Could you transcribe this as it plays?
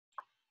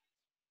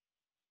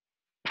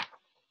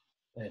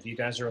If you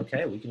guys are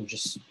okay, we can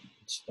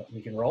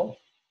roll.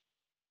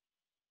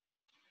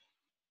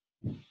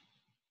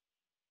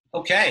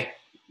 Okay.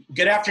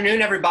 Good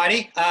afternoon,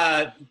 everybody.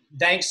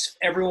 Thanks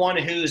everyone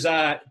who's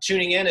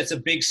tuning in. It's a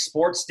big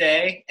sports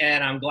day,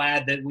 and I'm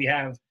glad that we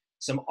have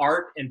some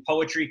art and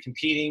poetry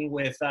competing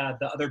with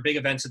the other big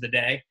events of the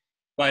day.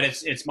 But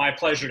it's my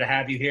pleasure to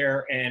have you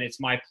here, and it's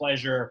my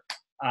pleasure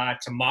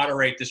to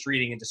moderate this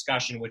reading and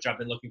discussion, which I've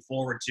been looking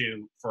forward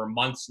to for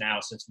months now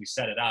since we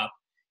set it up.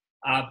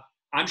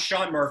 I'm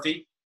Sean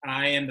Murphy.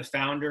 I am the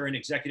founder and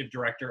executive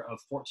director of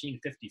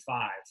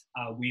 1455.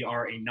 We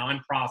are a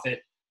nonprofit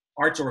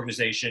arts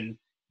organization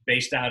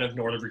based out of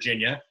Northern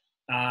Virginia.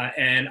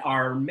 And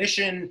our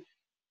mission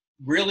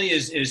really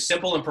is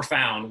simple and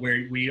profound,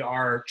 where we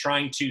are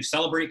trying to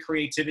celebrate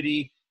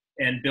creativity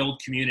and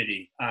build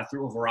community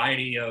through a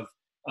variety of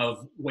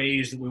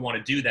ways that we want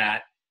to do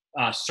that,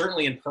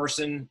 certainly in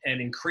person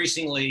and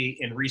increasingly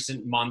in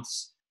recent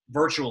months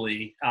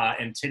virtually.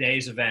 And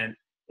today's event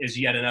is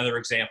yet another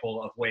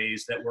example of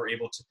ways that we're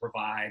able to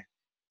provide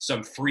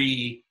some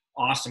free,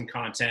 awesome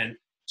content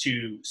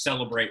to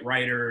celebrate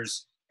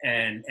writers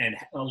and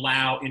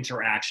allow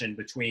interaction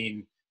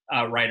between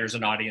writers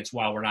and audience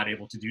while we're not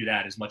able to do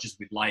that as much as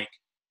we'd like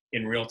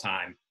in real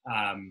time.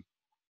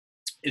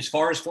 As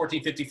far as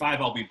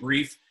 1455, I'll be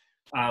brief.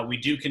 We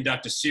do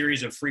conduct a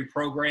series of free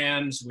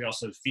programs. We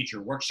also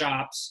feature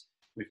workshops.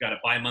 We've got a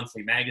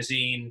bi-monthly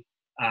magazine.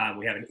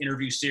 We have an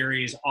interview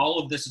series. All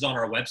of this is on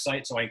our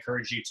website, so I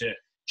encourage you to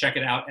check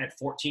it out at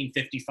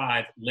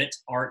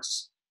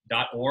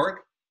 1455litarts.org.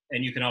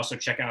 And you can also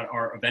check out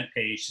our event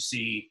page to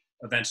see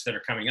events that are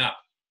coming up.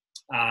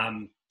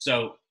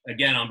 So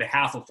again, on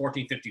behalf of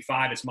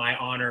 1455, it's my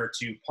honor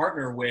to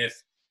partner with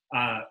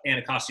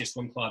Anacostia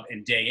Swim Club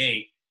and Day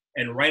 8.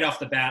 And right off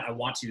the bat, I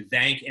want to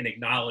thank and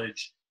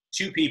acknowledge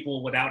two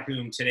people without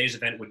whom today's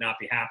event would not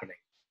be happening.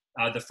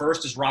 The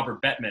first is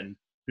Robert Bettman,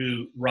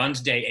 who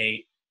runs Day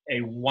 8,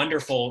 a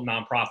wonderful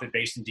nonprofit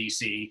based in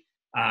DC.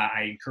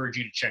 I encourage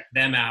you to check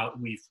them out.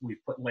 We've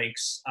put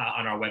links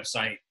on our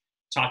website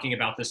talking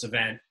about this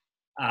event.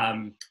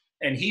 And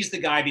he's the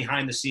guy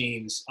behind the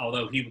scenes,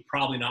 although he would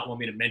probably not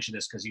want me to mention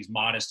this because he's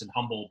modest and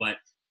humble, but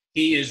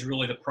he is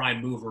really the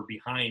prime mover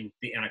behind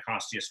the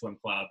Anacostia Swim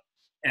Club.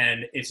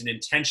 And it's an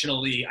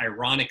intentionally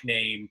ironic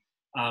name.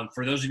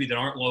 For those of you that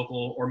aren't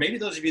local, or maybe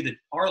those of you that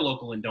are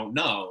local and don't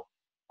know,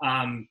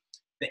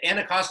 the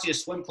Anacostia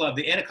Swim Club,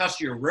 the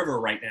Anacostia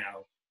River right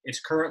now, it's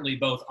currently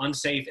both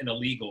unsafe and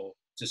illegal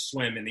to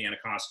swim in the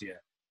Anacostia.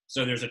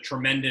 So there's a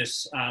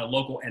tremendous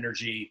local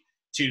energy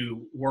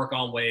to work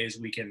on ways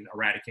we can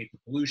eradicate the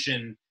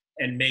pollution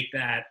and make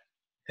that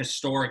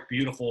historic,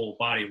 beautiful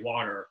body of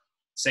water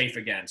safe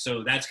again.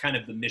 So that's kind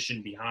of the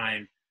mission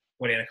behind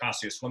what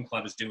Anacostia Swim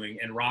Club is doing.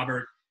 And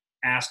Robert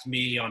asked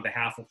me on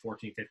behalf of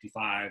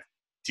 1455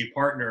 to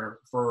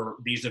partner for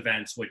these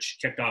events, which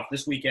kicked off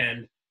this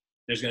weekend.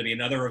 There's going to be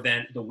another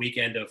event the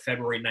weekend of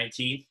February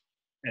 19th,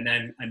 and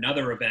then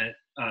another event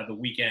the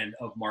weekend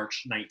of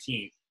March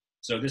 19th.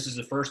 So this is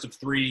the first of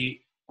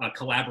three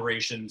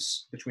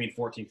collaborations between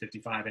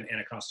 1455 and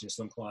Anacostia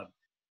Swim Club.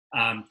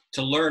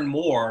 To learn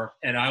more,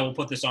 and I will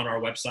put this on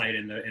our website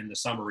in the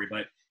summary,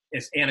 but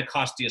it's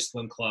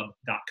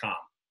anacostiaswimclub.com.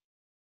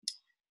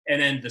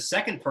 And then the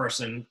second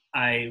person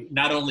I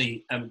not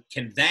only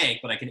can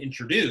thank, but I can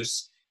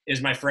introduce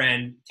is my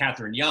friend,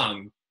 Katherine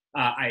Young.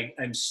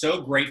 I'm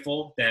so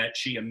grateful that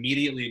she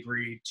immediately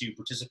agreed to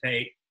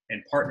participate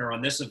and partner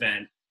on this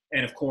event.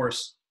 And of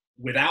course,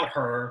 without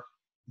her,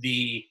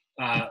 the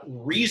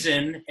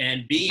reason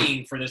and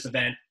being for this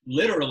event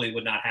literally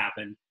would not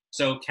happen.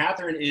 So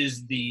Katherine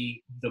is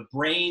the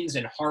brains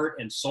and heart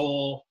and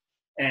soul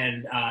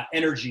and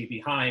energy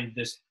behind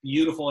this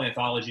beautiful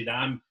anthology that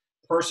I'm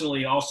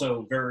personally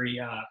also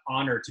very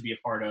honored to be a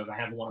part of. I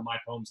have one of my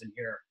poems in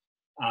here,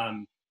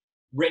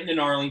 written in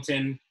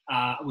Arlington,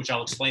 which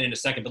I'll explain in a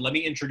second, but let me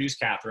introduce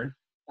Katherine,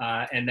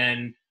 and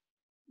then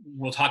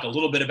we'll talk a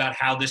little bit about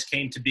how this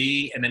came to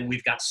be, and then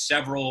we've got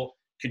several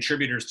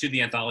contributors to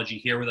the anthology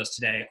here with us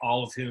today,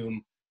 all of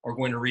whom are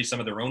going to read some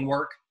of their own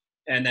work.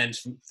 And then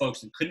some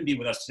folks that couldn't be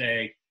with us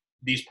today,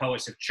 these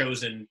poets have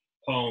chosen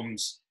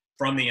poems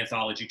from the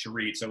anthology to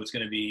read. So it's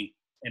going to be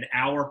an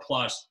hour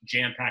plus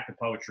jam-packed of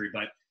poetry.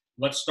 But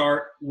let's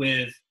start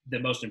with the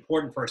most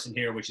important person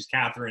here, which is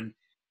Katherine.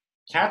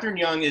 Katherine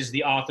Young is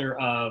the author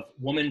of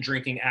Woman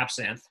Drinking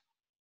Absinthe,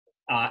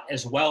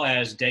 as well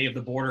as Day of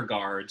the Border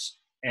Guards,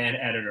 and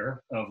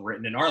editor of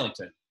Written in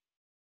Arlington.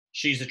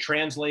 She's a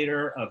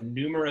translator of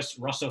numerous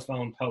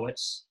Russophone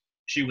poets.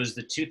 She was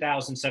the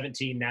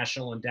 2017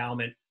 National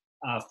Endowment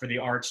for the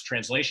Arts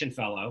Translation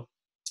Fellow,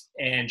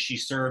 and she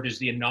served as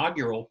the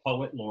inaugural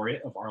Poet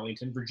Laureate of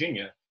Arlington,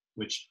 Virginia,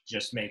 which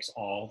just makes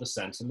all the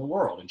sense in the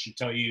world. And she'll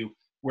tell you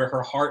where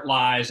her heart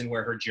lies and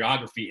where her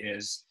geography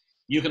is.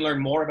 You can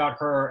learn more about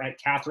her at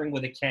Katherine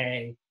with a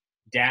K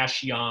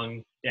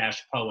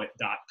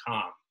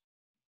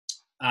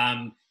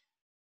 -young-poet.com.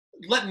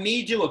 Let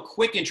me do a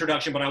quick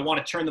introduction, but I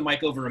want to turn the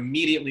mic over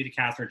immediately to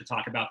Katherine to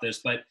talk about this.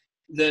 But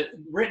the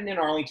Written in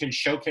Arlington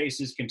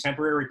showcases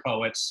contemporary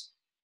poets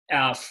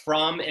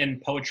from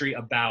and poetry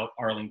about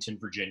Arlington,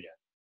 Virginia.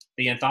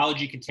 The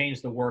anthology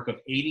contains the work of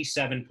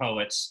 87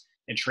 poets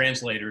and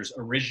translators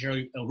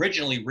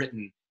originally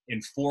written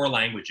in 4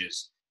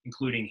 languages,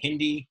 including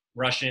Hindi,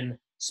 Russian,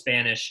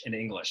 Spanish, and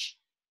English.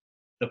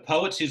 The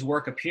poets whose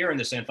work appear in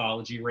this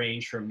anthology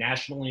range from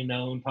nationally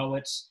known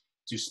poets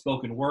to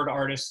spoken word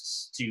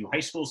artists to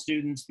high school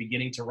students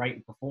beginning to write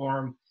and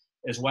perform,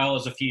 as well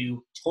as a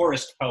few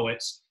tourist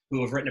poets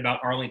who have written about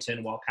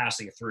Arlington while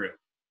passing through.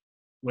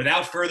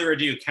 Without further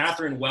ado,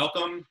 Katherine,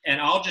 welcome.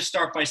 And I'll just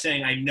start by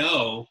saying I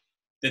know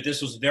that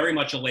this was very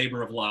much a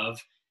labor of love.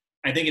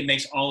 I think it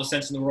makes all the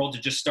sense in the world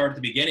to just start at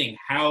the beginning.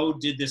 How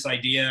did this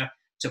idea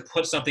to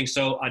put something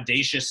so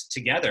audacious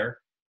together,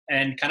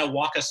 and kind of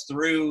walk us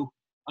through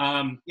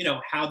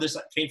how this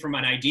came from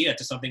an idea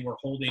to something we're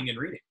holding and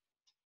reading?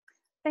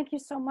 Thank you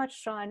so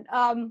much, Sean.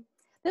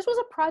 This was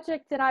a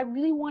project that I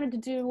really wanted to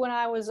do when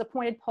I was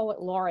appointed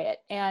poet laureate,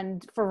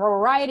 and for a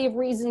variety of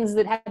reasons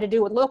that had to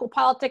do with local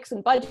politics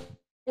and budgets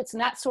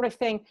and that sort of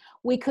thing,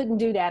 we couldn't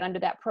do that under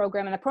that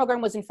program. And the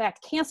program was in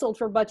fact canceled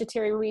for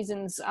budgetary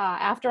reasons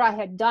after I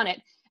had done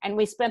it. And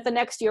we spent the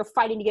next year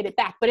fighting to get it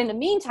back. But in the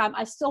meantime,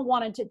 I still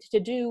wanted to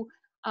do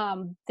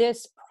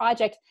this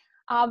project.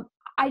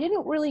 I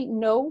didn't really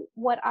know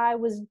what I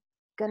was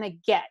gonna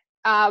get.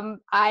 When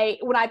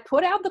I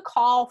put out the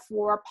call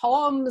for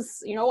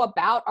poems,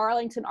 about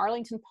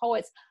Arlington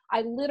poets,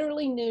 I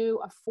literally knew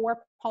of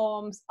 4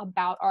 poems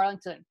about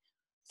Arlington.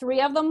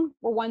 3 of them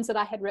were ones that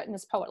I had written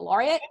as poet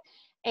laureate.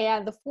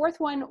 And the 4th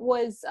one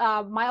was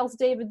Miles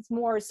Davis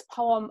Moore's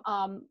poem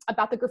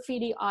about the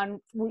graffiti on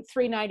Route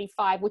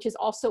 395, which is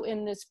also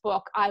in this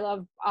book, I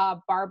Love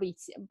Barbie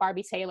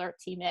Taylor,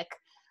 T. Mick.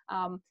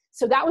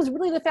 So that was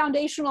really the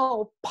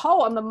foundational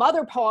poem, the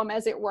mother poem,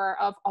 as it were,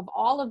 of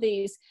all of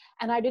these.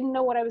 And I didn't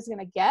know what I was going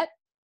to get.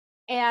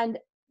 And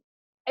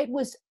it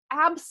was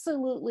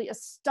absolutely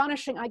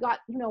astonishing. I got,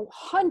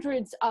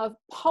 hundreds of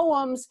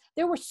poems.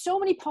 There were so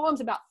many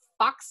poems about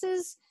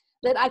foxes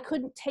that I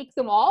couldn't take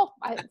them all.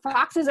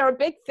 Foxes are a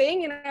big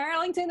thing in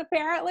Arlington,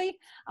 apparently.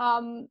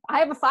 I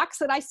have a fox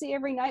that I see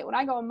every night when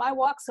I go on my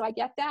walk, so I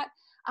get that.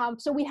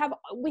 So we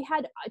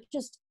had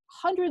just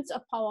hundreds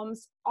of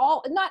poems,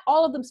 not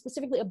all of them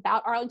specifically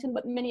about Arlington,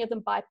 but many of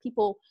them by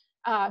people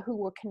who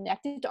were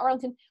connected to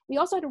Arlington. We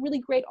also had a really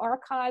great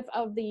archive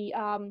of the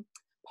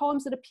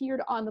poems that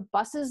appeared on the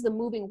buses, the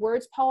moving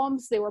words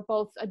poems. They were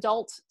both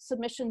adult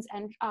submissions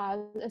and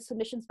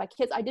submissions by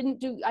kids. I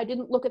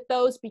didn't look at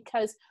those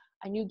because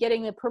I knew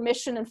getting the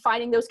permission and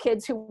finding those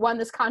kids who won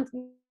this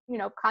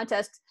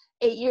contest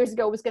 8 years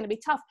ago was going to be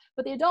tough.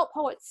 But the adult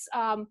poets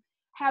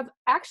have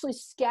actually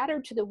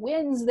scattered to the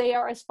winds. They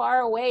are as far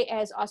away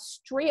as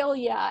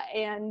Australia,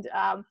 and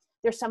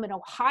there's some in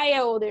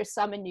Ohio, there's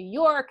some in New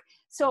York.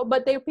 So,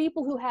 but they're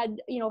people who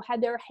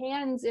had their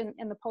hands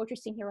in the poetry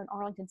scene here in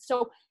Arlington.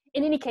 So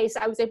in any case,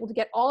 I was able to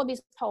get all of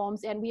these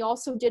poems, and we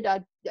also did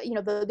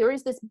there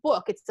is this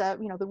book. It's the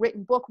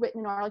written book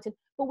written in Arlington,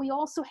 but we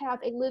also have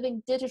a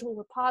living digital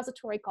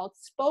repository called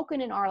Spoken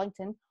in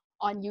Arlington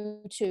on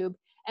YouTube.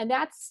 And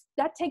that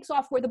takes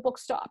off where the book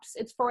stops.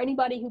 It's for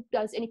anybody who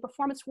does any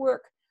performance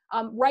work.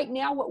 Right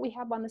now, what we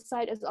have on the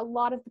site is a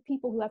lot of the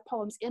people who have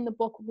poems in the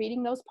book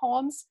reading those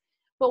poems.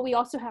 But we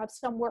also have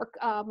some work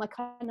like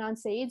Hanan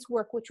Saeed's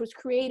work, which was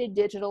created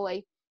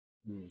digitally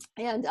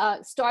and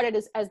started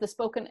as the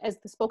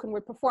spoken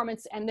word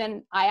performance. And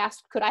then I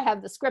asked, could I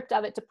have the script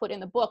of it to put in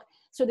the book?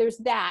 So there's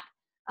that.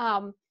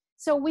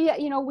 So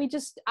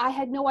I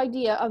had no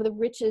idea of the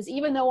riches,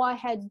 even though I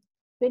had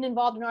been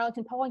involved in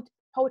Arlington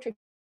poetry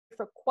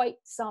for quite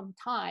some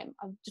time,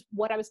 of just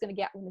what I was going to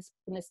get when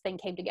this thing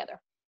came together.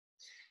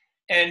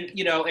 And,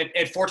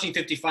 at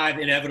 1455,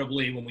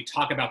 inevitably, when we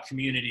talk about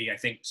community, I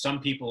think some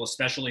people,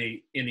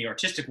 especially in the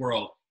artistic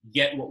world,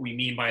 get what we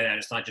mean by that.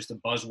 It's not just a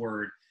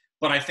buzzword.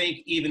 But I think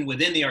even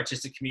within the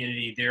artistic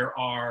community, there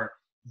are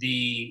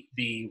the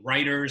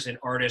writers and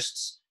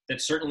artists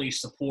that certainly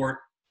support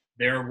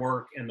their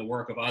work and the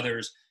work of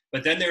others.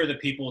 But then there are the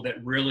people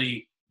that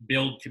really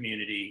build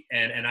community.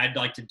 And I'd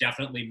like to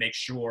definitely make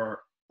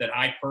sure that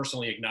I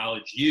personally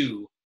acknowledge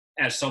you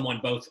as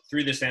someone, both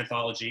through this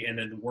anthology and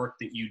then the work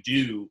that you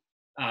do,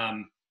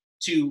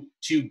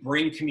 to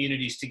bring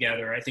communities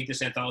together. I think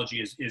this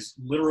anthology is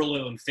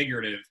literal and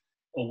figurative,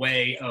 a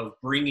way of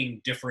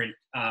bringing different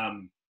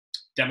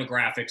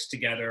demographics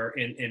together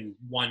in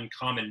one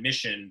common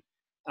mission.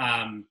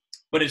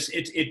 But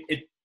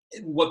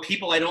what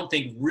people I don't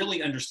think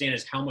really understand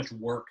is how much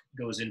work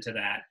goes into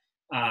that.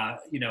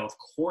 Of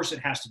course it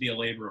has to be a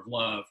labor of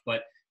love,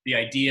 but the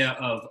idea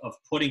of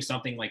putting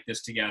something like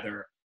this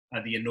together,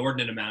 the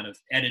inordinate amount of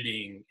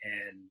editing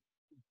and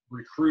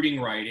recruiting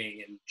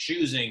writing and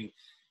choosing.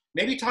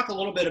 Maybe talk a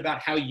little bit about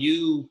how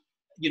you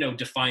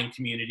define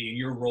community and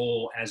your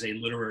role as a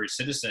literary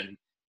citizen,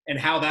 and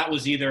how that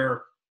was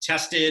either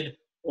tested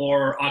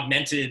or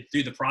augmented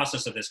through the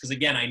process of this. Because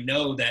again, I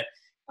know that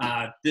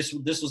this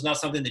was not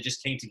something that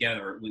just came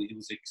together. It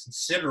was a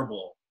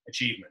considerable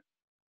achievement.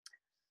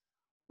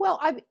 Well,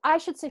 I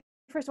should say,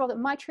 first of all, that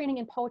my training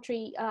in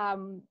poetry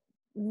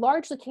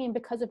largely came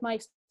because of my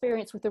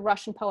experience with the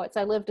Russian poets.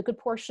 I lived a good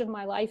portion of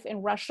my life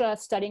in Russia,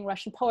 studying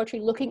Russian poetry,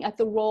 looking at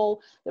the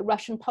role that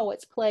Russian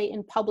poets play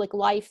in public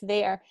life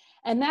there.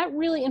 And that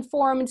really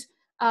informed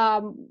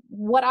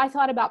what I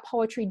thought about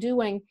poetry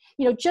doing.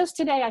 You know, just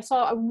today I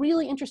saw a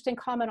really interesting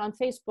comment on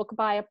Facebook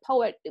by a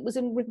poet. It was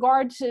in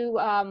regard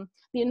to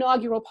the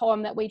inaugural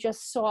poem that we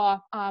just saw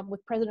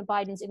with President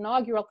Biden's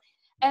inaugural.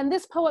 And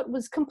this poet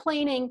was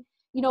complaining,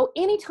 you know,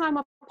 anytime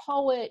a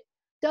poet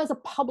does a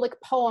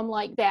public poem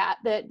like that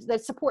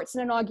supports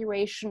an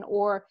inauguration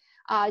or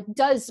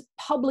does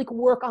public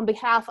work on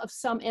behalf of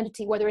some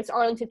entity, whether it's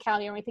Arlington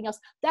County or anything else,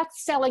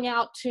 that's selling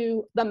out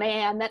to the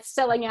man, that's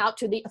selling out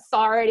to the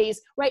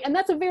authorities, right? And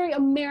that's a very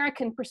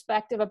American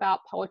perspective about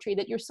poetry,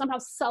 that you're somehow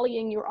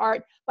sullying your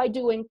art by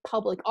doing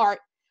public art.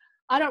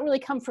 I don't really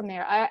come from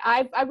there.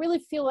 I really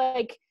feel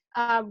like,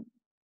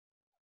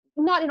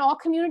 not in all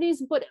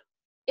communities, but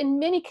in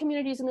many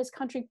communities in this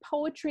country,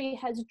 poetry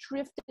has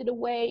drifted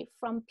away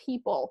from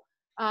people.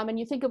 And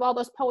you think of all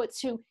those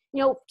poets who,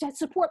 you know, to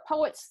support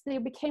poets, there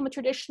became a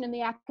tradition in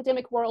the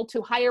academic world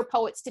to hire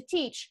poets to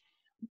teach,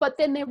 but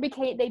then they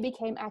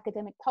became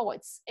academic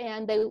poets,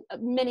 and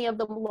many of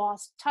them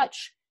lost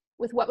touch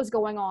with what was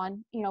going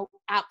on, you know,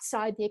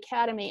 outside the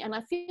academy. And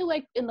I feel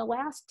like in the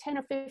last 10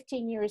 or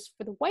 15 years,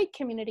 for the white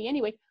community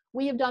anyway,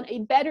 we have done a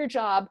better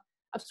job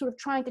of sort of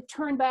trying to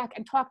turn back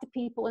and talk to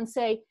people and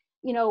say,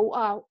 you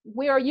know,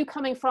 where are you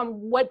coming from?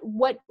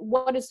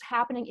 What is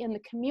happening in the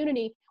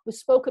community with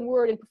spoken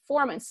word and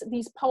performance?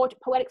 These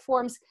poetic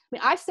forms. I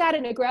mean, I sat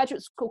in a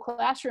graduate school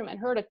classroom and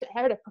heard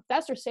a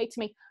professor say to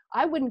me,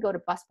 "I wouldn't go to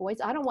busboys.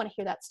 I don't want to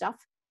hear that stuff."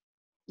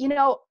 You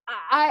know,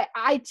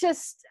 I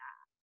just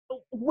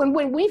when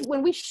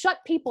we shut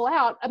people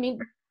out, I mean,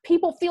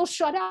 people feel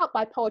shut out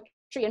by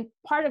poetry, and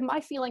part of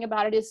my feeling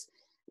about it is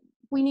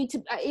we need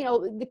to, you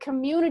know, the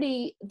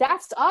community.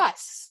 That's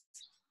us.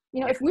 You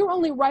know, if we're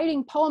only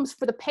writing poems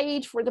for the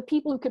page, for the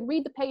people who can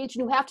read the page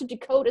and who have to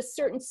decode a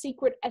certain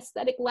secret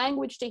aesthetic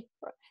language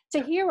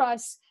to hear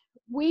us,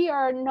 we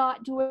are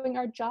not doing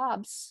our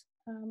jobs.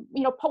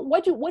 You know,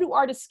 what do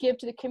artists give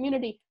to the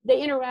community?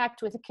 They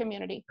interact with the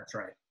community. That's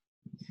right.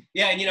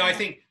 Yeah, and you know, I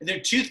think there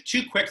are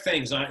two quick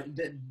things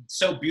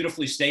so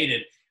beautifully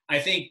stated. I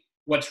think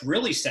what's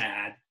really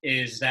sad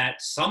is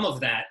that some of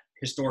that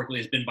historically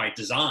has been by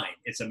design.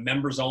 It's a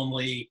members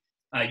only.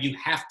 You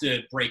have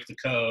to break the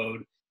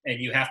code, and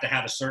you have to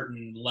have a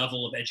certain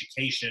level of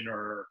education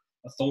or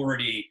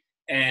authority.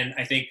 And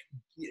I think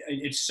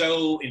it's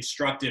so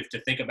instructive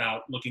to think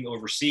about looking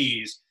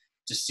overseas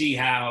to see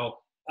how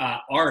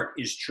art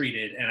is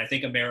treated. And I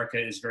think America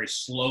is very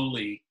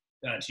slowly,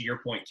 to your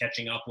point,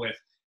 catching up with,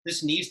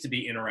 this needs to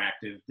be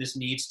interactive. This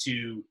needs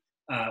to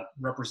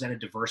represent a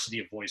diversity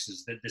of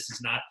voices, that this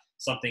is not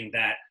something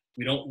that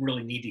we don't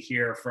really need to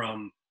hear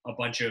from a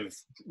bunch of,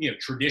 you know,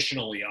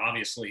 traditionally,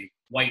 obviously,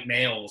 white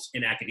males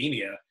in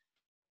academia.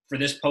 For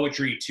this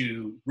poetry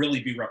to really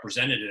be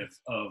representative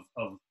of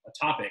a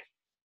topic,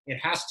 it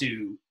has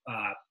to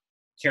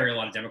carry a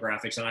lot of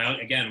demographics. And I,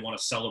 again, want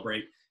to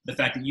celebrate the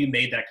fact that you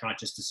made that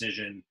conscious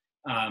decision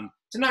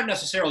to not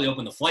necessarily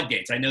open the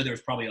floodgates. I know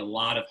there's probably a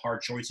lot of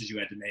hard choices you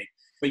had to make,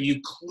 but you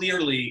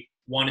clearly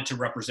wanted to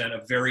represent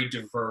a very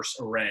diverse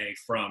array,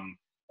 from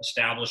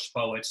established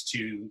poets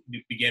to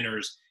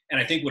beginners. And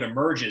I think what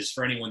emerges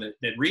for anyone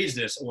that reads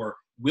this or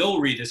will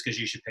read this, because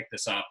you should pick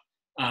this up,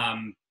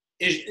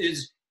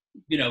 is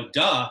you know,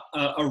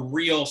 a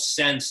real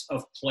sense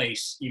of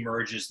place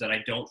emerges that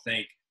I don't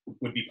think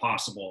would be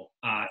possible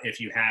if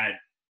you had,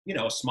 you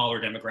know, a smaller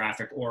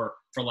demographic, or,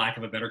 for lack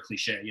of a better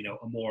cliche, you know,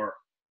 a more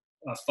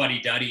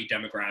fuddy-duddy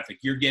demographic.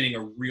 You're getting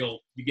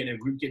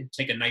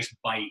take a nice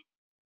bite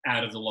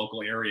out of the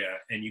local area,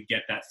 and you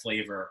get that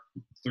flavor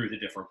through the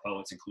different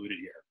poets included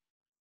here.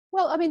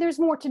 Well, I mean, there's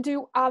more to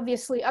do,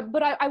 obviously,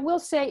 but I will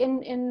say,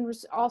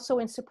 also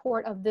in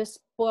support of this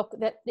book,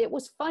 that it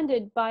was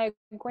funded by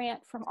a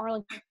grant from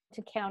Arlington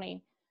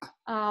County,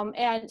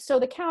 and so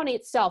the county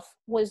itself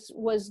was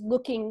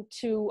looking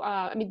to.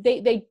 I mean,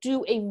 they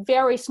do a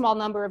very small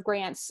number of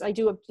grants. I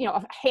do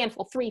a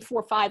handful, 3,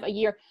 4, 5 a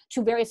year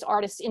to various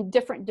artists in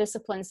different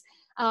disciplines,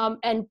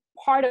 and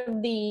part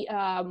of the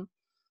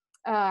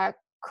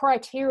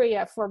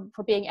criteria for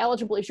being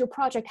eligible is your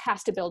project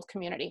has to build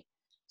community.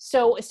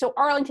 So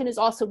Arlington is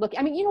also looking.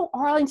 I mean, you know,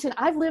 Arlington,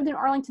 I've lived in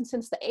Arlington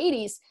since the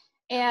 80s,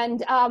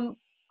 and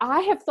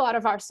I have thought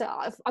of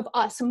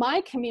us,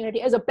 my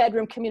community, as a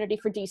bedroom community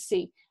for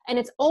DC. And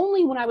it's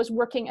only when I was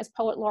working as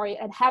poet laureate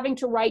and having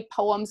to write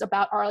poems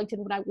about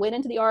Arlington, when I went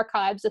into the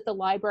archives at the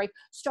library,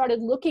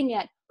 started looking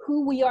at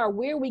who we are,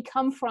 where we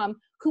come from,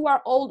 who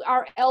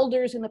our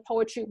elders in the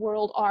poetry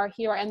world are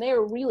here, and they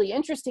are really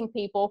interesting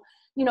people,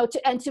 you know.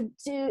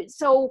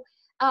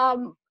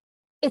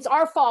 It's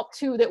our fault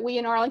too that we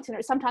in Arlington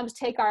sometimes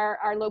take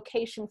our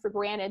location for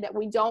granted, that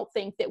we don't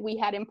think that we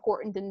had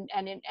important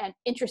and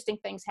interesting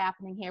things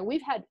happening here.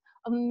 We've had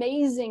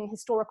amazing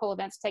historical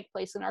events take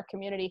place in our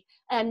community.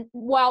 And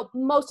while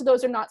most of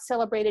those are not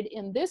celebrated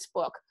in this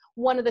book,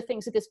 one of the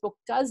things that this book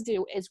does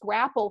do is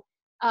grapple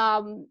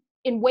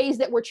in ways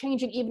that were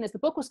changing even as the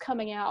book was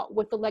coming out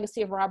with the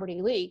legacy of Robert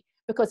E. Lee.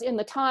 because in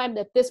the time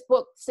that this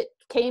book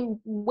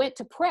went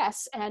to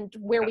press and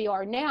where we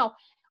are now,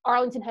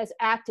 Arlington has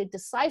acted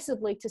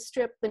decisively to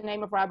strip the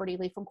name of Robert E.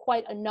 Lee from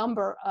quite a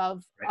number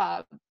of,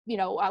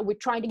 we're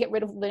trying to get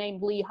rid of the name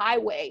Lee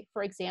Highway,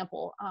 for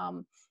example.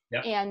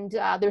 And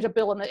there's a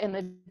bill in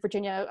the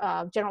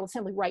Virginia General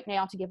Assembly right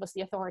now to give us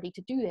the authority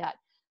to do that.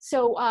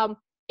 So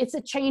it's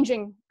a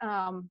changing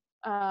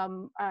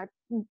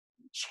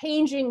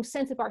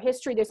sense of our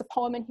history. There's a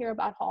poem in here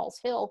about Hall's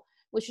Hill,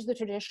 which is the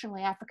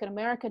traditionally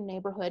African-American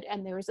neighborhood.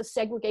 And there is a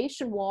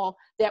segregation wall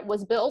that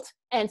was built,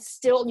 and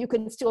you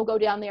can still go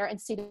down there and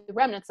see the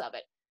remnants of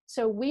it.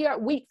 So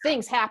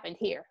things happened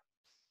here.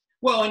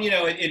 Well, and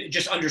it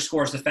just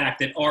underscores the fact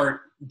that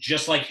art,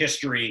 just like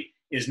history,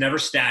 is never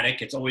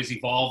static. It's always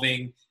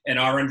evolving, and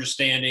our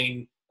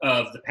understanding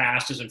of the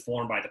past is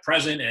informed by the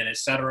present, and et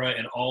cetera,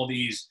 and all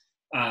these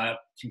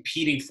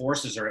competing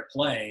forces are at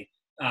play.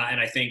 And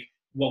I think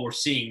what we're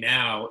seeing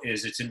now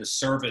is it's in the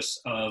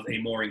service of a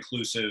more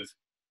inclusive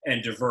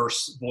and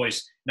diverse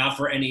voice, not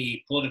for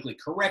any politically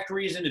correct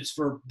reason. It's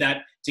for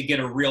that, to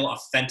get a real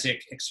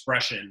authentic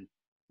expression.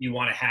 You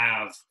want to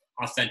have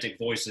authentic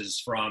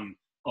voices from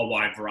a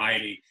wide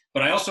variety.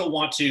 But I also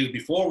want to,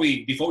 before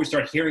we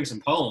start hearing some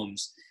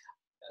poems,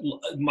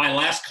 my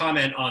last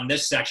comment on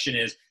this section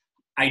is,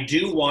 I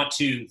do want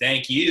to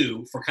thank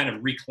you for kind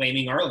of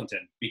reclaiming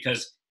Arlington,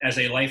 because as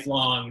a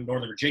lifelong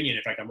Northern Virginian,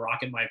 in fact, I'm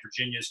rocking my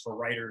Virginias for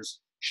Writers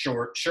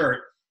shirt.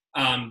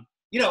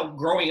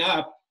 Growing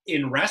up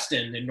in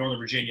Reston in Northern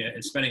Virginia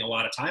and spending a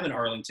lot of time in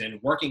Arlington,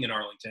 working in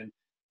Arlington,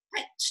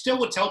 I still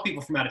would tell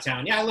people from out of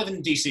town, I live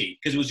in DC,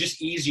 because it was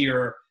just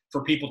easier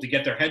for people to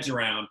get their heads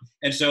around.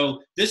 And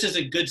so this is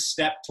a good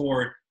step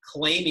toward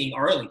claiming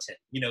Arlington.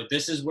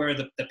 This is where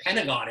the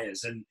Pentagon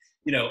is, and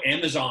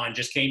Amazon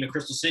just came to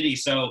Crystal City.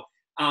 So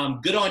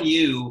good on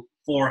you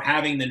for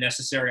having the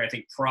necessary, I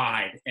think,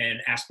 pride and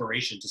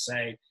aspiration to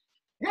say,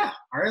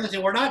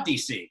 Arlington, we're not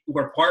DC.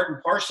 We're part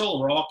and parcel,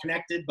 and we're all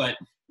connected, but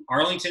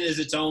Arlington is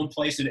its own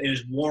place, and it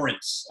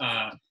warrants,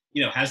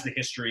 has the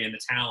history and the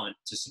talent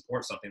to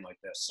support something like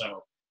this.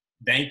 So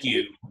thank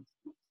you.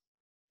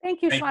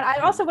 Thank you, Sean. I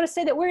also want to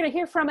say that we're going to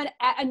hear from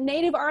a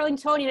native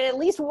Arlingtonian, at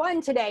least one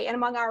today, and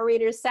among our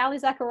readers, Sally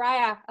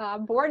Zachariah,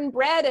 born and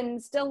bred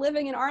and still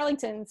living in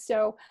Arlington.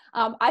 So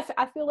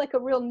I feel like a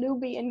real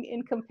newbie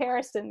in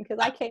comparison, because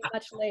I came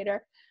much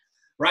later.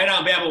 Right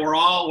on, but we're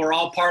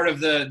all part of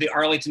the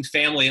Arlington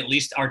family, at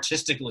least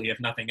artistically, if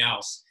nothing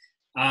else.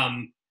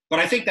 But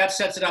I think that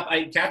sets it up.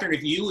 Katherine,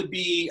 if you would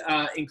be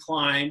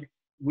inclined,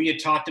 we had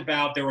talked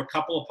about, there were a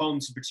couple of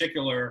poems in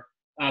particular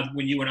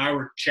when you and I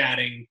were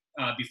chatting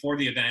before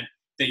the event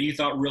that you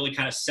thought really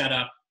kind of set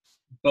up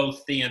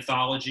both the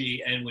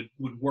anthology and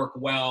would work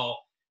well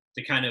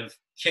to kind of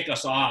kick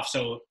us off.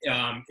 So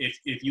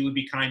if you would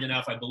be kind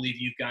enough, I believe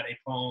you've got a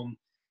poem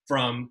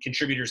from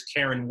contributors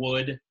Karen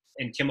Wood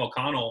and Kim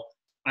O'Connell.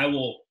 I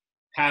will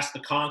pass the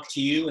conch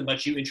to you and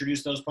let you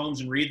introduce those poems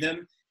and read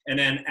them. And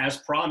then, as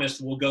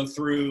promised, we'll go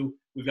through,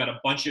 we've got a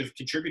bunch of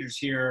contributors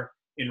here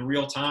in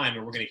real time,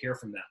 and we're going to hear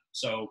from them.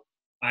 So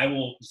I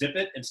will zip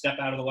it and step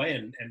out of the way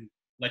and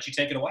let you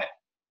take it away.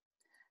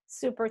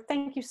 Super.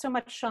 Thank you so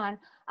much, Sean.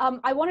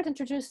 I wanted to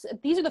introduce,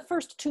 these are the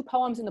first two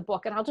poems in the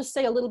book, and I'll just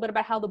say a little bit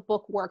about how the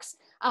book works.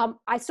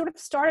 I sort of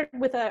started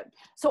with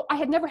so I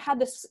had never had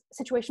this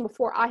situation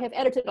before. I have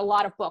edited a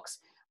lot of books,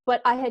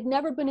 but I had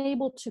never been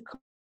able to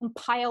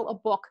compile a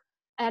book.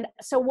 And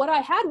so what I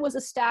had was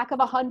a stack of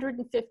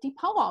 150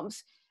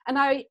 poems,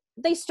 and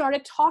they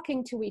started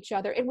talking to each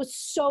other. It was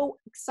so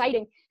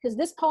exciting, because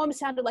this poem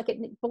sounded like it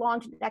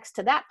belonged next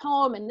to that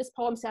poem, and this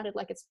poem sounded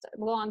like it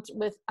belonged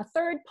with a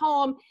third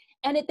poem.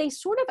 And they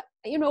sort of,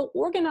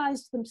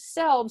 organized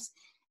themselves.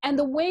 And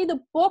the way the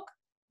book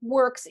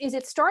works is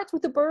it starts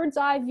with a bird's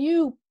eye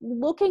view,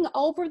 looking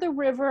over the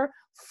river,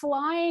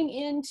 flying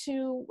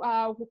into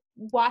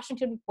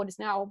Washington, what is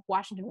now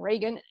Washington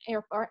Reagan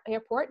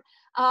Airport,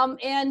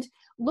 and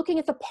looking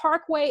at the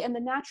parkway and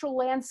the natural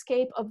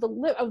landscape of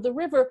the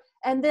river.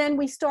 And then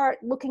we start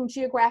looking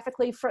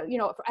geographically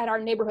at our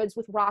neighborhoods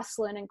with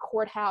Rosslyn and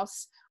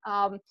Courthouse.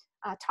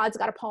 Todd's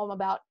got a poem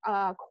about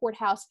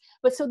Courthouse.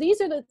 But so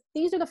these are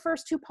the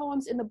first two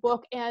poems in the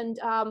book. And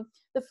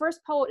the first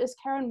poet is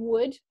Karen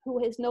Wood,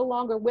 who is no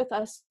longer with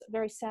us,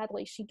 very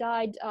sadly. She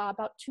died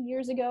about 2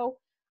 years ago.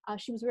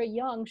 She was very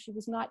young. She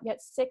was not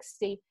yet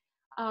 60.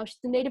 She's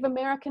a Native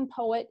American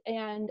poet.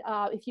 And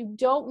if you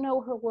don't know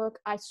her work,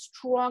 I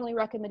strongly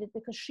recommend it,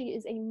 because she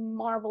is a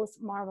marvelous,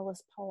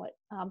 marvelous poet.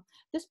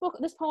 This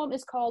poem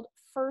is called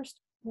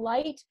First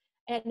Light,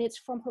 and it's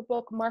from her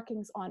book,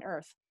 Markings on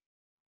Earth.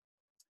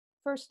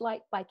 First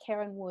Light by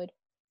Karen Wood.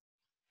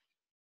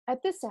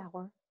 At this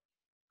hour,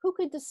 who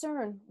could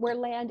discern where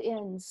land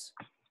ends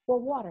or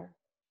water,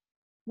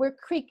 where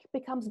creek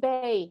becomes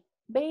bay,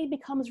 bay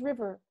becomes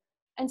river,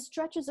 and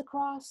stretches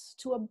across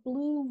to a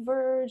blue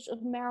verge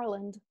of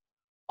Maryland,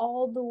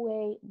 all the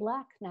way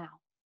black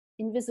now,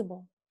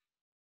 invisible.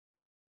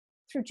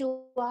 Through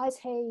July's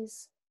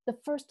haze, the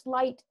first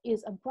light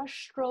is a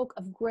brushstroke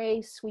of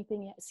gray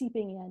seeping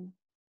in.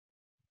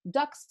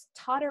 Ducks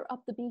totter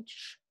up the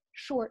beach,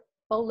 short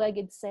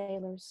bow-legged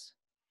sailors.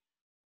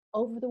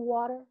 Over the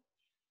water,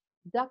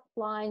 duck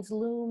blinds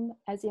loom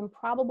as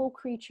improbable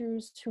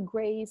creatures who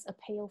graze a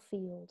pale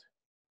field.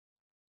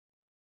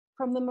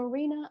 From the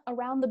marina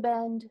around the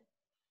bend,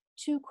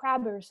 2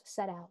 crabbers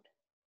set out.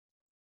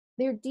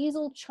 Their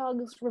diesel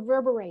chugs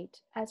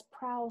reverberate as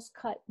prows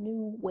cut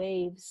new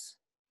waves.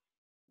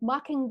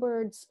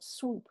 Mockingbirds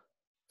swoop,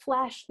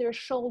 flash their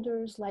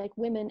shoulders like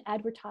women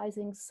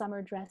advertising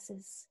summer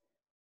dresses.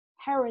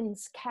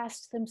 Herons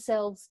cast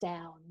themselves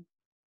down.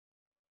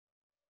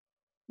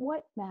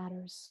 What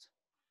matters?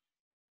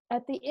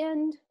 At the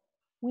end,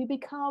 we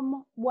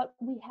become what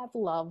we have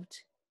loved,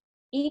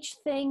 each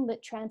thing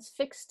that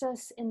transfixed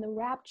us in the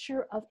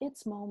rapture of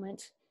its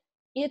moment,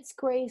 its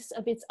grace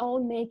of its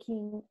own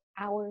making,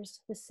 ours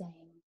the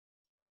same.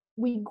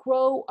 We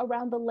grow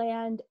around the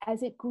land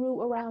as it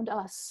grew around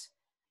us,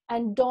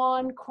 and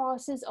dawn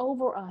crosses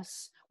over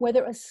us,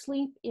 whether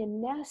asleep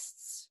in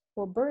nests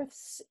or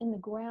births in the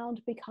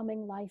ground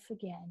becoming life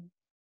again.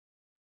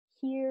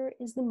 Here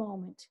is the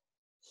moment,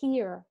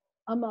 here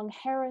among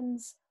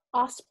herons,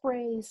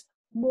 ospreys,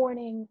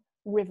 morning,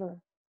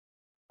 river.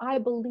 I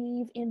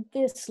believe in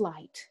this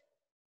light.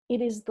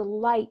 It is the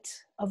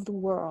light of the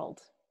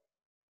world.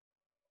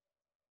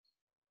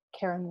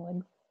 Karen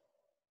Wood.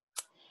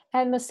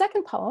 And the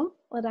second poem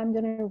that I'm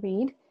going to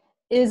read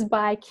is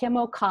by Kim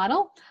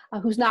O'Connell,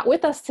 who's not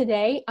with us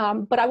today.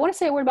 But I want to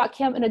say a word about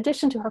Kim. In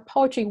addition to her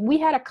poetry, we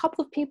had a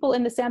couple of people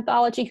in this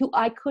anthology who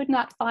I could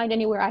not find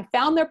anywhere. I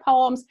found their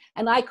poems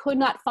and I could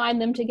not find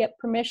them to get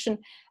permission.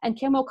 And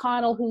Kim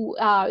O'Connell, who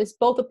is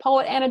both a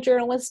poet and a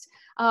journalist,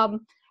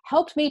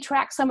 helped me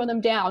track some of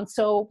them down.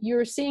 So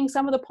you're seeing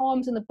some of the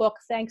poems in the book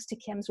thanks to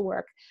Kim's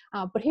work.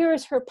 But here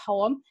is her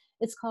poem.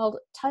 It's called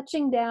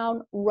Touching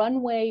Down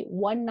Runway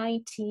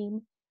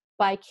 119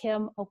 by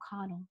Kim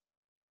O'Connell.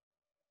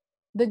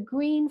 The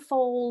green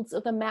folds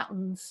of the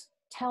mountains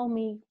tell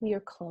me we are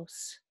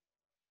close.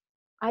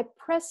 I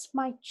press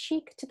my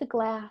cheek to the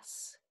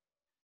glass.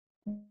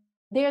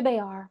 There they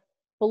are,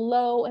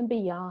 below and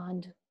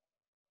beyond.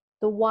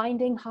 The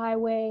winding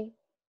highway,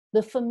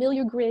 the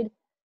familiar grid,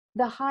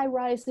 the high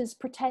rises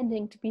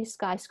pretending to be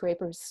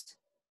skyscrapers.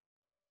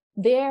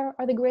 There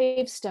are the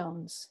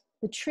gravestones,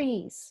 the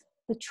trees,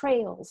 the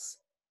trails,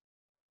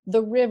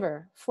 the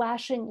river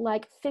flashing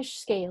like fish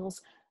scales,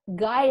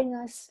 guiding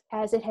us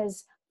as it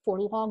has for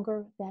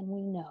longer than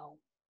we know.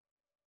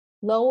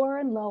 Lower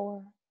and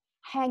lower,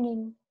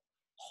 hanging,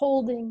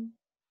 holding,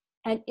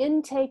 an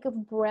intake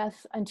of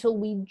breath until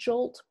we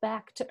jolt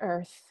back to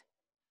earth.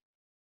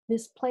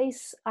 This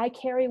place I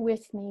carry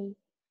with me,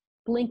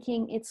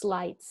 blinking its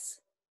lights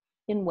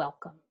in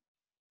welcome.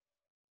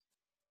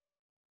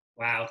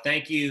 Wow,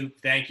 thank you,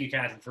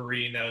 Katherine, for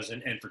reading those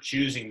and for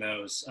choosing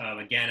those.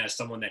 Again, as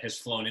someone that has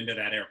flown into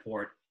that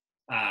airport,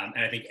 and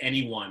I think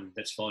anyone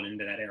that's flown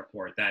into that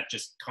airport, that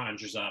just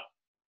conjures up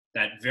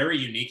that very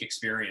unique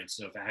experience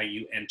of how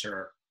you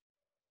enter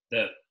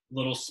the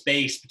little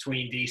space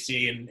between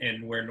DC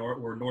and where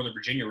Northern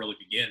Virginia really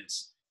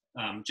begins.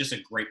 Just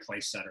a great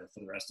place setter for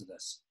the rest of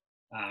this.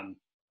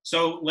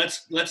 So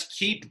let's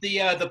keep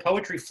the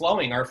poetry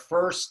flowing. Our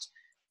first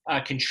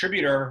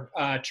contributor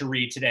to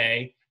read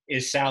today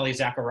is Sally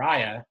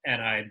Zachariah,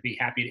 and I'd be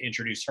happy to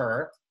introduce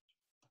her.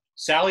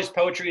 Sally's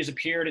poetry has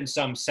appeared in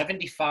some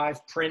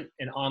 75 print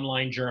and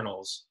online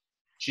journals.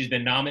 She's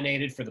been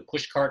nominated for the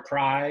Pushcart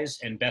Prize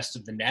and Best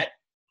of the Net.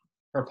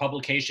 Her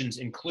publications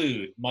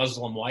include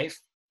Muslim Wife,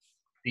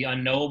 The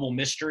Unknowable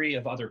Mystery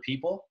of Other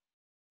People,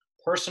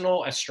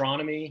 Personal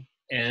Astronomy,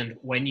 and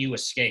When You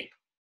Escape.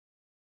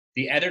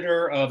 The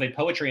editor of a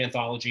poetry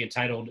anthology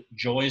entitled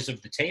Joys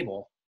of the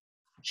Table,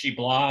 she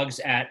blogs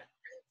at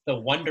the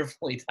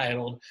wonderfully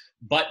titled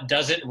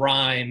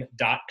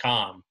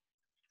butdoesitRhyme.com.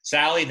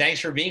 Sally, thanks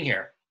for being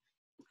here.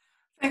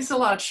 Thanks a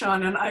lot,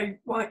 Sean, and I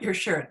want your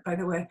shirt, by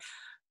the way.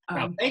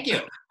 Thank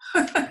you.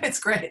 It's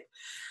great.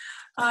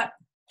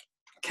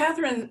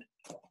 Katherine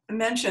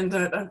mentioned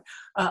that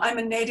I'm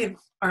a native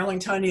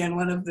Arlingtonian,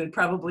 one of the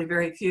probably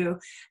very few,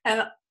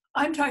 and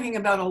I'm talking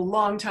about a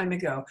long time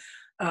ago.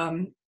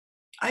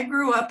 I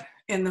grew up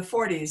in the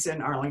 40s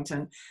in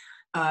Arlington,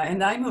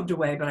 and I moved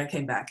away, but I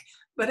came back.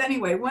 But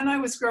anyway, when I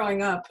was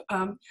growing up,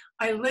 I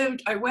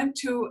went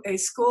to a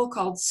school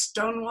called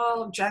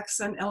Stonewall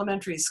Jackson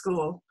Elementary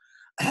School.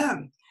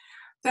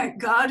 Thank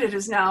God it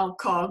is now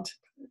called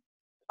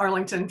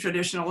Arlington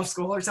Traditional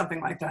School or something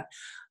like that.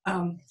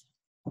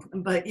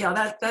 But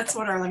yeah, that's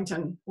what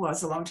Arlington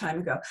was a long time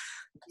ago.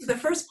 The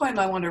first poem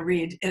I want to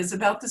read is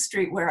about the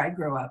street where I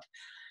grew up.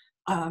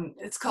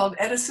 It's called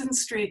Edison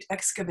Street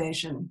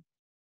Excavation.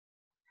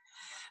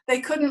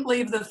 They couldn't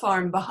leave the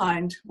farm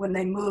behind when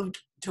they moved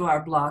to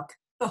our block,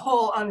 the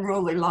whole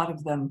unruly lot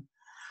of them.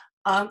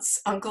 Aunts,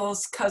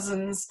 uncles,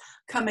 cousins,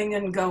 coming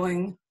and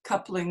going,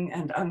 coupling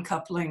and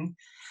uncoupling,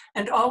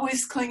 and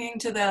always clinging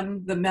to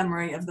them the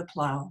memory of the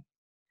plow.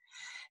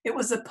 It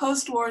was a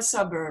post-war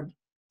suburb,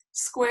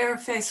 square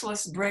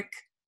faceless brick,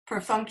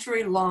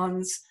 perfunctory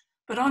lawns,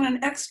 but on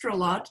an extra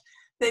lot,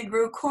 they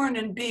grew corn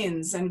and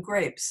beans and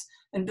grapes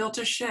and built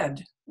a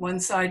shed, one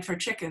side for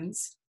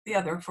chickens, the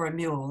other for a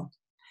mule.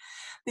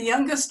 The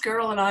youngest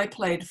girl and I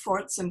played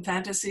forts and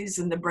fantasies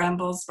in the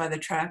brambles by the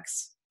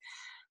tracks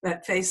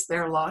that faced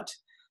their lot.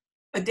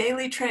 A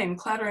daily train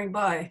clattering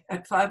by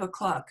at 5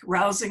 o'clock,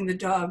 rousing the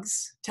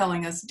dogs,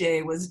 telling us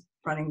day was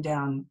running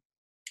down.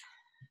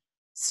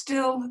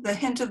 Still, the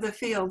hint of the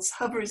fields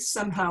hovers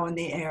somehow in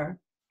the air.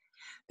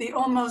 The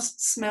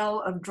almost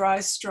smell of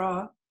dry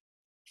straw,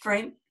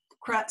 faint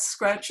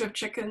scratch of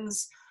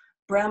chickens,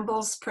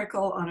 brambles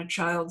prickle on a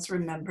child's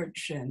remembered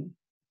shin.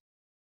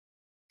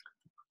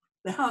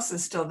 The house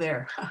is still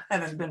there. I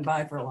haven't been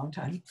by for a long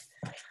time.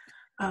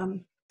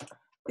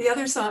 The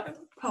other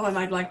poem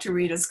I'd like to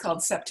read is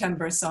called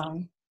September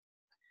Song.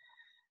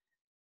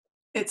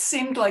 It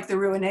seemed like the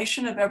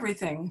ruination of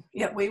everything,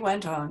 yet we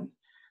went on.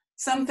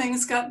 Some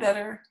things got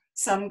better,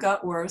 some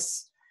got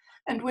worse,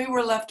 and we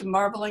were left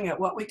marveling at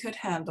what we could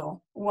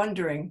handle,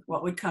 wondering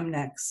what would come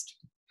next.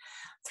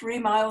 3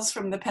 miles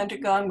from the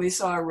Pentagon, we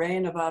saw a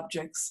rain of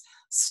objects,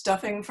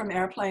 stuffing from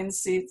airplane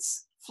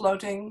seats,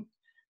 floating,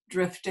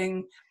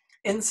 drifting,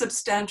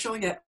 insubstantial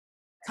yet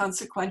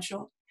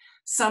consequential,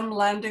 some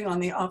landing on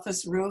the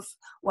office roof,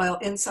 while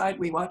inside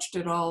we watched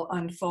it all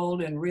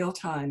unfold in real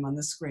time on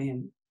the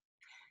screen.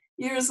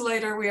 Years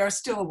later, we are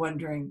still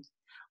wondering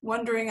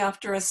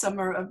after a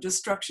summer of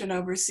destruction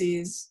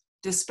overseas,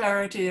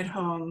 disparity at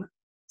home,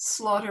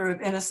 slaughter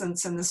of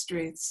innocents in the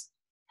streets,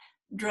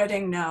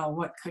 dreading now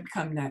what could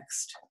come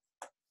next.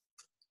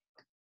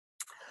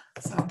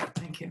 So,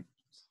 thank you.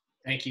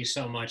 Thank you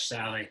so much,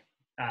 Sally.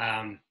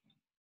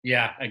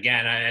 Yeah,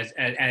 again,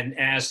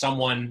 as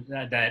someone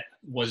that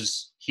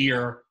was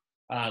here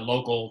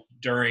local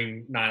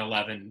during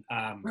 9/11,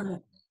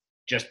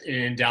 just an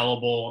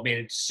indelible, I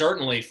mean,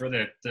 certainly for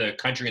the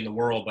country and the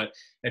world, but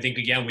I think,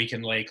 again, we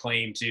can lay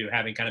claim to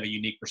having kind of a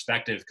unique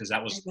perspective because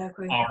that was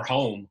our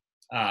home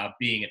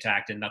being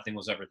attacked and nothing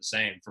was ever the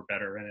same, for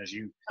better. And as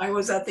you... I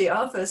was at the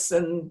office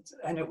and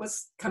it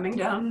was coming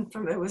down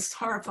from, it was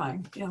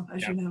horrifying,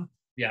 as you know.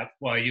 Yeah,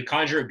 well, you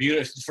conjure it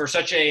beautifully for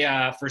such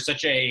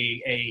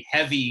a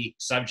heavy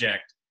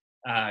subject.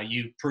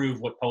 You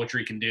prove what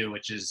poetry can do,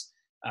 which is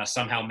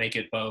somehow make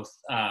it both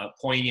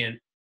poignant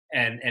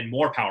and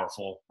more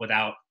powerful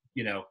without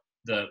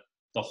the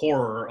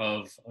horror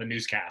of a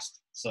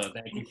newscast. So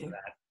thank you for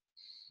that.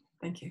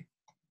 Thank you.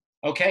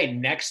 Okay,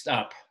 next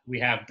up we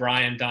have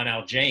Brian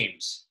Donnell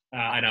James.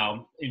 And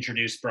I'll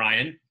introduce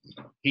Brian.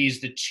 He's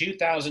the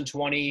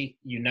 2020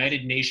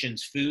 United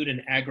Nations Food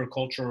and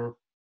Agriculture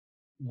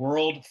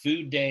World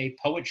Food Day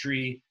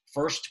Poetry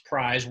First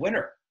Prize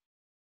winner.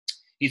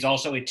 He's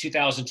also a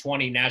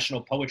 2020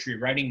 National Poetry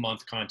Writing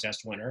Month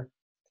contest winner.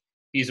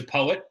 He's a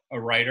poet, a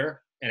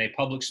writer, and a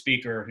public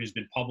speaker who's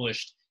been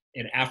published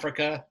in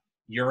Africa,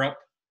 Europe,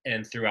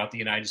 and throughout the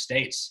United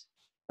States.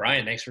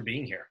 Brian, thanks for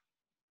being here.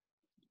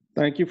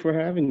 Thank you for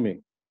having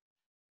me.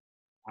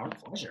 Our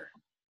pleasure.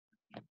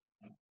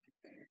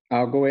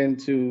 I'll go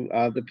into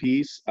the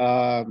piece.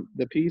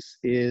 The piece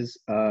is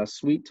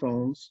Sweet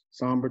Tones,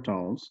 Somber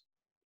Tones.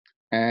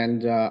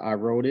 And I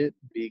wrote it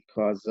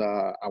because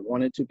I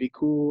wanted to be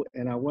cool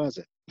and I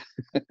wasn't.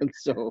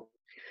 So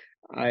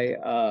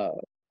I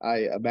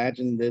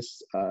imagined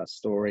this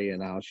story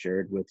and I'll share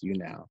it with you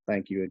now.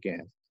 Thank you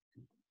again.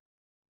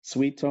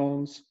 Sweet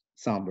tones,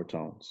 somber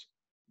tones.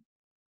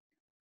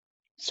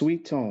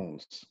 Sweet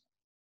tones,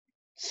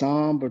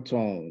 somber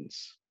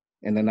tones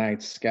in the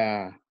night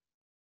sky.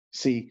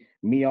 See,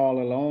 me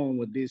all alone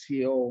with this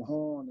here old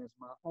horn as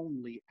my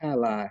only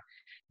ally,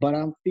 but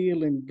I'm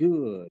feeling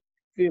good.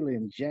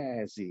 Feeling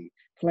jazzy,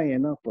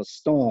 playing up a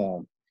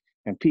storm,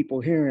 and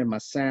people hearing my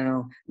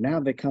sound, now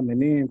they're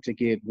coming in to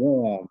get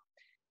warm.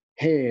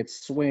 Heads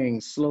swing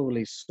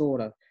slowly,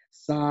 sort of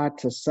side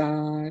to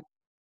side,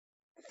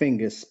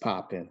 fingers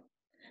popping,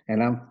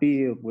 and I'm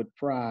filled with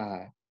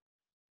pride,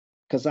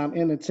 because I'm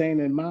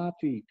entertaining my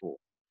people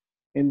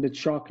in the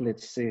chocolate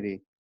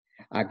city.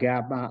 I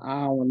got my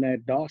eye on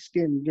that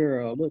dark-skinned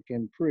girl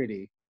looking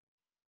pretty,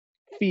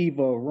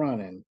 fever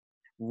running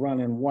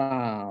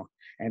wild.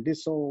 And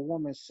this old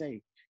woman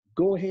say,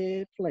 go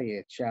ahead, play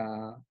it,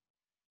 child.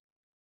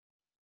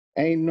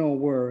 Ain't no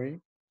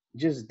worry,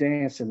 just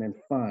dancing and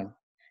fun.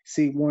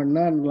 See, weren't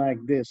nothing like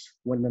this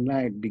when the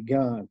night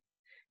begun.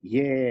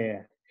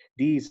 Yeah,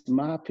 these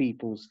my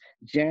peoples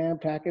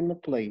jam-packing the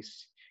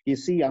place. You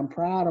see, I'm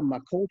proud of my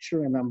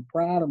culture and I'm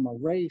proud of my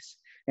race,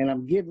 and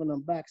I'm giving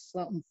them back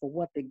something for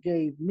what they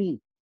gave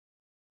me.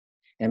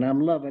 And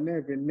I'm loving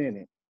every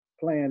minute,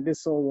 playing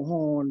this old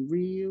horn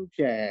real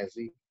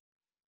jazzy.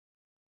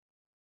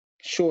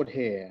 Short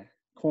hair,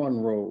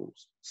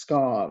 cornrows,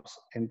 scarves,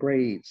 and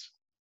braids,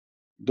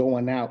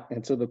 going out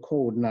into the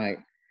cold night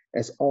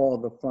as all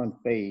the fun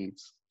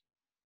fades.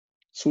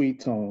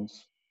 Sweet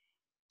tones,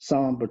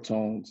 somber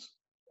tones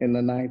in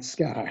the night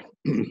sky.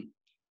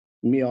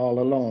 Me all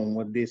alone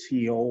with this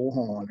here old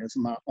horn as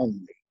my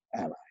only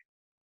ally.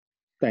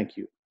 Thank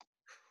you.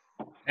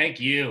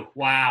 Thank you.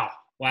 Wow.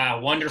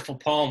 Wonderful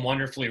poem,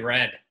 wonderfully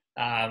read.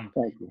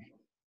 Thank you.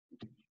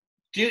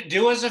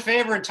 Do us a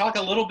favor and talk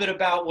a little bit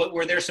about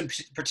were there some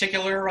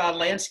particular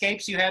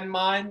landscapes you had in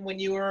mind when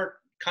you were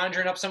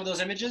conjuring up some of those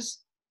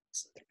images?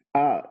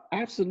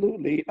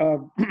 Absolutely.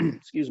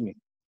 Excuse me.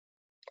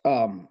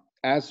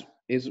 As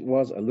it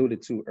was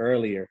alluded to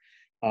earlier,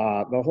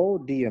 the whole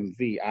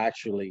DMV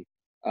actually,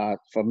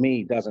 for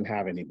me, doesn't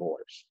have any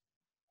borders.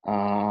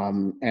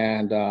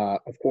 And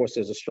of course,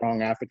 there's a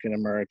strong African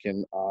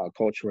American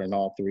culture in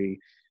all three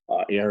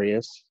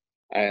areas.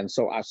 And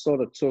so I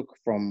sort of took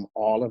from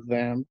all of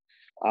them.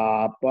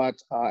 But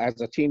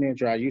as a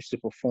teenager, I used to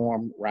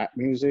perform rap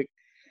music,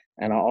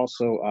 and I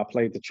also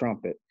played the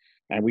trumpet.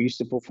 And we used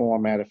to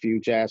perform at a few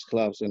jazz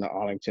clubs in the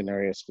Arlington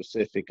area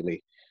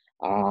specifically.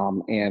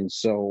 And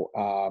so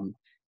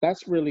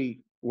that's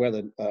really where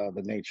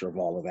the nature of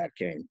all of that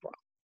came from.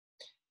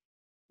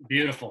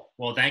 Beautiful.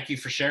 Well, thank you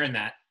for sharing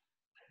that.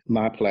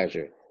 My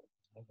pleasure.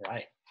 All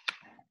right.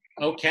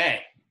 Okay.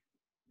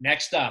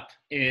 Next up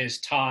is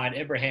Todd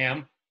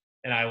Ibrahim,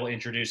 and I will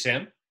introduce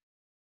him.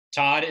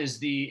 Todd is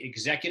the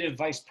Executive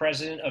Vice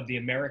President of the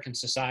American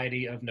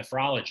Society of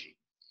Nephrology,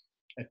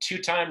 a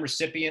two-time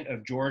recipient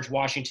of George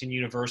Washington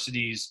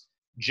University's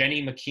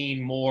Jenny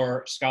McKean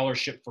Moore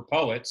Scholarship for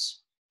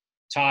Poets.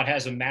 Todd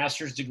has a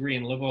master's degree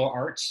in liberal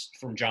arts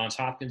from Johns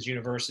Hopkins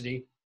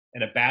University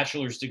and a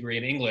bachelor's degree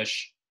in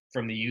English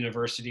from the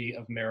University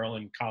of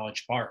Maryland,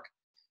 College Park.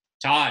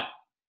 Todd,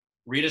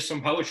 read us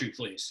some poetry,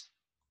 please.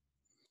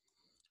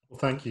 Well,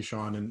 thank you,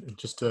 Sean. And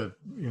just to,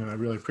 I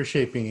really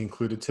appreciate being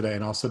included today,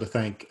 and also to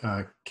thank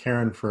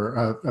Katherine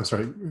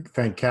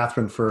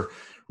for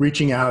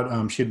reaching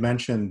out. She had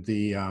mentioned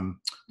the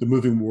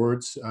Moving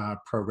Words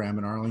program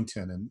in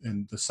Arlington,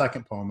 and the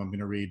second poem I'm going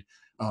to read,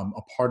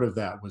 a part of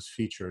that was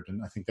featured,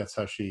 and I think that's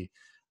how she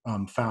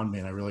found me,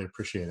 and I really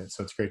appreciate it.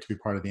 So it's great to be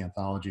part of the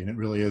anthology, and it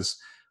really is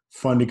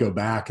fun to go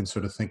back and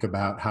sort of think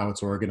about how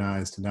it's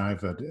organized. And now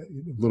I've had a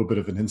little bit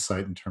of an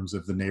insight in terms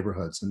of the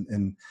neighborhoods.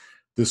 And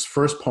this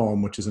first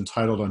poem, which is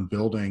entitled On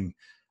Building,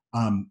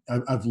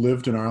 I've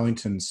lived in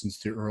Arlington since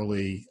the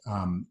early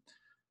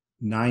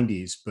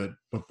 90s,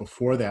 but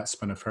before that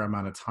spent a fair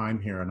amount of time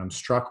here. And I'm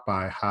struck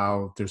by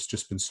how there's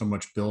just been so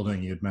much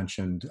building. You had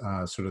mentioned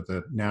sort of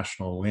the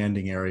National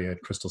Landing area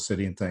at Crystal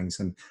City and things,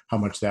 and how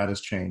much that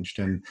has changed.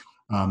 And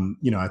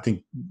I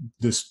think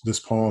this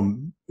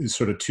poem is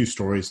sort of two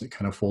stories that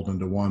kind of fold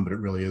into one, but it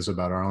really is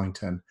about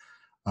Arlington.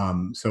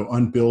 So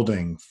On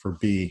Building for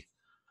B.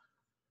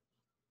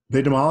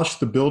 They demolished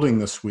the building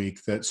this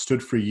week that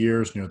stood for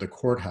years near the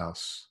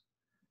courthouse.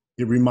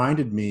 It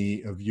reminded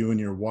me of you and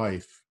your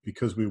wife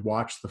because we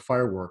watched the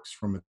fireworks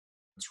from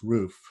its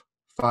roof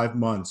 5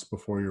 months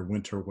before your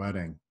winter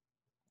wedding.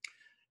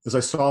 As I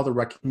saw the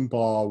wrecking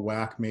ball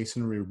whack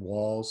masonry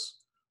walls,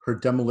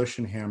 heard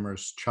demolition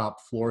hammers chop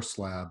floor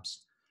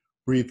slabs,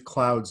 breathed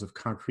clouds of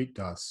concrete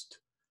dust,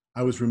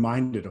 I was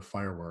reminded of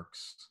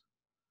fireworks.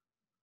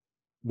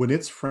 When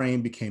its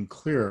frame became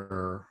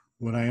clearer,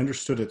 when I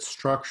understood its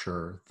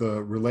structure,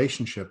 the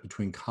relationship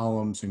between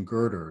columns and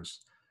girders,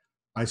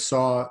 I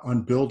saw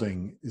On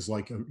Building is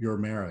like your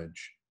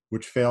marriage,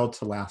 which failed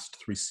to last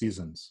 3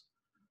 seasons.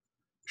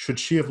 Should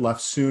she have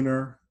left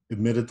sooner,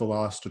 admitted the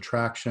lost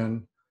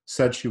attraction,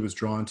 said she was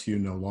drawn to you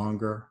no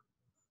longer?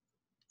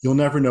 You'll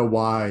never know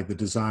why the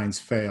designs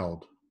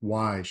failed,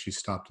 why she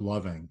stopped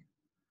loving.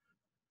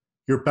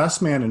 Your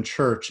best man in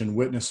church and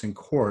witness in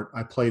court,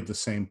 I played the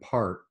same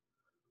part,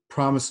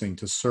 promising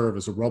to serve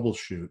as a rubble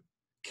chute,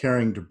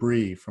 carrying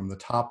debris from the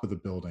top of the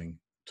building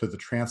to the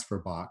transfer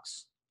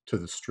box to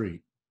the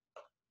street.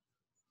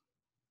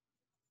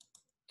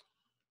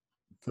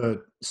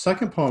 The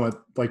second poem I'd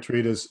like to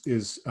read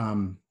is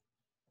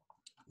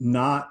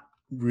not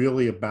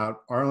really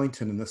about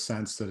Arlington in the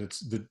sense that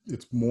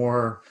it's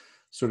more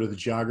sort of the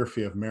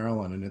geography of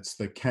Maryland, and it's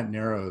the Kent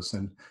Narrows.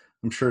 And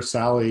I'm sure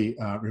Sally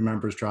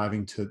remembers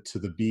driving to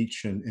the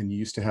beach, and you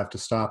used to have to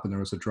stop, and there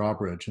was a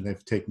drawbridge, and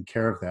they've taken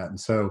care of that. And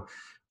so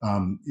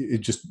it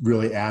just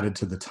really added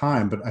to the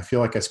time. But I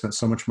feel like I spent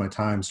so much of my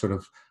time sort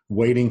of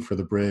waiting for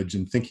the bridge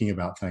and thinking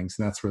about things,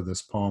 and that's where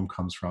this poem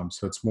comes from.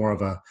 So it's more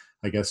of a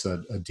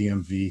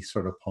DMV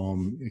sort of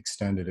poem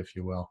extended, if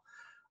you will.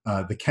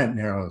 The Kent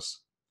Narrows.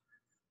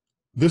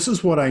 This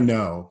is what I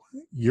know.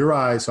 Your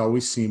eyes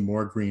always seem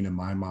more green in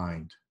my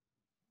mind.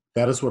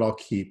 That is what I'll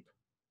keep.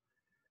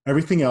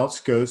 Everything else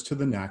goes to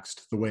the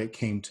next the way it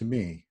came to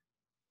me.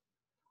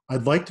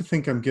 I'd like to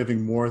think I'm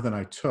giving more than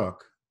I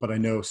took, but I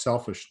know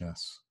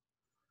selfishness.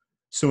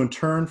 So in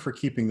turn for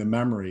keeping the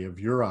memory of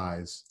your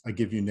eyes, I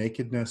give you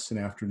nakedness and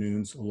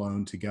afternoons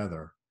alone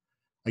together.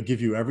 I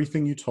give you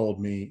everything you told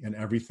me and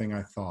everything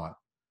I thought.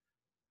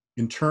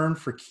 In turn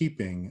for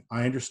keeping,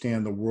 I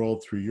understand the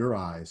world through your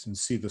eyes and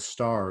see the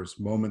stars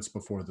moments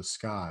before the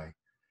sky.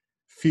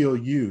 Feel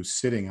you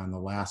sitting on the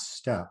last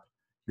step,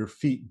 your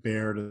feet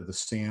bare to the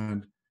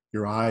sand,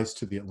 your eyes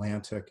to the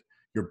Atlantic,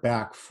 your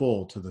back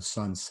full to the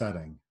sun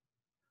setting.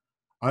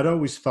 I'd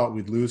always thought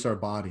we'd lose our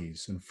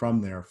bodies and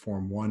from there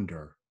form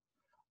wonder.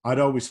 I'd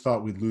always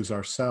thought we'd lose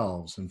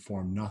ourselves and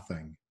form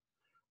nothing.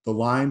 The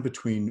line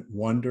between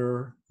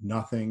wonder,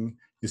 nothing,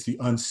 is the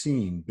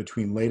unseen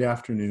between late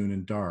afternoon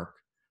and dark,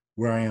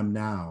 where I am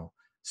now,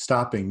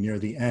 stopping near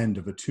the end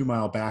of a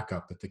 2-mile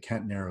backup at the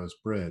Kent Narrows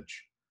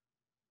Bridge.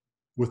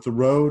 With the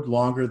road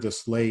longer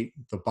this late,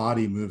 the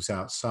body moves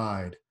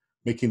outside,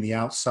 making the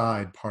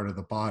outside part of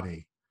the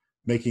body,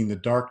 making the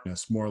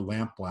darkness more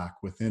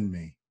lamp-black within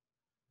me.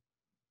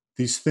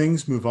 These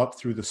things move up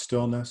through the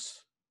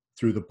stillness,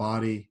 through the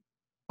body,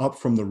 up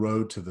from the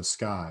road to the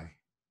sky.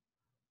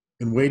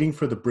 In waiting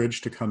for the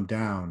bridge to come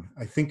down,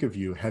 I think of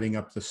you heading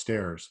up the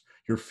stairs,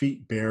 your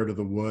feet bare to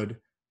the wood,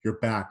 your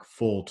back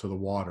full to the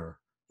water,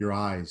 your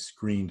eyes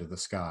green to the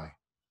sky.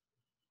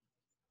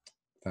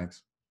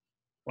 Thanks.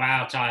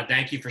 Wow, Todd,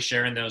 thank you for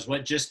sharing those.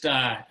 What just,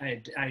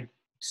 I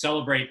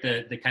celebrate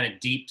the kind of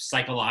deep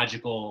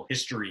psychological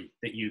history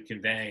that you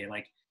convey,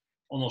 like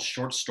almost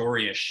short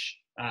story-ish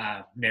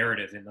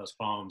narrative in those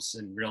poems.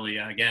 And really,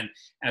 again,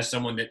 as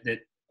someone that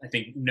I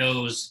think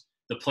knows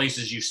the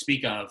places you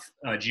speak of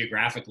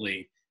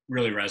geographically,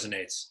 really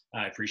resonates.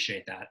 I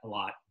appreciate that a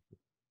lot.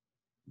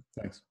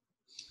 Thanks.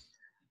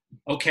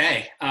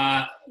 Okay,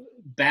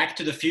 back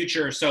to the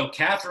future. So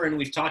Katherine,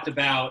 we've talked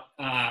about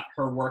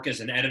her work as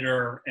an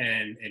editor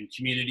and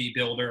community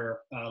builder,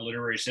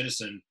 literary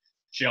citizen.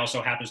 She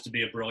also happens to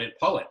be a brilliant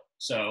poet.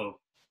 So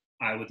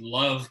I would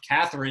love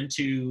Katherine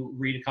to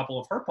read a couple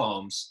of her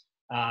poems.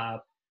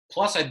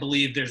 Plus, I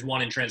believe there's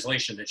one in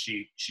translation that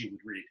she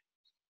would read.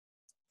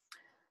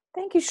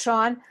 Thank you,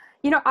 Sean.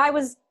 You know, I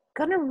was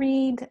going to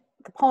read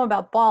the poem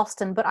about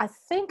Boston, but I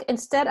think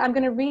instead I'm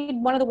going to read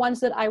one of the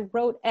ones that I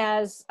wrote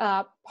as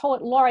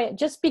poet laureate,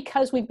 just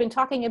because we've been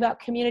talking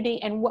about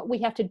community and what we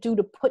have to do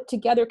to put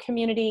together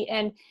community.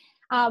 And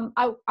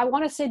I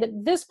want to say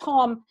that this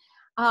poem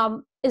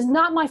is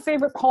not my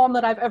favorite poem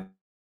that I've ever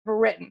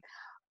written,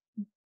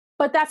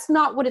 but that's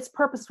not what its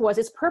purpose was.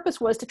 Its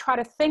purpose was to try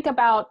to think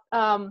about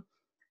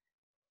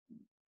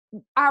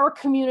our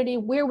community,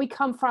 where we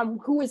come from,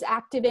 who is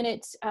active in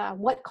it,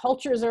 what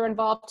cultures are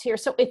involved here.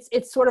 So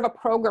it's sort of a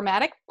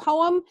programmatic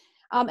poem,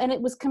 and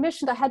it was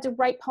commissioned. I had to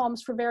write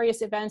poems for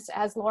various events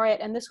as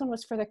laureate, and this one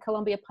was for the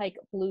Columbia Pike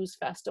Blues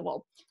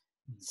Festival.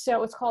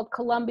 So it's called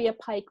Columbia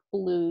Pike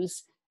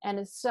Blues, and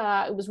it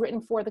was written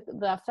for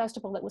the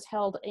festival that was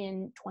held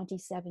in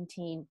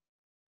 2017.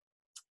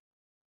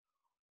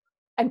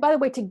 And by the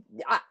way,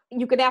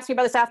 you could ask me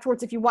about this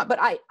afterwards if you want, but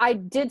I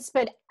did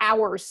spend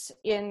hours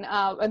in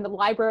the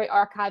library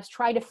archives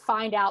trying to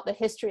find out the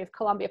history of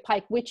Columbia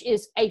Pike, which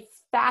is a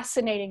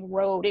fascinating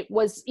road. It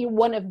was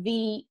one of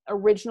the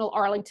original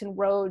Arlington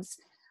roads.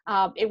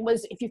 It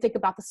was, if you think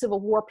about the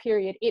Civil War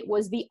period, it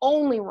was the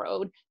only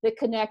road that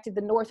connected the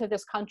north of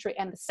this country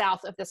and the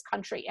south of this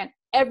country. And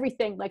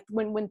everything, like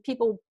when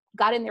people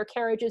got in their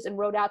carriages and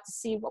rode out to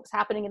see what was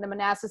happening in the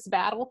Manassas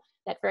battle,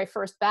 that very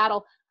first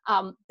battle,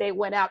 they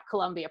went out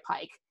Columbia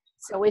Pike.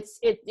 So it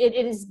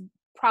is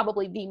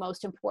probably the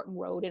most important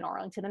road in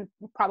Arlington, and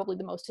probably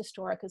the most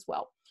historic as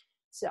well.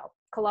 So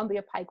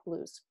Columbia Pike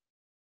Blues.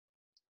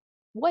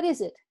 What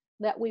is it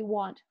that we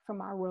want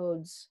from our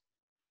roads?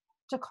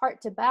 To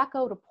cart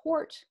tobacco to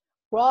port,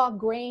 raw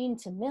grain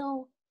to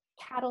mill,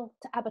 cattle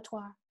to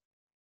abattoir.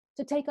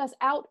 To take us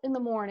out in the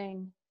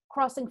morning,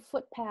 crossing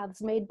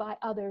footpaths made by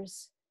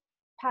others,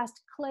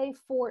 past clay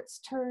forts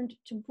turned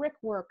to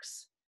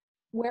brickworks,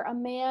 where a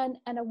man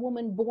and a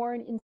woman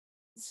born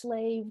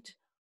enslaved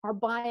are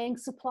buying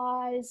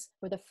supplies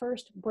for the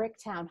first brick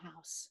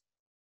townhouse.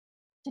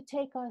 To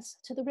take us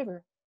to the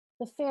river,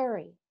 the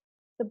ferry,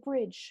 the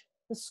bridge,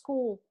 the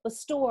school, the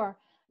store,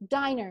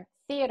 diner,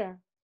 theater,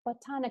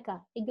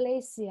 botanica,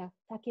 iglesia,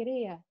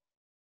 taqueria,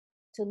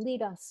 to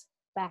lead us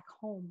back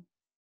home.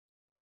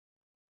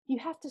 You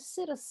have to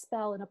sit a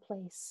spell in a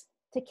place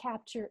to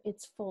capture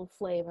its full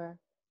flavor,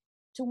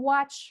 to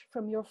watch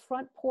from your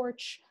front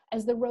porch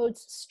as the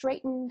roads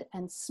straightened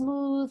and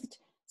smoothed,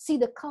 see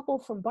the couple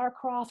from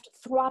Barcroft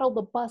throttle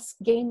the bus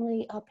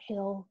gamely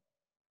uphill.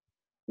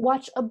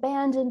 Watch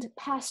abandoned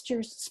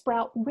pastures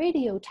sprout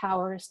radio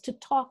towers to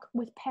talk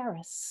with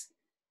Paris.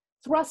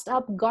 Thrust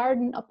up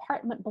garden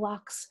apartment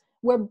blocks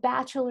where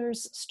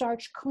bachelors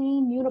starch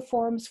clean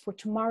uniforms for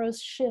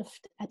tomorrow's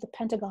shift at the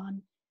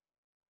Pentagon.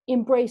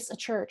 Embrace a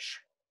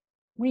church,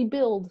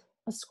 rebuild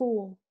a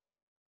school,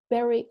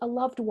 bury a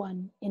loved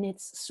one in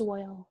its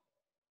soil.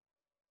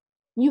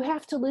 You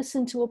have to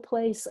listen to a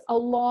place a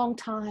long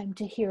time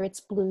to hear its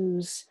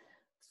blues.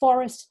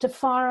 Forest to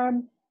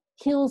farm,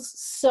 hills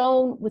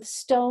sown with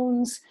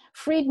stones,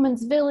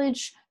 Freedman's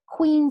Village,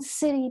 Queen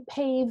City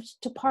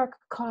paved to park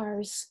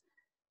cars.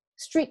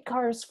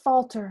 Streetcars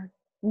falter,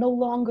 no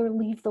longer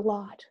leave the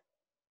lot.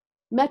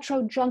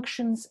 Metro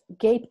junctions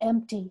gape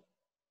empty,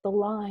 the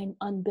line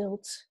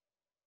unbuilt.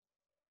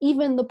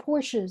 Even the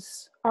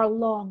Porsches are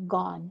long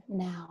gone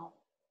now.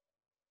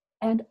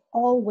 And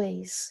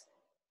always,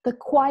 the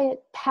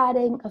quiet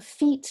padding of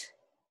feet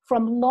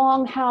from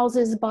long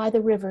houses by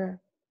the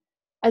river,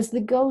 as the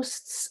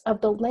ghosts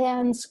of the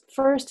land's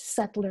first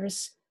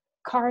settlers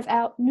carve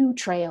out new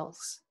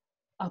trails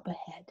up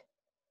ahead.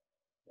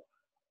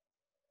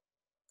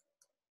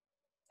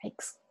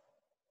 Thanks.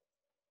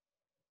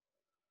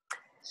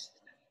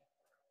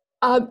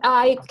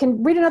 I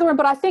can read another one,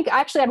 but I think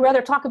actually I'd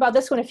rather talk about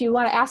this one if you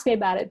want to ask me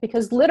about it,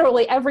 because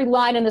literally every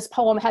line in this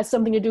poem has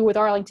something to do with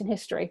Arlington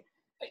history.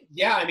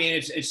 Yeah, I mean,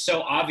 it's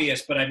so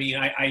obvious, but I mean,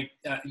 I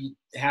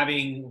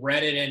having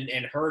read it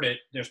and heard it,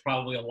 there's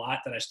probably a lot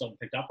that I still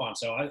picked up on.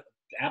 So I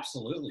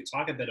absolutely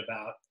talk a bit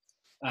about,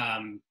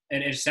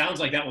 and it sounds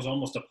like that was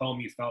almost a poem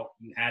you felt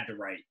you had to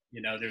write.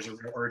 You know, there's a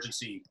real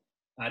urgency,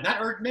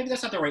 maybe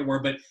that's not the right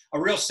word, but a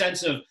real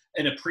sense of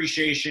an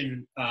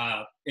appreciation,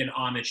 and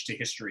homage to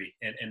history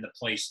and the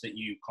place that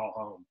you call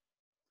home.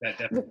 That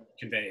definitely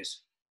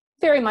conveys.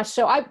 Very much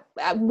so.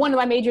 One of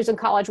my majors in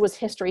college was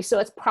history, so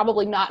it's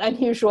probably not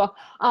unusual.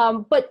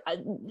 But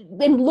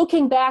in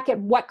looking back at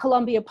what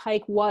Columbia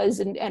Pike was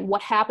and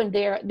what happened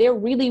there, there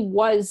really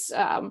was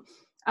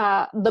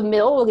the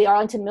mill, the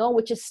Arlington Mill,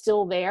 which is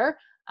still there,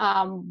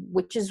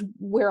 which is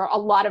where a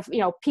lot of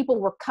people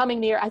were coming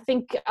there. I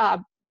think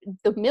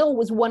the mill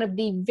was one of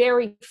the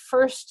very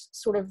first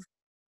sort of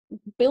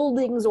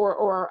buildings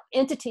or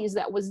entities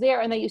that was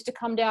there, and they used to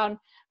come down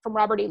from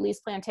Robert E.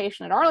 Lee's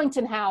plantation at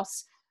Arlington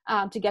House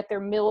to get their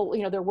mill,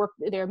 their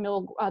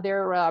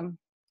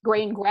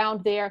grain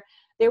ground there.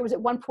 There was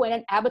at one point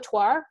an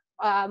abattoir,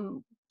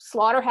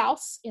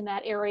 slaughterhouse in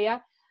that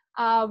area.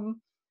 And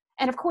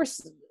of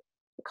course,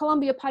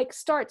 Columbia Pike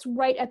starts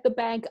right at the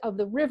bank of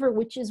the river,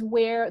 which is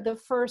where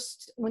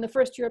when the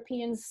first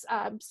Europeans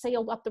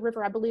sailed up the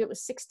river, I believe it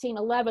was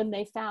 1611,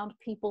 they found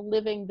people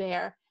living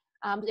there.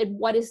 At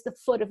what is the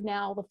foot of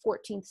now the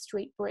 14th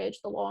Street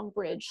Bridge, the Long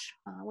Bridge,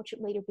 which it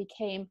later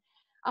became.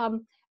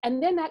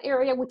 And then that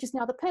area, which is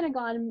now the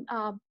Pentagon,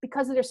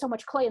 because there's so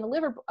much clay in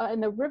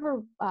the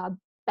river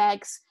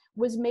banks,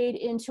 was made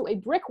into a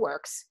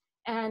brickworks.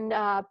 And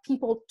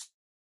people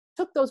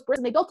took those bricks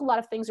and they built a lot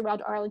of things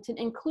around Arlington,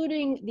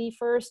 including the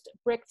first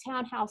brick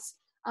townhouse,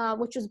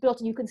 which was built,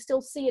 and you can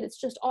still see it. It's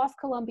just off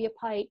Columbia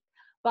Pike,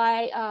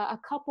 by a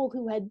couple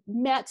who had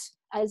met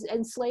as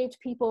enslaved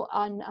people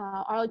on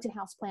Arlington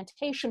House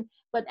Plantation.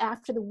 But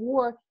after the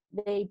war,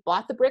 they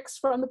bought the bricks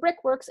from the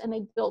brickworks and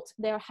they built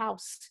their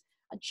house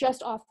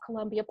just off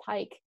Columbia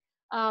Pike.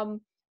 And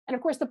of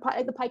course, the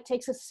Pike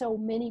takes us so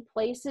many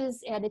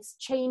places, and it's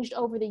changed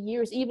over the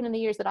years. Even in the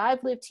years that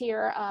I've lived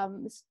here,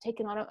 it's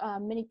taken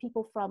on many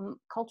people from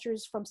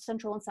cultures from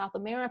Central and South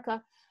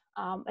America.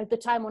 At the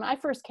time when I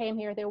first came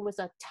here, there was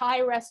a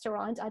Thai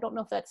restaurant. I don't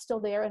know if that's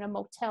still there, and a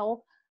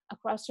motel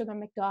across from the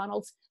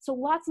McDonald's. So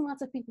lots and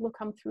lots of people have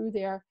come through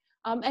there.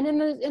 And in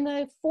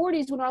the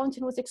 40s, when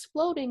Arlington was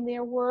exploding,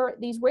 there were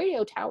these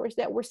radio towers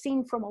that were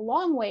seen from a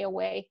long way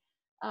away,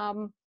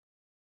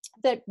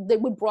 that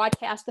would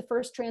broadcast the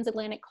first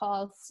transatlantic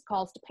calls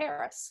to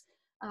Paris.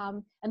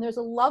 And there's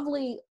a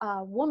lovely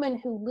woman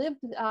who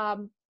lived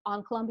on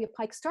Columbia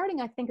Pike,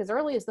 starting I think as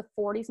early as the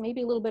 40s,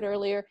 maybe a little bit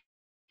earlier.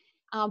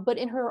 But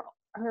in her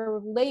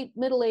late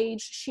middle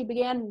age, she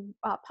began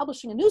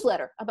publishing a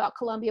newsletter about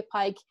Columbia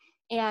Pike.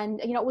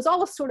 And, it was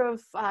all a sort of,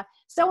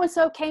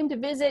 so-and-so came to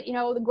visit,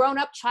 the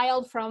grown-up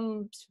child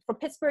from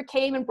Pittsburgh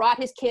came and brought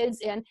his kids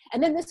in,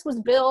 and then this was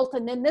built,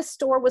 and then this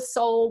store was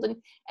sold, and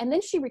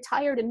then she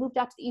retired and moved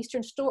out to the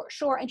Eastern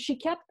Shore, and she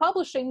kept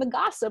publishing the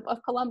gossip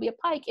of Columbia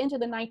Pike into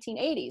the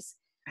 1980s.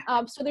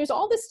 So there's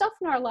all this stuff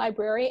in our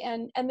library,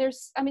 and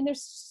there's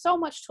so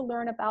much to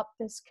learn about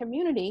this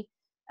community,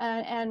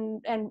 and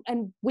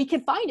we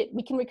can find it,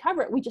 we can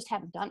recover it, we just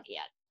haven't done it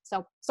yet.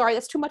 So sorry,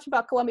 that's too much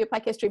about Columbia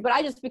Pike history, but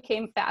I just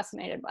became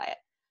fascinated by it.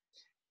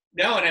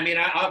 No, and I mean,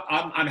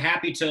 I'm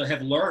happy to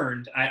have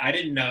learned. I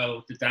didn't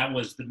know that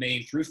was the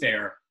main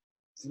thoroughfare,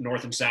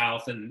 north and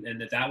south, and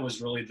that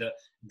was really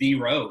the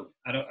road.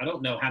 I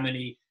don't know how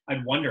many.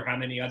 I'd wonder how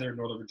many other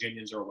Northern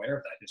Virginians are aware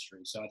of that history.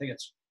 So I think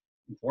it's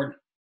important.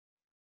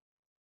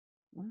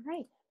 All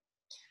right.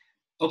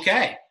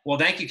 Okay. Well,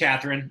 thank you,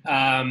 Katherine.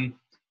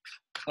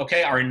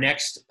 Okay, our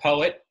next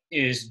poet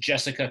is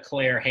Jessica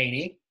Claire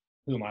Haney,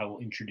 whom I will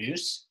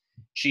introduce.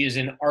 She is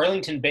an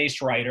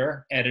Arlington-based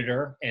writer,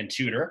 editor, and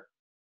tutor.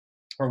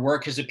 Her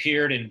work has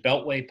appeared in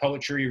Beltway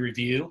Poetry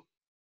Review,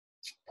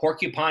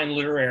 Porcupine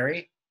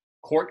Literary,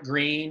 Court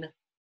Green,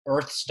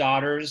 Earth's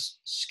Daughters,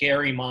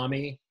 Scary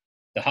Mommy,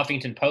 the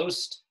Huffington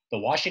Post, the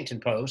Washington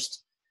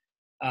Post,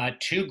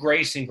 2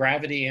 Grace and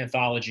Gravity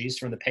anthologies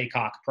from the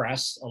Paycock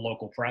Press, a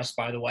local press,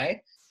 by the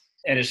way,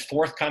 and is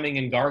forthcoming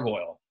in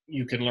Gargoyle.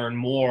 You can learn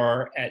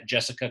more at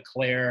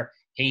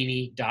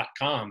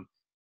jessicaclairehaney.com.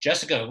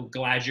 Jessica,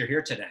 glad you're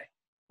here today.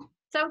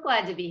 So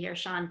glad to be here,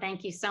 Sean.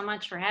 Thank you so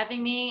much for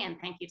having me, and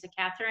thank you to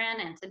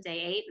Katherine and to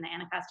Day 8 and the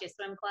Anacostia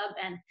Swim Club.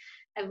 And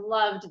I've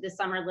loved the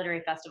summer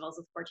literary festivals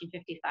with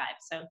 1455,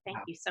 so thank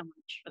you so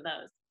much for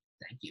those.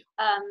 Thank you.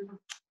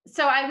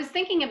 So I was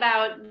thinking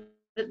about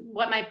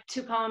what my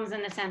 2 poems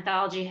in this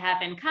anthology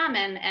have in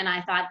common, and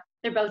I thought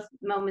they're both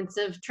moments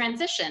of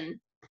transition.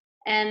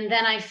 And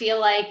then I feel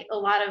like a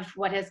lot of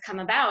what has come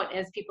about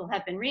as people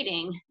have been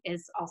reading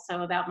is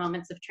also about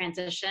moments of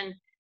transition.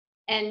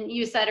 And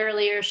you said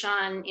earlier,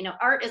 Sean,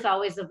 art is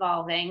always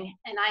evolving.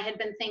 And I had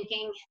been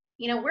thinking,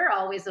 we're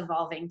always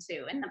evolving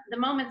too. And the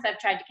moments I've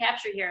tried to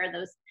capture here are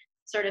those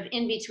sort of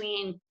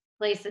in-between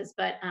places,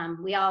 but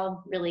we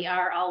all really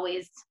are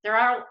always, there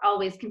are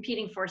always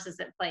competing forces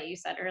at play, you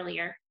said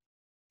earlier.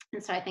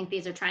 And so I think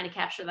these are trying to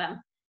capture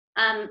them.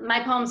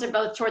 My poems are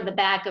both toward the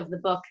back of the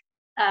book,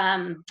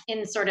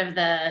 in sort of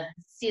the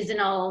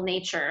seasonal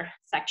nature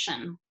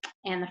section.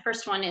 And the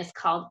first one is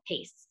called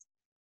Pace.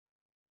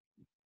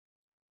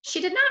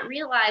 She did not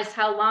realize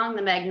how long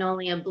the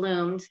magnolia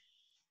bloomed,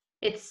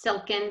 its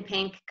silken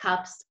pink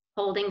cups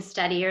holding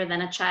steadier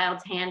than a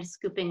child's hand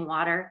scooping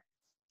water,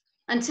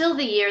 until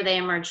the year they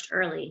emerged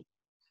early,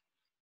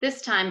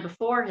 this time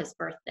before his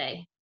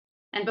birthday,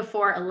 and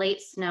before a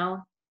late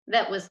snow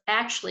that was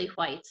actually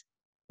white,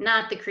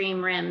 not the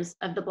cream rims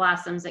of the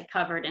blossoms it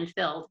covered and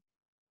filled.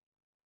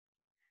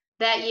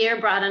 That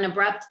year brought an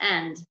abrupt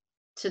end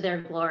to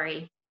their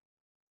glory.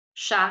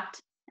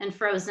 Shocked and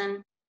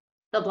frozen,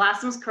 the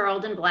blossoms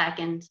curled and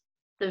blackened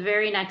the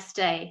very next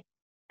day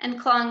and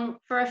clung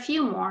for a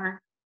few more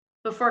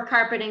before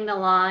carpeting the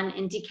lawn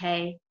in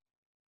decay,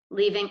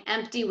 leaving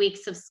empty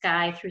weeks of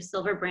sky through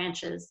silver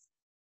branches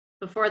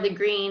before the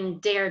green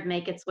dared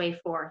make its way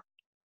forth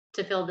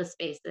to fill the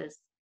spaces.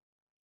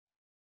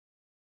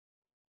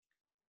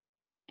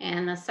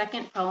 And the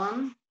second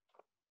poem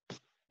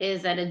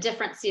is at a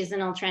different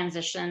seasonal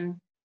transition,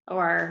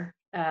 or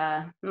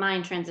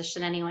mind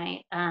transition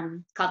anyway,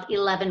 called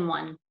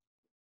 11-1.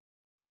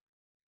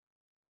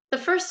 The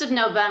 1st of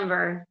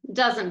November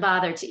doesn't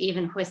bother to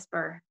even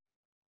whisper.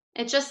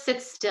 It just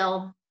sits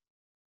still,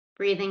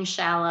 breathing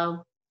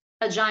shallow,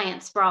 a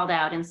giant sprawled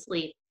out in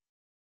sleep,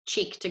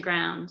 cheek to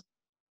ground.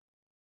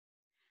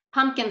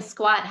 Pumpkins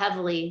squat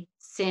heavily,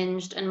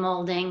 singed and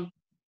molding,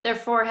 their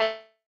foreheads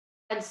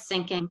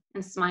sinking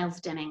and smiles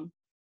dimming.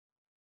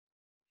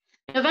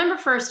 November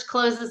 1st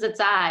closes its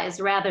eyes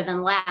rather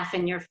than laugh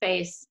in your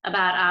face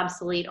about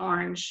obsolete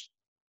orange.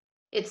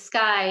 Its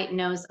sky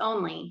knows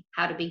only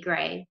how to be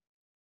gray.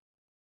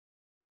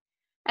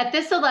 At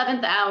this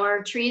 11th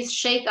hour, trees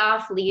shake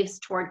off leaves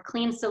toward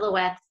clean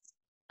silhouettes,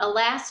 a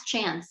last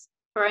chance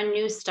for a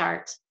new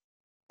start,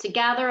 to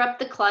gather up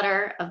the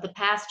clutter of the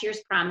past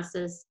year's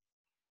promises,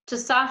 to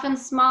soften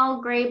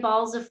small gray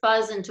balls of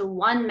fuzz into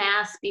one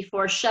mass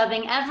before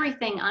shoving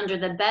everything under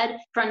the bed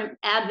from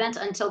Advent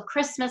until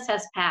Christmas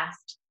has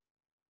passed,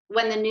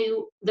 when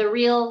the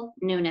real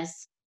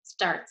newness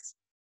starts.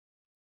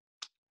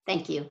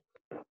 Thank you.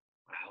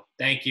 Wow,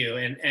 thank you.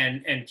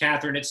 And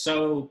Katherine, it's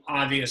so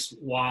obvious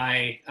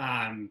why,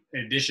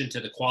 in addition to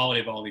the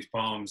quality of all these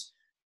poems,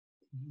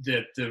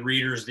 the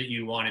readers that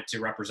you wanted to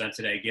represent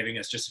today, giving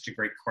us just such a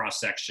great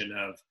cross-section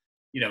of,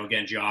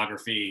 again,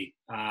 geography,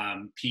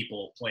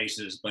 people,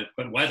 places,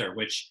 but weather,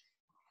 which,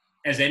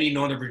 as any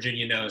Northern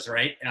Virginia knows,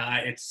 right?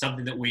 It's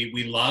something that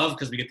we love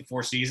because we get the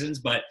 4 seasons.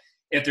 But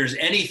if there's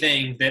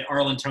anything that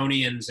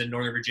Arlingtonians and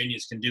Northern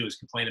Virginians can do is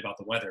complain about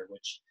the weather,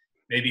 which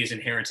maybe is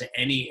inherent to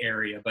any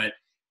area. But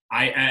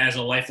I, as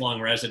a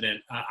lifelong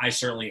resident, I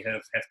certainly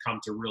have come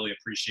to really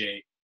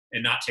appreciate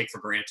and not take for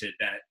granted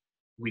that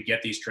we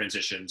get these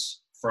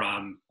transitions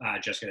from,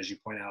 Jessica, as you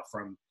point out,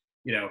 from,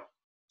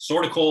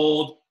 sort of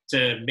cold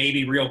to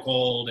maybe real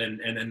cold, and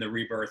then the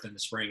rebirth in the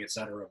spring, et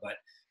cetera. But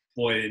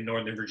boy, in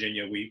Northern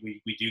Virginia,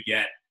 we do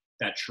get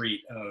that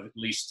treat of at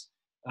least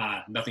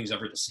nothing's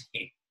ever the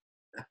same,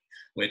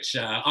 which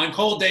on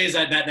cold days,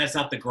 that's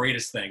not the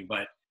greatest thing,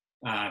 but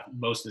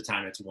most of the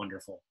time it's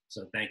wonderful.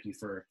 So thank you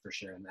for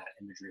sharing that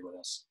imagery with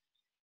us.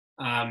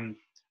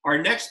 Our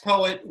next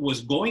poet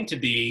was going to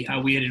be,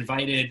 we had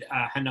invited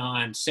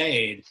Hanan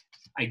Said.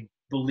 I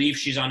believe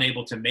she's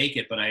unable to make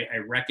it, but I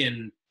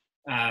reckon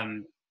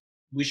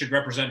we should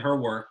represent her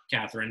work,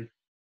 Katherine.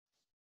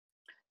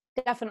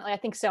 Definitely, I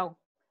think so.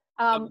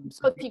 So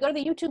if you go to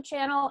the YouTube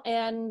channel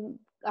and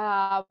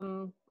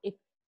do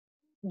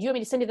you want me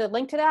to send you the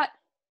link to that?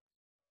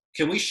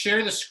 Can we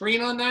share the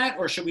screen on that,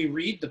 or should we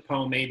read the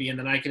poem maybe, and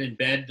then I can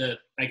embed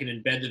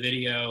the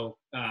video?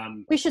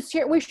 We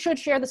should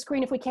share the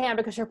screen if we can,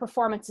 because her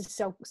performance is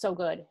so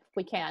good. If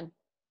we can.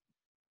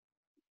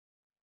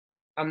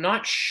 I'm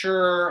not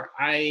sure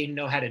I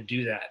know how to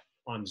do that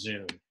on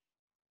Zoom.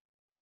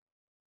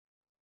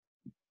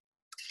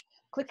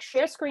 Click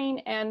share screen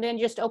and then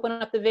just open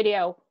up the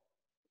video.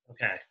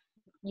 Okay.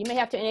 You may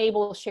have to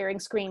enable sharing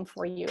screen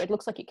for you. It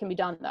looks like it can be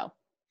done though.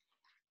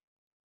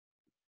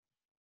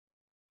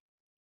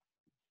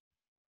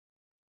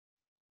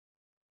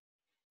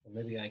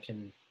 Well, maybe I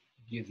can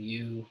give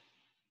you,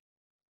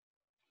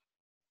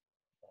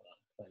 hold on,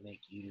 if I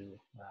make you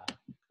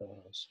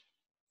co-host.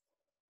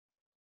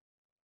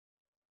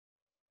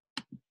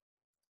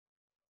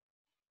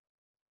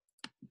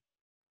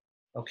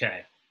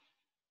 Okay.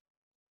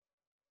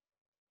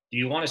 Do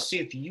you want to see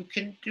if you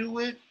can do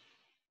it?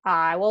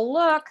 I will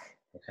look.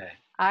 Okay.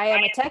 I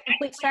am a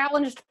technically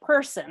challenged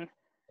person.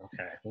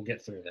 Okay, we'll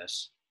get through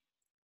this.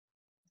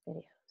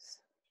 Videos.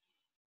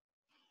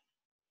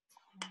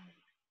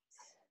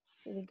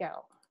 Here we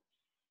go.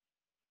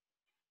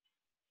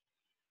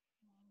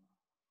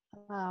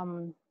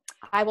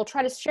 I will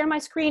try to share my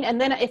screen, and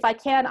then if I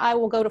can, I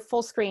will go to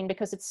full screen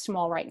because it's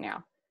small right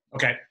now.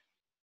 Okay.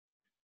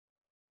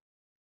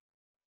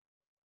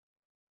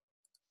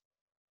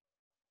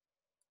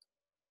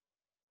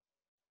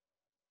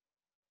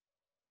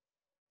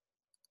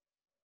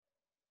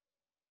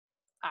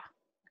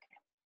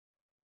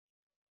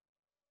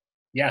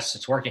 Yes,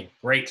 it's working.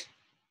 Great.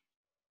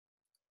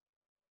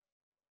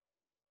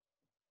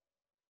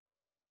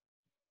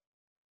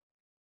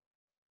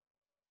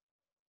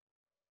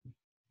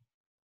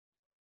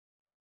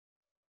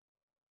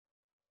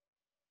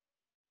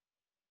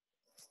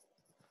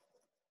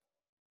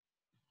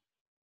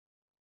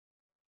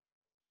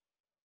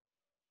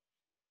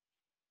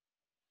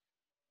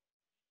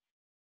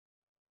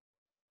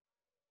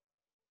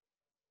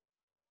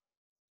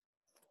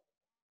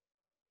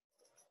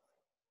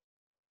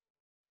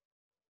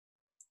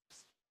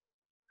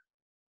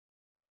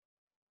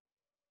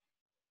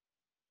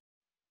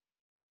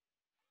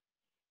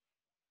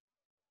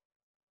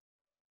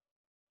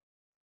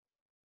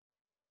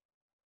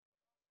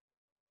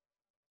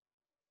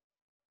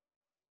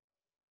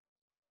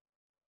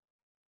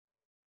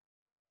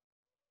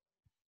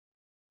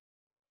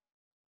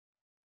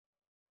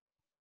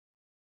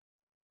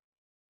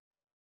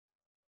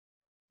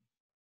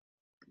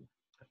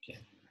 Okay.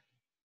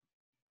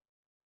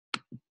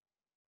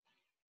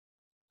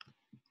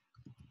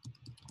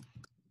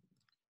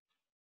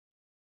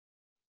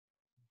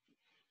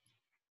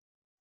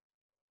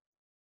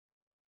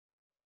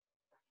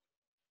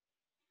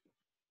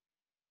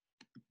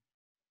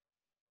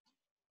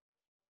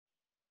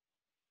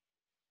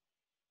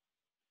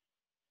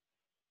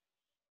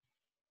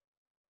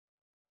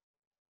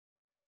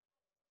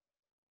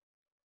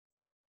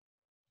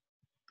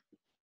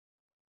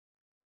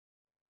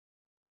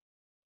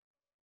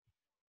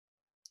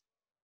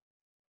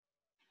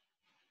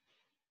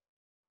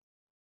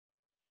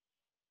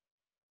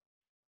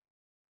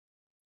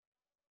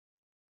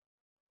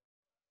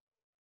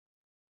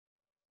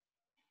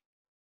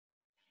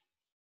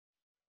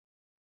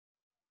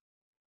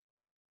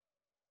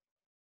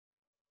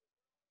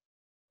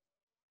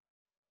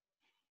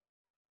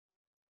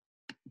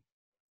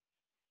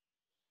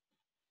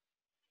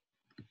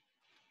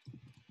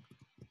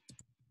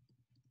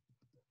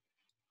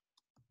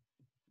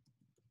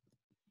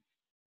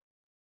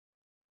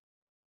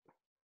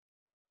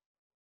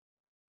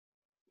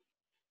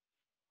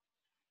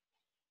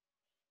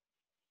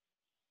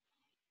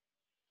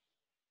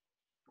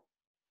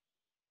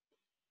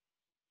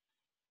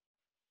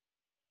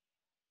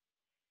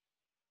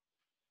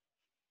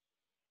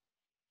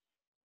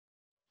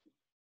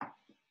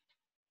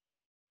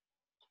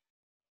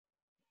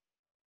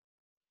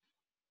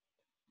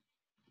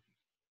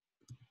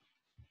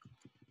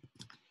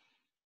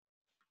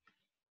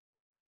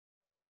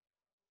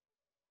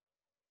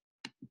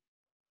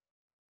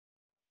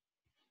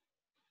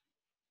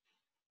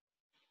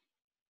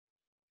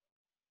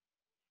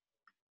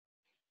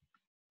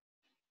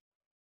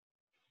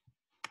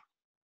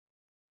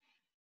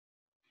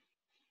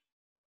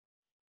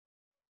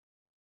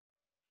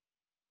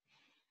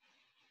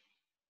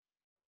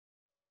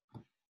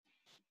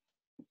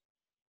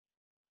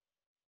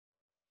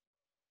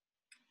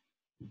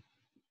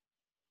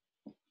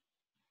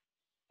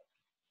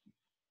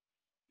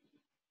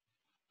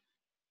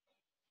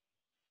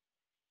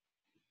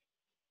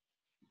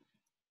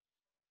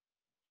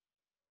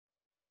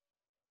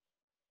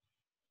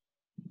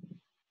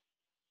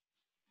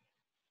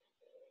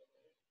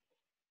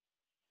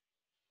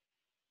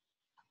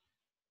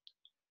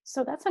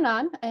 So that's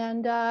Anan,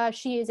 and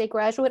she is a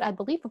graduate, I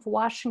believe, of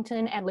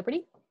Washington and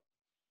Liberty.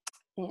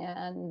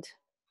 And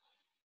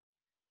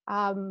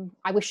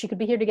I wish she could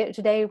be here to get it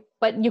today,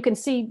 but you can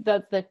see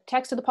the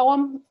text of the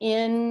poem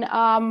in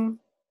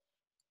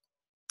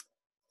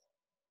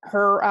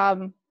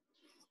her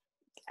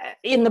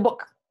in the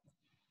book.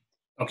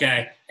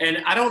 Okay, and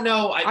I don't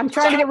know. I'm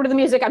trying to get rid of the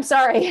music. I'm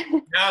sorry.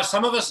 No,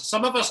 some of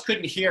us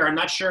couldn't hear. I'm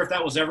not sure if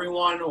that was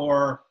everyone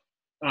or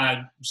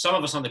some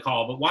of us on the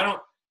call. But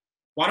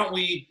why don't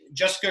we,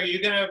 Jessica? Are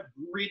you gonna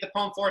read the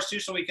poem for us too,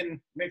 so we can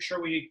make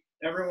sure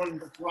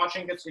everyone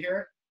watching gets to hear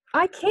it?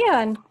 I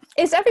can.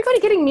 Is everybody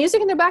getting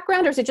music in their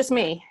background, or is it just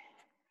me?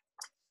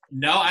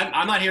 No,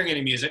 I'm not hearing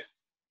any music.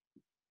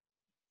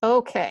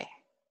 Okay.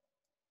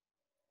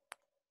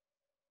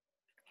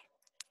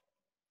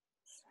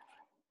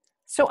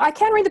 So I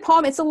can read the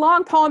poem. It's a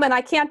long poem, and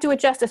I can't do it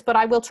justice, but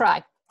I will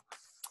try.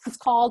 It's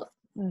called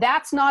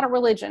 "That's Not a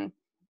Religion."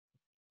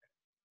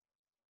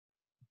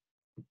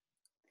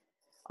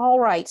 All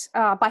right,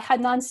 by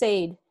Hadnan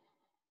Said.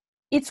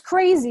 It's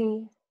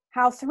crazy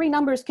how 3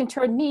 numbers can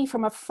turn me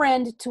from a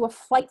friend to a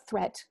flight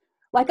threat.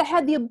 Like I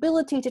had the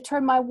ability to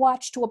turn my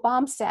watch to a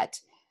bomb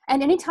set.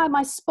 And anytime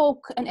I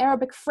spoke an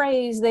Arabic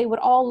phrase, they would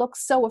all look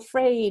so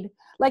afraid.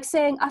 Like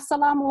saying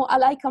Assalamu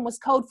alaikum was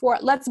code for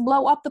let's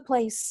blow up the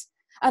place.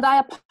 And I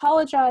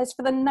apologize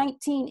for the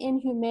 19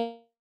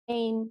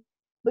 inhumane,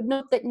 but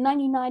note that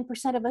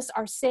 99% of us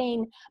are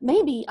sane.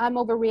 Maybe I'm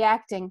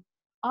overreacting.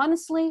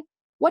 Honestly,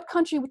 what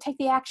country would take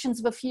the actions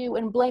of a few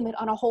and blame it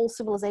on a whole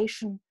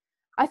civilization?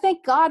 I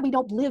thank God we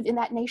don't live in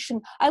that nation.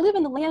 I live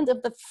in the land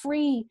of the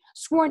free,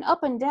 sworn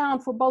up and down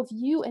for both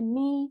you and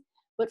me.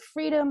 But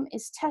freedom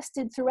is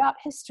tested throughout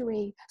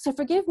history. So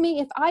forgive me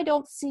if I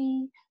don't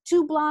see,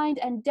 too blind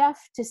and deaf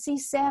to see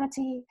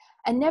sanity,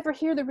 and never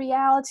hear the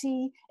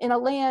reality in a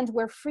land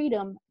where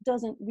freedom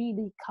doesn't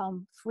really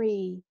come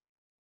free.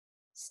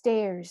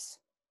 Stares,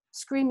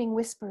 screaming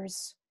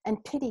whispers,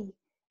 and pity.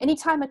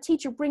 Anytime a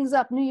teacher brings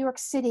up New York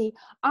City,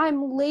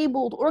 I'm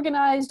labeled,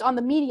 organized on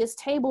the media's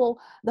table.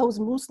 Those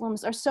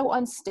Muslims are so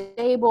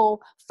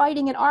unstable,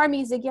 fighting in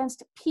armies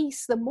against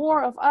peace. The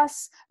more of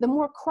us, the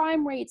more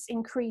crime rates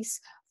increase.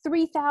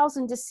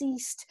 3,000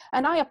 deceased,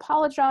 and I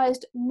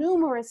apologized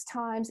numerous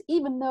times,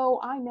 even though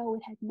I know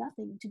it had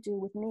nothing to do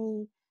with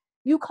me.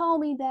 You call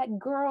me that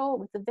girl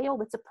with the veil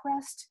that's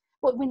oppressed,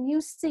 but when you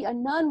see a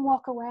nun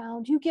walk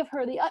around, you give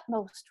her the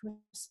utmost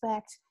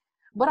respect.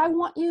 But I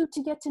want you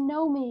to get to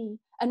know me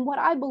and what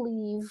I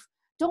believe.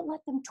 Don't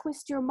let them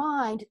twist your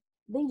mind.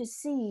 They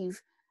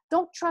deceive.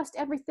 Don't trust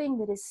everything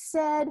that is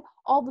said.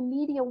 All the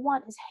media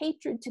want is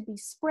hatred to be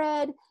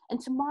spread.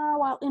 And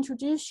tomorrow I'll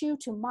introduce you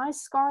to my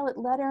scarlet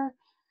letter.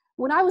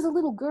 When I was a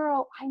little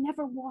girl, I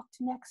never walked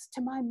next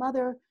to my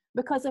mother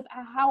because of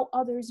how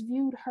others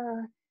viewed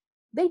her.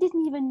 They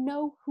didn't even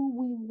know who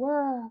we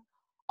were.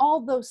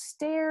 All those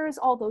stares,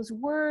 all those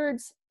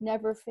words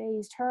never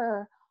fazed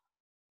her.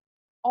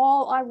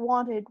 All I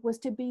wanted was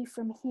to be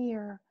from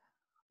here.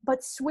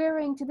 But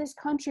swearing to this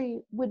country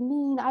would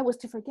mean I was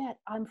to forget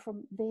I'm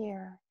from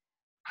there.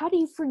 How do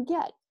you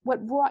forget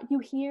what brought you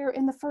here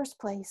in the first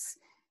place?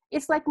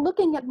 It's like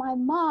looking at my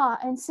ma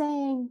and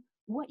saying,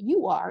 what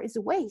you are is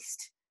a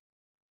waste.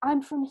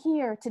 I'm from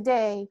here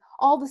today.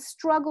 All the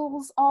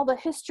struggles, all the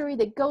history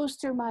that goes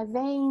through my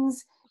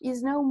veins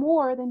is no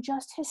more than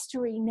just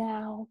history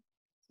now.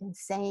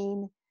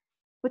 Insane.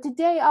 But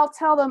today I'll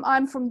tell them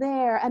I'm from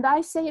there, and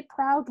I say it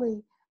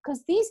proudly,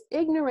 because these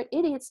ignorant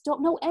idiots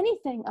don't know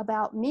anything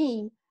about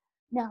me.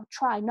 Now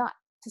try not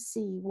to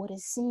see what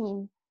is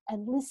seen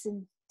and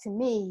listen to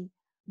me.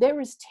 There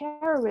is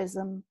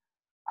terrorism,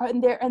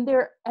 and there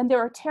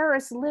are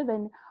terrorists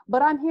living,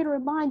 but I'm here to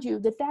remind you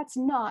that that's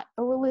not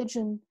a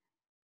religion.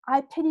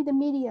 I pity the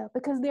media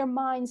because their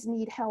minds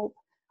need help.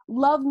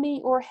 Love me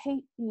or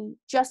hate me,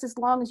 just as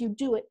long as you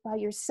do it by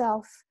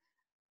yourself.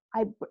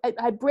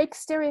 I break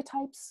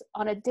stereotypes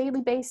on a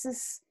daily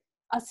basis.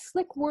 A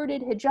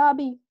slick-worded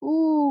hijabi,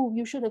 ooh,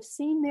 you should have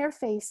seen their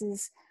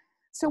faces.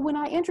 So when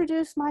I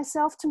introduce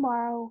myself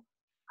tomorrow,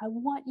 I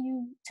want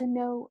you to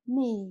know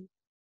me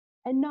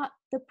and not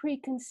the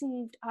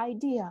preconceived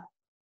idea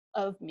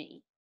of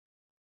me.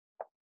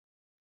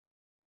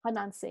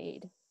 Hanan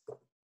Said.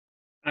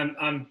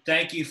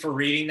 Thank you for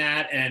reading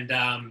that.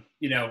 And,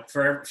 you know,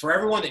 for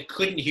everyone that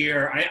couldn't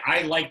hear,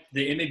 I liked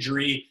the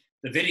imagery,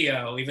 the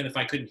video, even if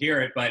I couldn't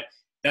hear it, but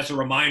that's a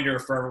reminder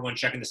for everyone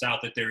checking this out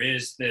that there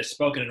is this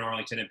spoken in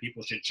Arlington, and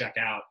people should check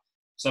out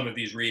some of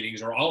these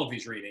readings or all of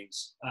these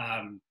readings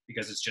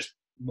because it's just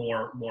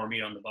more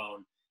meat on the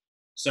bone.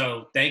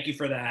 So thank you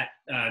for that,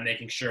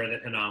 making sure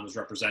that Hanan was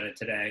represented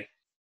today.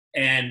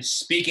 And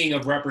speaking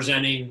of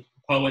representing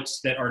poets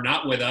that are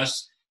not with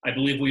us, I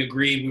believe we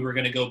agreed we were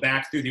going to go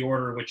back through the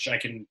order, which I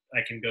can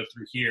go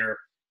through here.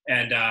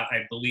 And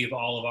I believe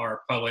all of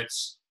our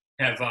poets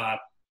have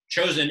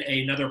chosen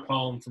another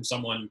poem from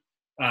someone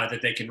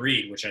that they can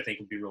read, which I think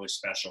would be really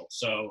special.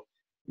 So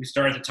we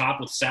start at the top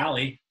with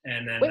Sally,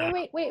 and then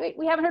wait.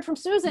 We haven't heard from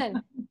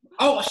Susan.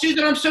 Oh,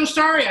 Susan, I'm so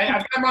sorry.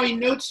 I've got my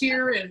notes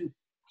here, and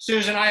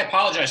Susan, I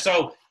apologize.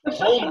 So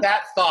hold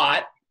that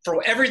thought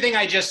for everything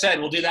I just said.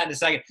 We'll do that in a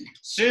second.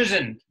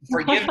 Susan,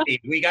 forgive me.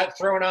 We got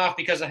thrown off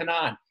because of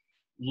Hanan.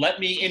 Let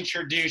me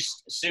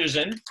introduce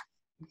Susan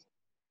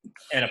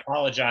and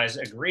apologize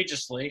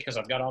egregiously because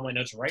I've got all my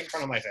notes right in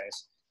front of my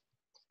face.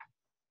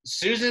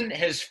 Susan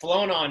has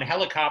flown on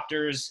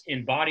helicopters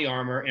in body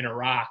armor in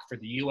Iraq for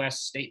the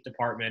U.S. State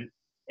Department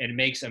and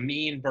makes a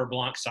mean beurre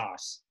blanc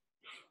sauce.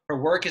 Her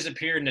work has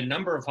appeared in a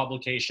number of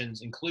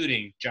publications,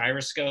 including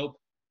Gyroscope,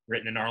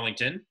 written in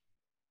Arlington,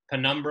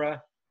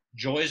 Penumbra,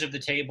 Joys of the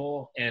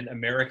Table, and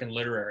American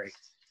Literary.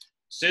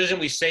 Susan,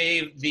 we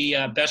saved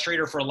the best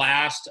reader for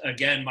last.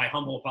 Again, my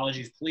humble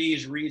apologies.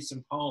 Please read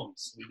some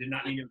poems. We did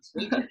not need to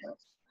exclude you.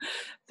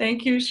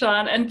 Thank you,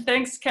 Sean. And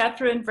thanks,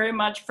 Katherine, very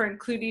much for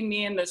including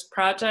me in this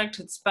project.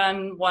 It's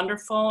been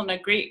wonderful and a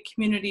great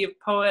community of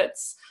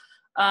poets.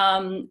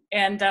 And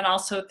then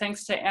also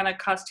thanks to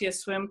Anacostia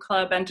Swim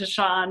Club and to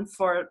Sean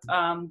for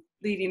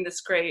leading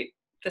this great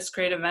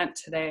event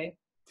today.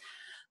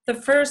 The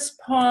first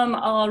poem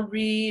I'll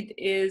read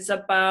is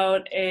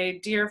about a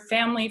dear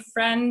family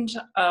friend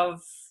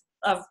of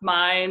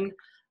mine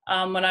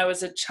when I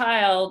was a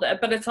child,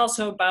 but it's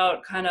also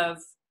about kind of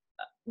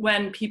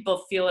when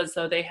people feel as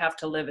though they have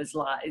to live as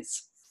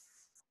lies.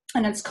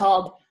 And it's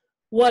called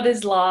What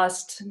is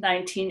Lost,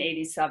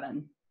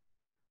 1987.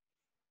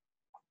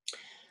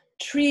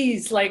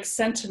 Trees like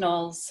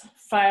sentinels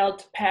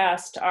filed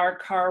past our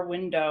car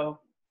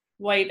window,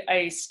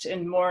 white-iced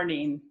in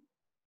mourning.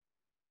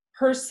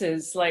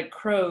 Hearses like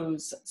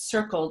crows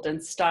circled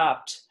and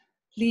stopped,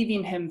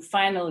 leaving him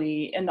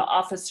finally in the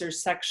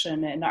officer's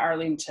section in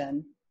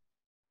Arlington.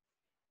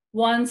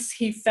 Once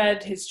he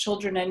fed his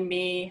children and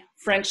me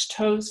French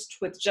toast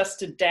with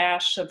just a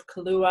dash of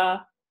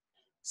Kahlua,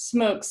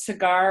 smoked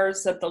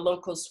cigars at the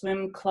local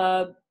swim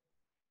club,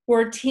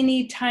 wore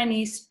teeny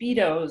tiny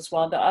Speedos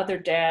while the other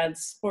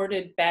dads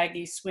sported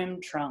baggy swim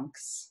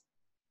trunks,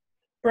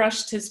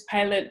 brushed his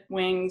pilot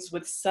wings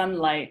with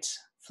sunlight,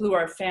 flew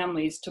our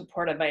families to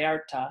Puerto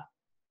Vallarta.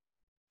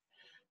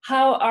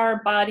 How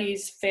our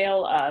bodies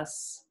fail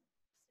us.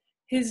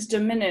 His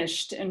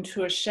diminished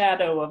into a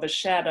shadow of a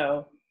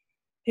shadow.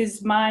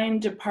 His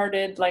mind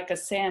departed like a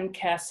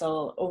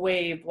sandcastle a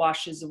wave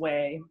washes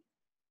away.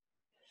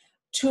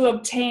 To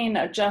obtain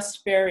a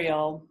just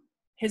burial,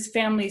 his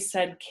family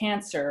said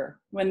cancer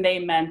when they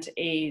meant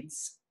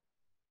AIDS,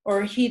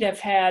 or he'd have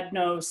had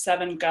no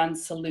 7-gun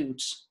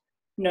salute,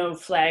 no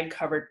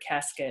flag-covered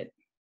casket.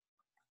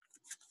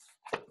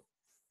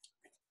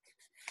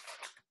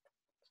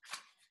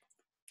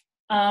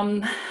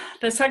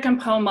 The second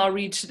poem I'll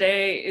read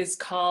today is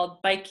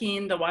called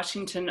Biking the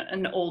Washington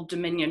and Old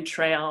Dominion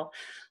Trail.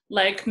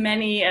 Like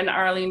many in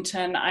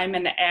Arlington, I'm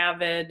an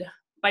avid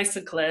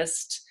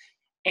bicyclist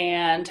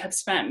and have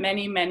spent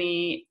many,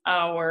 many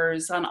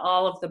hours on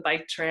all of the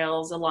bike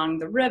trails along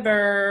the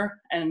river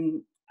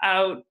and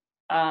out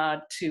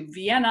to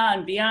Vienna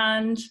and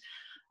beyond.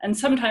 And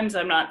sometimes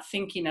I'm not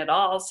thinking at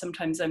all.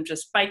 Sometimes I'm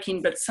just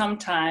biking, but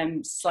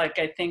sometimes, like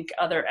I think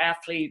other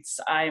athletes,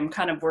 I am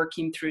kind of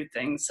working through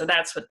things. So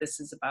that's what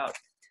this is about.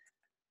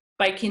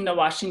 Biking the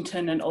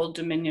Washington and Old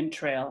Dominion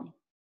Trail.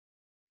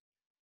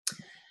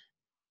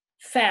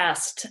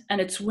 Fast, and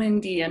it's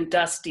windy and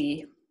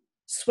dusty.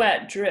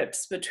 Sweat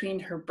drips between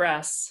her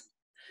breasts.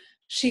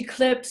 She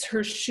clips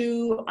her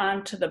shoe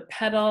onto the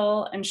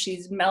pedal, and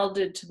she's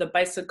melded to the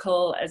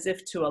bicycle as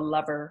if to a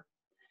lover.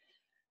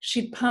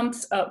 She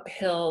pumps up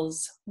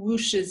hills,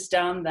 whooshes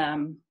down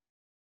them.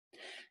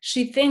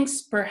 She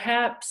thinks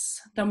perhaps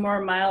the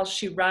more miles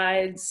she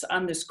rides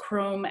on this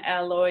chrome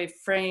alloy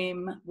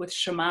frame with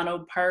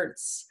Shimano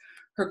parts,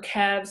 her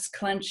calves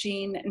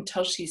clenching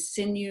until she's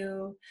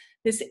sinew,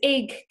 this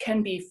ache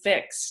can be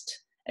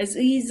fixed as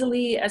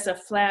easily as a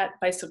flat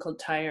bicycle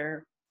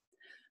tire.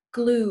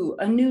 Glue,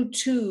 a new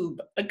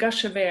tube, a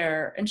gush of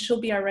air, and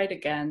she'll be all right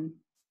again.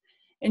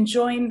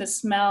 Enjoying the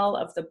smell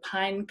of the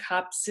pine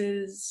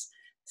copses,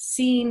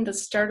 seeing the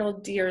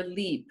startled deer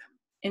leap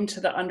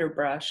into the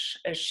underbrush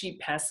as she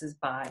passes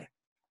by.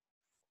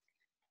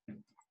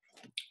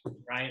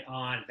 Right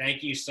on.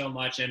 Thank you so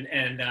much.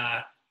 And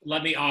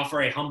let me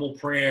offer a humble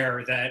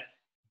prayer that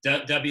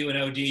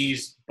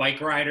WNOD's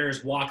bike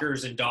riders,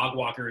 walkers, and dog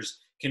walkers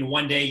can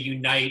one day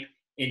unite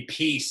in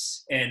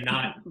peace and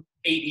not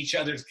hate each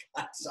other's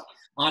guts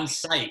on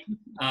sight.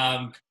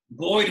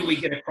 Boy, do we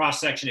get a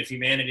cross-section of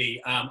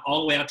humanity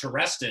all the way out to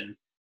Reston.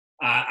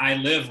 I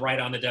live right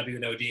on the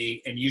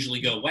WNOD and usually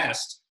go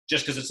west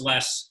just because it's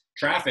less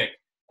traffic.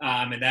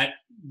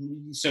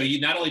 So you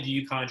not only do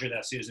you conjure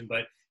that, Susan,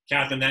 but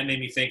Catherine, that made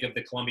me think of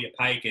the Columbia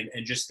Pike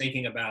and just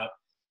thinking about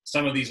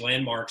some of these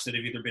landmarks that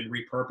have either been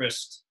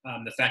repurposed,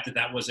 the fact that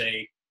that was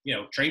a,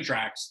 train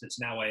tracks that's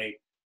now a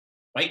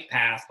bike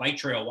path, bike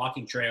trail,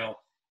 walking trail,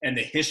 and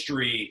the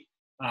history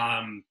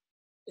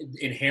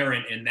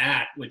inherent in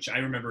that, which I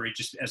remember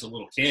just as a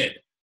little kid,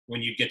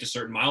 when you get to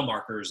certain mile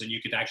markers and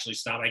you could actually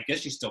stop, I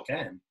guess you still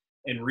can,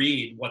 and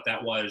read what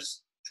that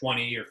was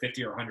 20 or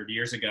 50 or 100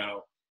 years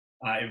ago.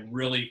 It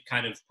really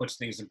kind of puts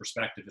things in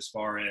perspective as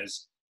far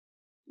as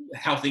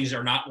how things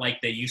are not like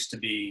they used to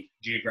be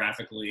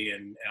geographically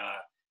and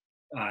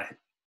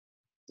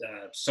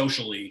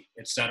socially,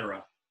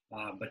 etc.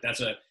 But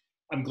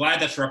I'm glad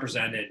that's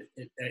represented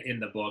in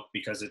the book,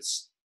 because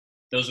it's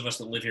those of us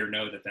that live here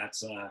know that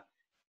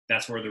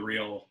that's where the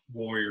real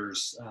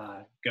warriors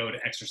go to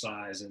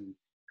exercise and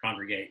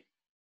congregate.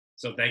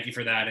 So thank you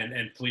for that.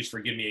 And please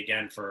forgive me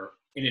again for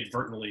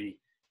inadvertently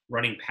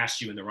running past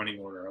you in the running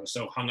order. I was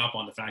so hung up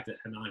on the fact that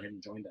Hanan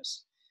hadn't joined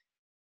us.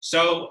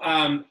 So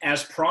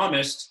as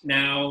promised,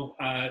 now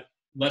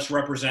let's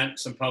represent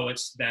some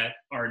poets that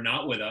are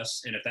not with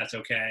us, and if that's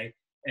okay.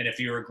 And if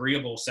you're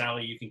agreeable,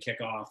 Sally, you can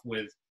kick off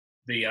with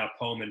the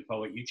poem and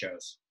poet you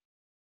chose.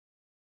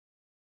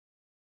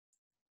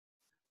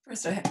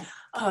 First,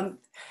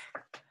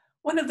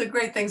 one of the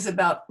great things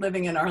about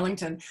living in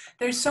Arlington,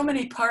 there's so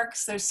many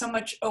parks, there's so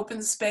much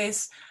open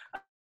space.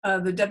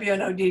 The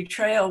WNOD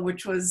Trail,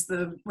 which was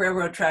the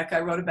railroad track I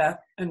wrote about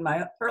in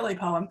my early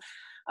poem,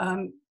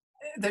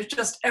 there's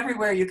just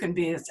everywhere you can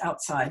be, it's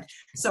outside.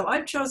 So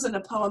I've chosen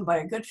a poem by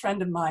a good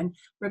friend of mine,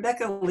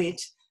 Rebecca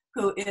Leet,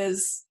 who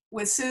is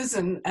with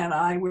Susan and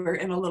I, we're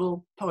in a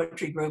little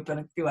poetry group and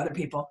a few other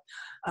people.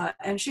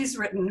 And she's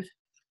written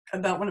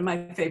about one of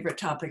my favorite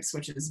topics,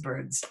 which is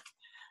birds.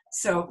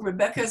 So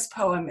Rebecca's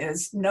poem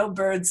is No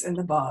Birds in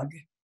the Bog.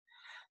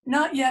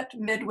 Not yet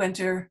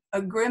midwinter,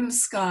 a grim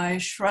sky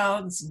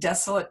shrouds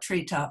desolate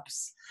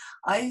treetops.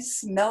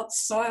 Ice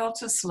melts soil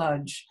to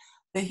sludge.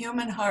 The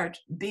human heart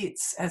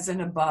beats as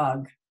in a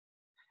bog.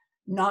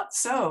 Not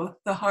so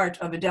the heart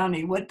of a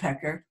downy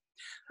woodpecker,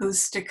 whose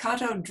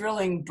staccato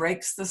drilling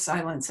breaks the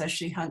silence as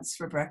she hunts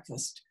for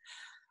breakfast.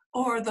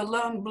 Or the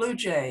lone blue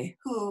jay,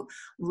 who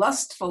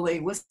lustfully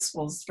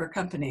whistles for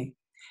company,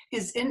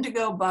 his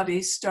indigo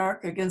body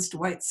stark against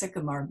white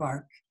sycamore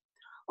bark.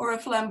 Or a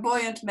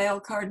flamboyant male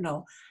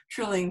cardinal,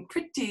 trilling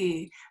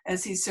pretty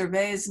as he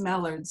surveys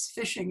mallards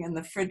fishing in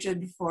the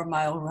frigid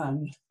 4-mile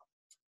run.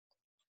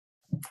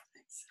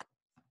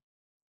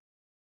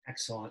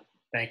 Excellent.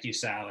 Thank you,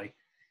 Sally,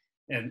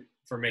 and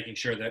for making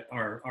sure that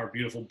our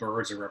beautiful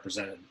birds are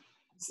represented.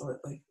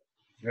 Absolutely.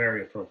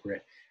 Very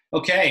appropriate.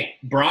 Okay,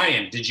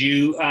 Brian, did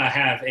you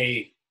have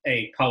a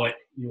poet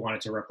you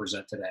wanted to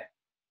represent today?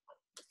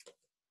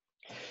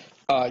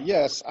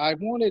 Yes, I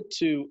wanted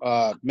to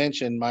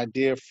mention my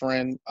dear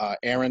friend,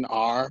 Aaron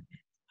R.,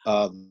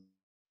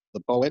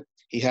 the poet.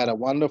 He had a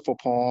wonderful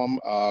poem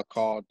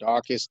called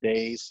Darkest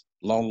Days,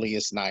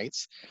 Loneliest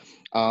Nights.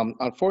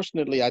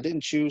 Unfortunately, I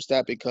didn't choose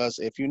that because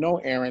if you know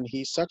Aaron,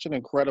 he's such an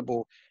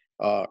incredible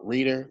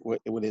reader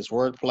with his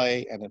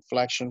wordplay and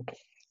inflection.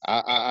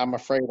 I'm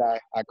afraid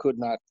I could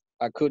not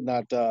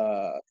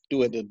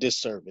do it a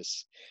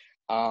disservice.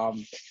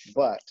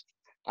 But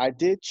I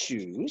did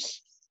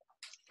choose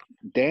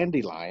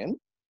Dandelion,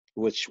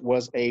 which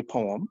was a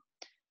poem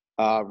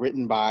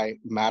written by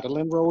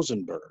Madeline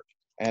Rosenberg.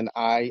 And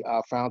I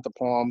found the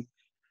poem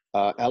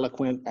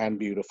eloquent and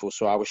beautiful,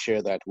 so I will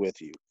share that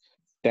with you.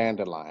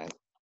 Dandelion.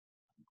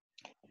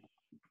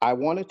 I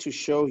wanted to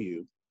show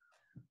you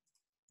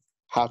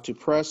how to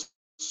press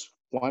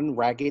one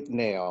ragged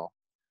nail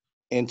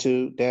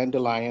into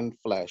dandelion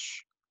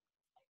flesh,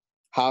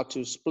 how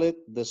to split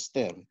the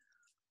stem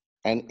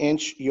and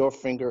inch your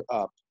finger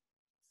up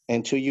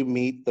until you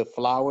meet the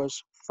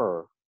flower's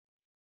fur.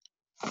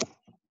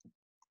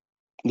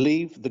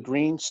 Leave the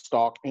green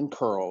stalk in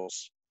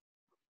curls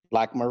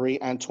like Marie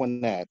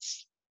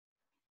Antoinette's,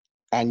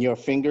 and your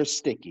fingers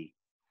sticky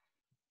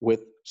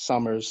with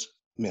summer's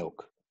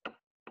milk.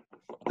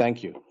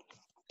 Thank you.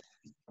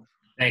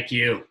 Thank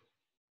you.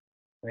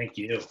 Thank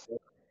you.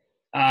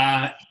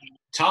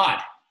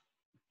 Todd.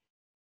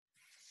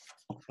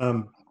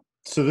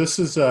 So this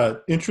is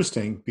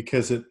interesting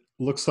because it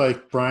looks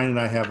like Brian and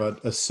I have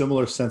a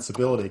similar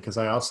sensibility, because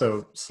I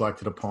also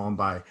selected a poem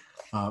by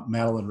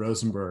Madeline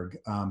Rosenberg,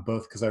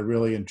 both because I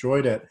really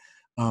enjoyed it,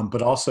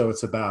 but also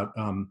it's about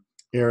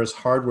Ayers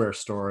hardware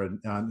store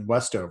in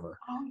Westover.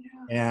 Oh,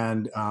 yeah.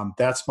 And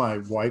that's my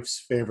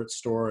wife's favorite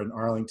store in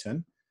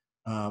Arlington.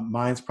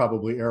 Mine's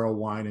probably Arrow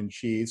Wine and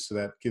Cheese, so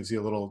that gives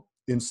you a little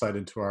insight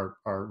into our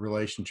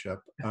relationship.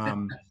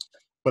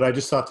 But I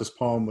just thought this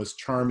poem was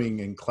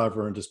charming and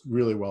clever and just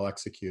really well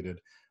executed.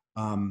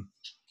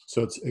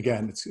 So it's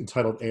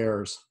entitled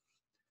Heirs.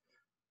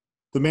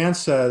 The man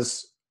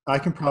says, I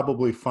can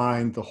probably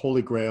find the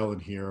Holy Grail in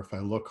here if I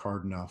look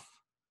hard enough.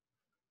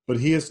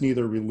 But he is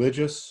neither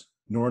religious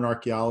nor an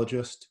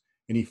archaeologist,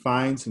 and he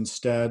finds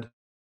instead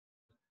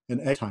an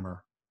egg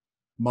timer,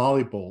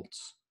 molly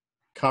bolts,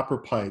 copper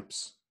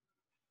pipes,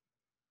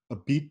 a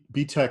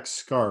BTEC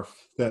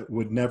scarf that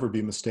would never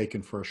be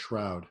mistaken for a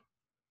shroud,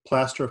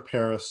 plaster of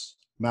Paris,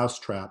 mouse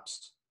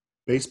traps,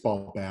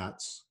 baseball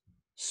bats,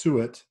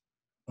 suet,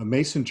 a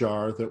mason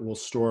jar that will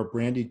store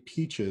brandied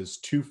peaches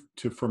too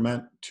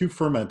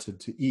fermented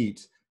to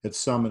eat at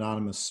some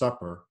anonymous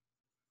supper.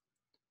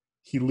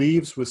 He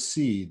leaves with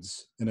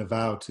seeds and a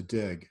vow to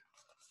dig.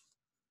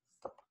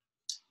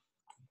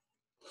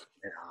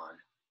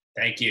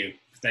 Thank you.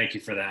 Thank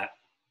you for that.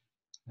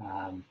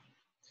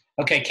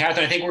 Okay,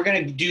 Catherine, I think we're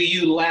going to do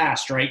you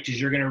last, right? Because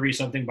you're going to read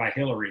something by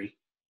Hillary,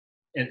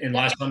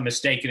 unless I'm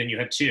mistaken, and you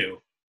have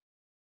two.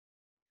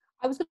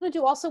 I was going to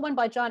do also one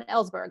by John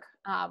Ellsberg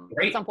at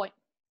some point.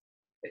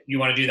 You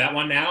want to do that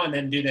one now and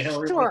then do the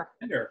Hillary? Sure.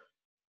 One, or?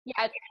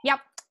 Yeah. Yep.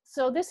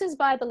 So this is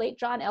by the late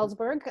John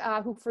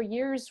Ellsberg, who for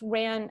years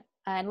ran,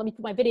 and let me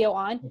put my video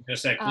on.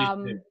 Just a sec,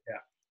 please.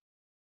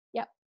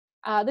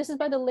 Yeah. This is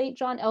by the late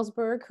John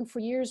Ellsberg, who for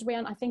years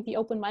ran, I think, the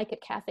open mic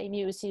at Cafe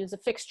Muse. He was a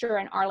fixture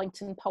in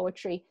Arlington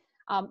Poetry.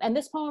 And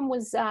this poem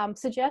was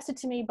suggested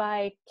to me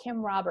by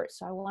Kim Roberts.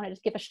 So I wanted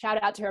to give a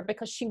shout out to her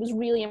because she was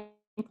really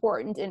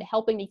important in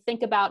helping me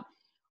think about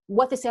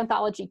what this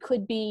anthology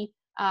could be.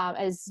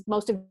 As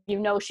most of you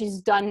know, she's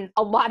done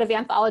a lot of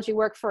anthology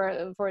work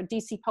for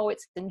DC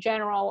poets in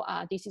general,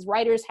 DC's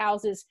writers'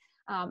 houses,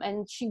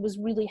 and she was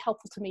really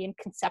helpful to me in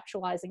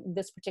conceptualizing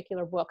this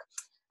particular book,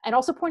 and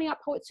also pointing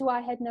out poets who I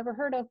had never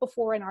heard of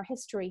before in our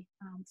history.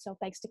 So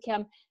thanks to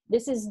Kim.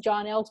 This is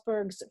John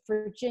Ellsberg's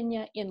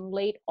Virginia in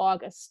Late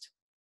August.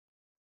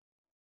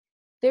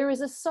 There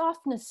is a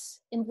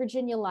softness in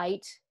Virginia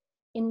light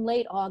in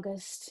late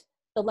August,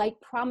 the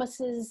light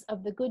promises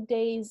of the good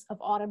days of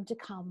autumn to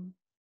come.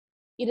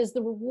 It is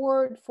the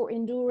reward for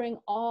enduring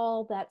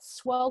all that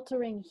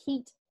sweltering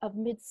heat of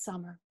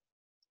midsummer.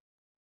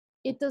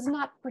 It does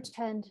not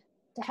pretend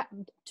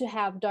to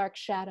have dark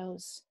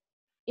shadows.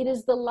 It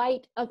is the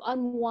light of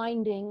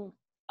unwinding,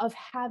 of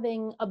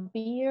having a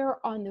beer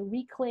on the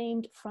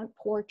reclaimed front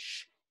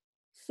porch,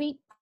 feet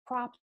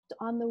propped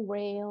on the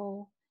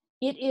rail.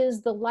 It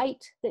is the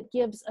light that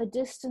gives a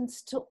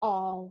distance to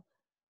all,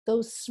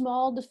 those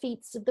small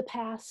defeats of the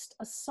past,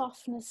 a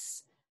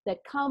softness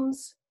that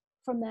comes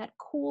from that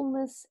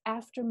coolness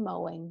after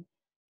mowing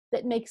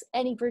that makes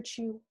any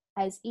virtue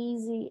as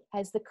easy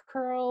as the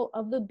curl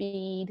of the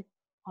bead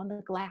on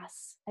the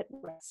glass at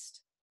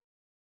rest.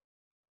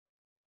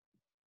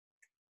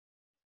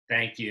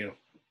 Thank you.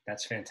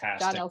 That's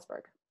fantastic. John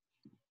Ellsberg.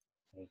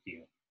 Thank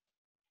you.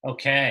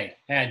 Okay,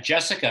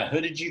 Jessica,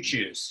 who did you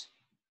choose?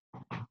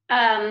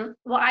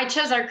 Well, I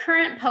chose our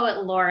current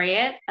poet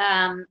laureate.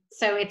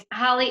 So it's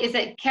Holly, is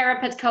it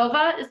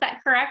Karapetkova? Is that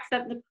correct? Is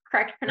that the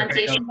correct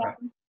pronunciation?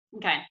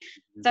 Okay,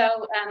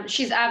 so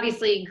she's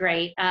obviously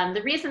great.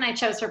 The reason I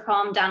chose her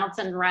poem,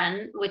 Donaldson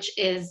Run, which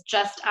is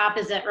just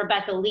opposite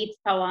Rebecca Leet's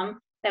poem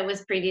that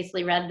was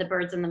previously read,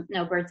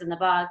 No Birds in the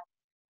Bog,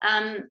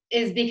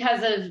 is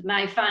because of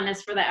my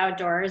fondness for the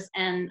outdoors.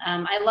 And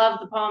I love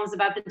the poems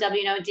about the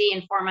WNOD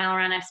and 4 Mile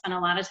Run. I've spent a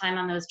lot of time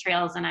on those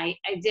trails, and I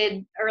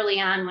did early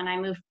on when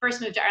I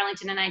first moved to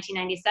Arlington in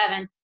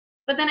 1997.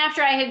 But then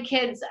after I had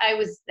kids, I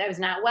was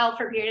not well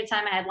for a period of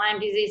time. I had Lyme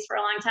disease for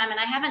a long time, and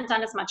I haven't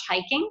done as much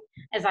hiking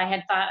as I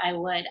had thought I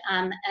would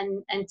and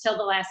until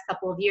the last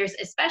couple of years,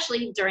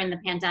 especially during the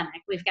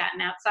pandemic. We've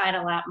gotten outside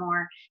a lot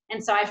more.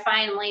 And so I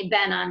finally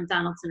been on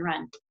Donaldson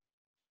Run.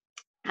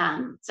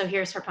 So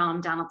here's her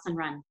poem, Donaldson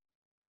Run.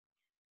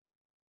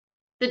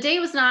 The day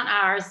was not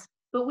ours,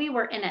 but we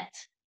were in it,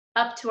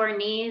 up to our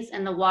knees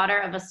in the water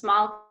of a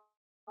small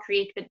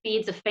creek that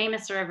feeds a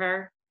famous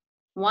river,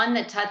 one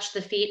that touched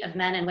the feet of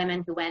men and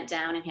women who went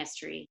down in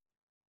history.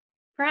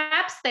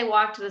 Perhaps they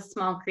walked the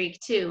small creek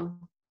too,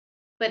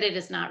 but it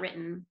is not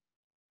written.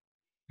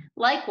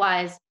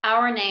 Likewise,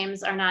 our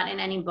names are not in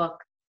any book,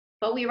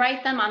 but we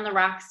write them on the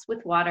rocks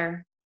with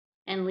water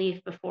and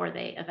leave before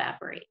they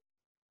evaporate.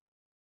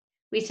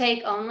 We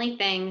take only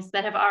things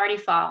that have already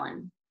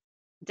fallen,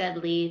 dead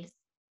leaves,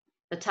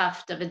 the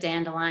tuft of a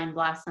dandelion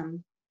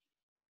blossom,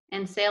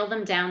 and sail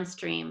them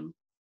downstream,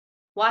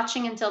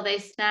 watching until they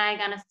snag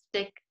on a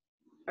stick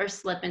or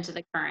slip into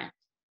the current.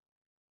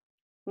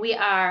 We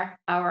are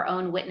our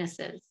own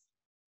witnesses.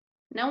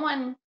 No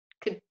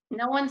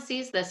one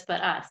sees this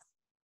but us,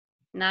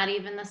 not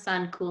even the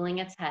sun cooling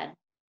its head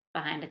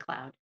behind a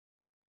cloud.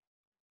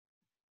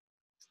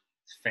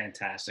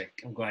 Fantastic.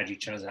 I'm glad you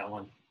chose that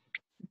one.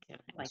 I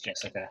like it.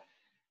 Jessica.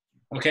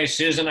 Okay,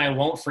 Susan, I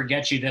won't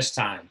forget you this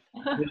time.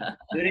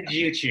 Who did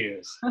you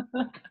choose?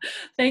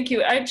 Thank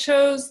you. I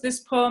chose this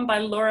poem by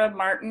Laura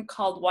Martin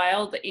called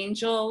Wild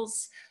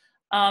Angels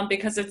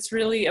because it's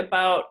really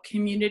about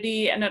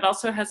community, and it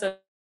also has a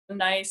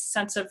nice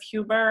sense of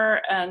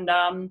humor. And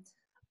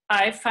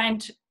I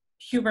find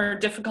humor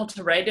difficult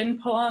to write in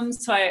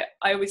poems, so I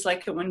always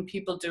like it when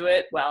people do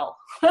it well.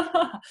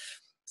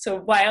 So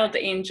Wild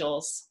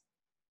Angels.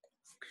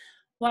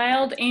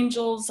 Wild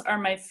angels are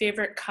my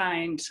favorite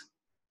kind.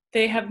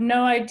 They have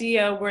no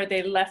idea where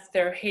they left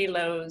their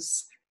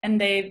halos,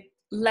 and they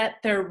let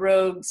their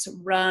robes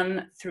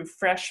run through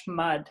fresh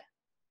mud.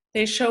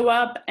 They show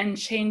up and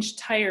change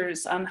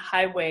tires on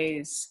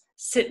highways,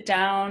 sit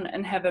down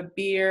and have a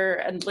beer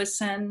and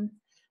listen.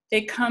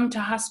 They come to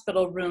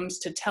hospital rooms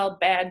to tell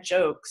bad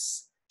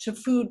jokes, to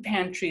food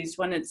pantries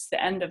when it's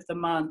the end of the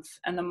month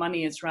and the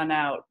money is run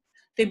out.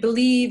 They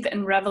believe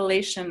in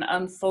revelation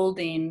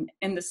unfolding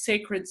in the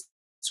sacred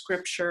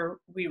scripture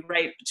we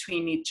write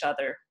between each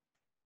other.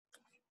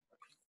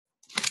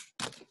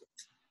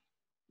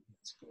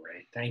 That's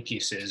great. Thank you,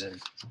 Susan.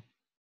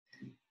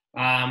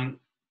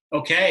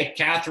 Okay,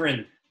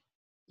 Katherine,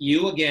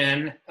 you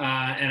again,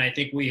 and I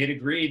think we had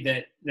agreed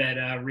that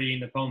reading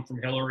the poem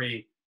from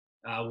Hillary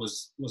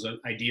was an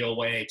ideal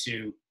way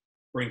to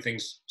bring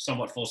things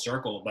somewhat full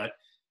circle, but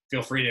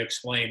feel free to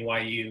explain why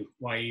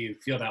you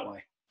feel that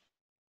way.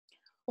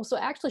 Well, so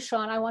actually,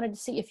 Sean, I wanted to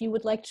see if you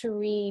would like to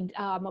read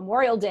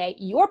Memorial Day,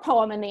 your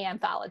poem in the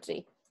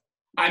anthology.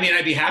 I mean,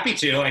 I'd be happy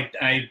to.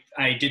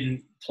 I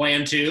didn't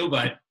plan to,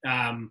 but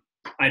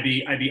I'd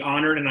be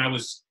honored, and I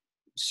was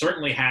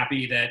certainly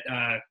happy that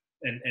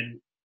and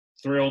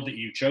thrilled that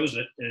you chose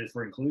it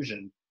for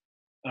inclusion.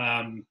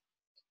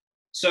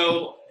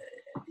 So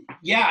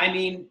yeah, I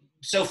mean,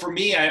 so for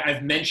me,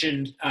 I've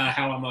mentioned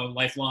how I'm a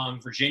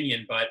lifelong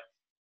Virginian, but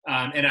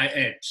and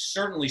I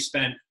certainly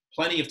spent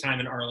plenty of time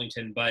in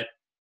Arlington, but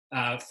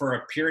for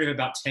a period of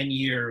about 10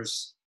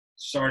 years,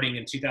 starting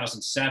in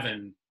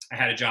 2007, I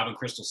had a job in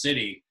Crystal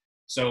City.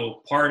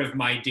 So part of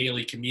my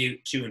daily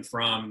commute to and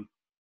from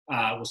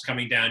was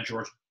coming down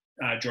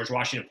George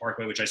Washington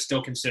Parkway, which I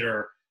still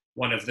consider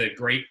one of the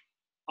great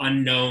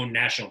unknown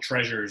national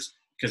treasures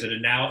because it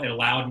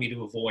allowed me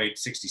to avoid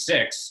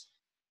 66.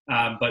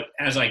 But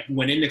as I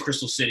went into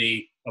Crystal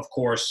City, of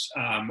course,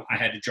 I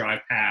had to drive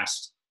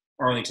past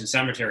Arlington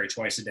Cemetery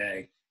twice a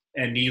day.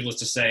 And needless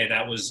to say,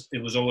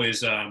 it was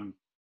always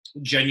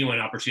genuine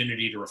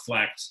opportunity to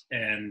reflect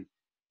and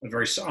a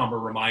very somber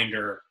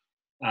reminder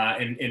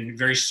and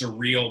very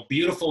surreal,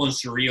 beautiful and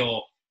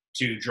surreal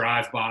to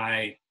drive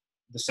by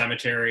the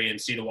cemetery and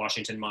see the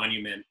Washington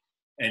Monument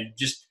and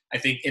just, I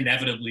think,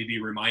 inevitably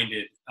be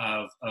reminded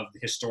of the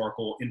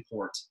historical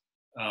import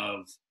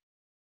of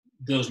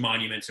those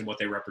monuments and what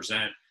they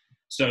represent.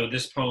 So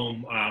this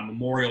poem,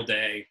 Memorial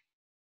Day,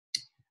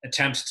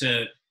 attempts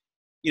to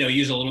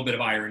use a little bit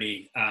of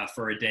irony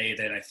for a day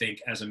that I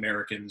think as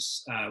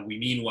Americans, we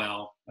mean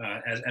well,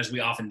 as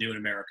we often do in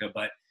America,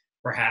 but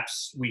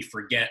perhaps we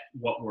forget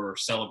what we're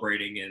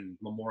celebrating and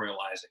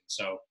memorializing.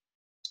 So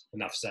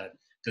enough said.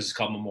 This is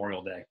called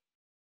Memorial Day.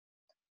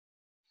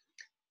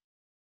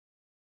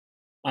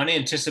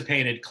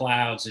 Unanticipated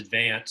clouds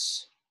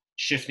advance,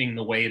 shifting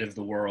the weight of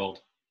the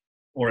world,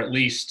 or at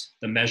least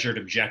the measured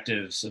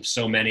objectives of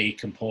so many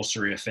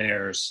compulsory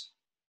affairs.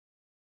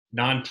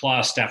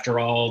 Nonplussed after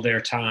all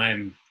their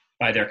time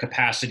by their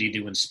capacity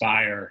to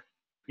inspire,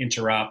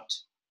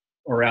 interrupt,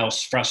 or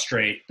else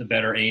frustrate the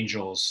better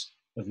angels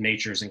of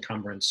nature's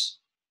encumbrance.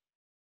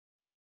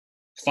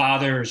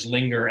 Fathers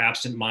linger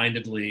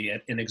absent-mindedly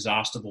at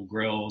inexhaustible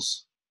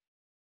grills.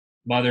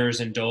 Mothers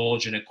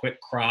indulge in a quick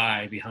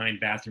cry behind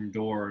bathroom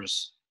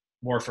doors,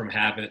 more from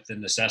habit than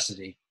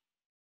necessity.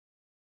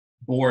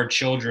 Bored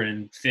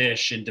children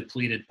fish in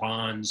depleted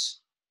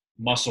ponds,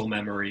 muscle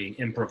memory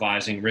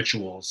improvising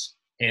rituals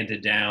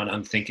handed down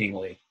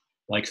unthinkingly,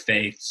 like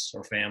faiths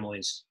or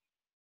families.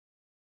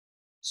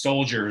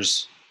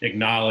 Soldiers,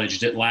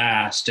 acknowledged at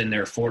last in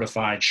their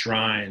fortified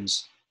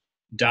shrines,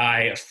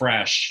 die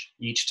afresh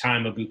each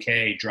time a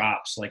bouquet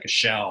drops like a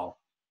shell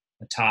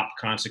atop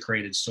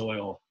consecrated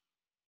soil.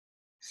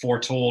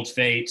 Foretold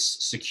fates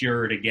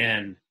secured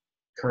again,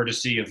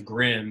 courtesy of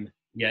grim,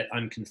 yet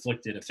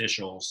unconflicted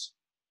officials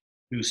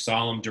whose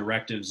solemn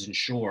directives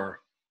ensure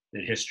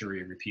that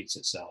history repeats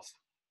itself.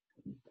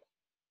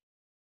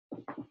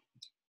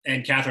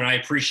 And Katherine, I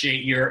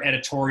appreciate your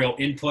editorial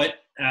input.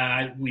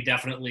 We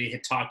definitely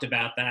had talked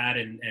about that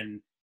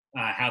and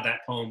how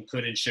that poem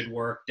could and should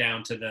work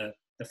down to the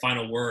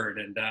final word.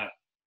 And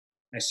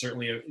I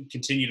certainly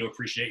continue to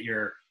appreciate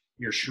your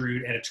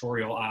shrewd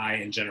editorial eye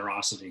and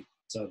generosity.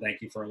 So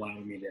thank you for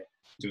allowing me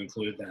to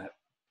include that.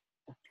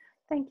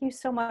 Thank you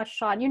so much,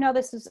 Sean. You know,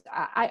 this is,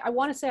 I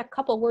want to say a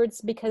couple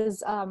words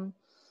because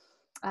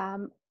I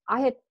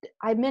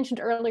mentioned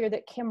earlier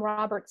that Kim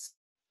Roberts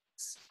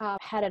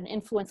had an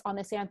influence on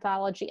this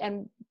anthology,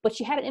 but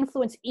she had an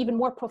influence even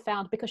more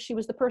profound because she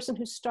was the person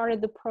who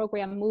started the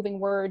program Moving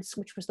Words,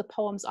 which was the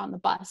poems on the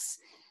bus.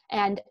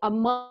 And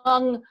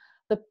among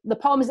the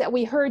poems that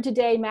we heard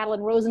today,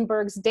 Madeline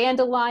Rosenberg's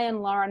Dandelion,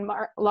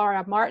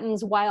 Laura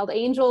Martin's Wild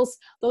Angels,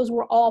 those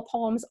were all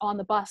poems on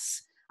the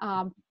bus.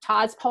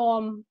 Todd's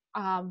poem,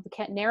 The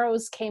Kent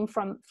Narrows, came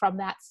from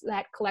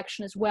that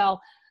collection as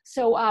well.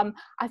 So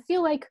I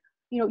feel like,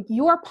 you know,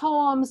 your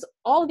poems,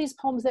 all of these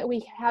poems that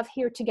we have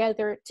here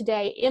together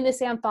today in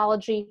this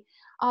anthology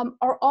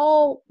are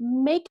all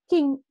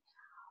making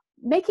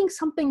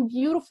something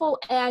beautiful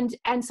and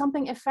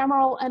something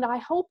ephemeral, and I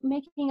hope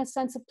making a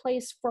sense of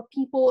place for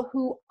people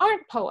who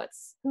aren't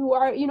poets, who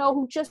are, you know,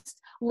 who just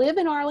live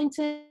in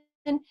Arlington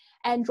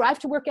and drive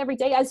to work every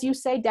day, as you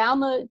say, down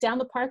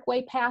the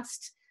parkway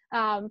past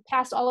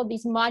all of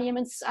these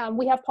monuments.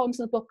 We have poems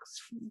in the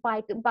books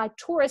by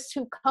tourists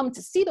who come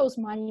to see those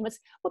monuments,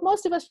 but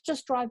most of us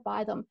just drive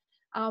by them.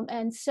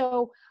 And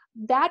so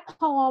that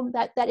poem,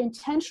 that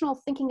intentional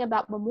thinking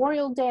about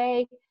Memorial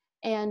Day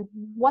and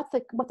what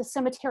the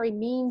cemetery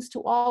means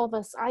to all of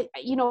us,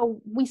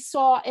 we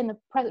saw in the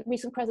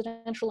recent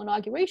presidential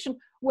inauguration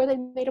where they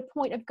made a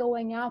point of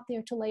going out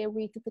there to lay a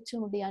wreath at the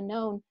tomb of the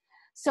unknown.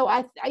 So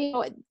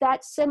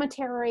that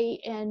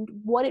cemetery and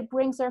what it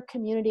brings our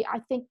community, I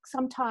think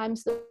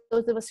sometimes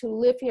those of us who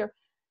live here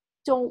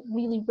don't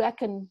really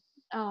reckon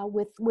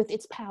with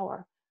its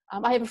power.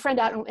 I have a friend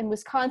out in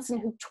Wisconsin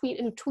who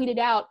tweeted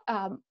out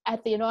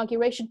at the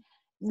inauguration,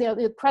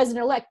 the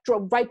president-elect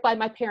drove right by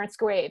my parents'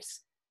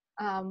 graves.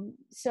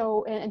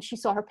 And she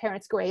saw her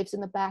parents' graves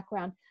in the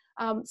background.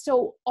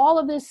 So all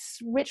of this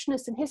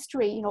richness and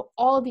history, you know,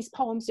 all of these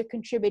poems are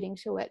contributing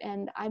to it.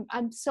 And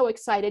I'm so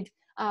excited.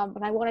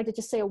 And I wanted to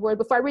just say a word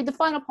before I read the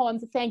final poem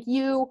to thank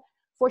you,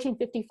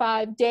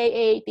 1455, Day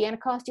 8, the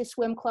Anacostia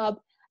Swim Club,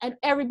 and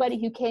everybody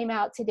who came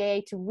out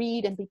today to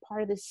read and be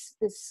part of this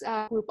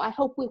group. I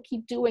hope we'll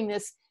keep doing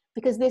this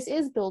because this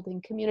is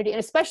building community, and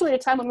especially at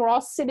a time when we're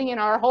all sitting in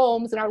our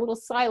homes in our little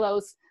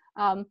silos.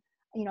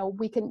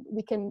 We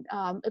can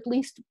at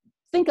least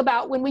think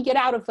about when we get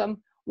out of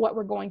them what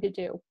we're going to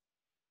do.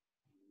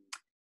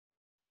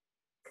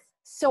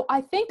 So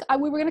I think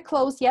we were going to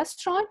close. Yes,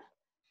 Sean?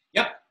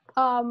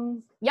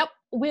 Yep.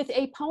 With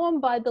a poem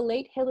by the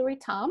late Hilary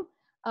Tom,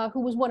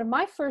 who was one of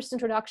my first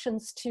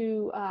introductions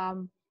to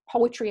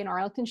poetry in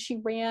Arlington. She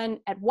ran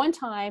at one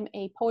time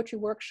a poetry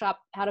workshop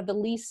out of the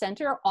Lee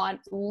Center on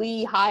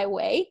Lee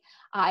Highway.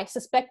 I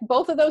suspect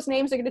both of those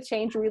names are going to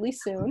change really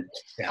soon.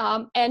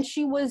 Yeah. And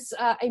she was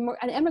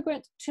an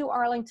immigrant to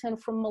Arlington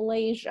from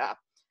Malaysia.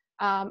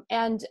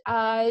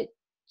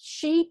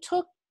 She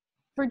took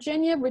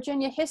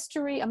Virginia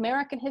history,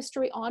 American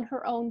history on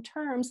her own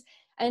terms,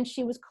 and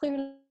she was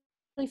clearly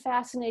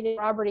fascinated with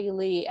Robert E.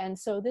 Lee. And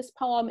so this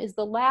poem is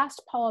the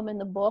last poem in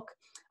the book.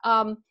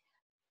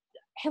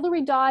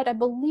 Hilary died, I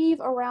believe,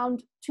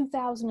 around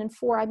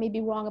 2004. I may be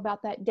wrong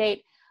about that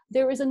date.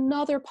 There is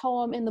another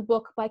poem in the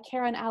book by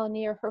Karen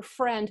Alanier, her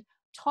friend,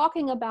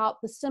 talking about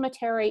the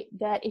cemetery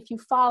that if you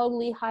follow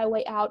Lee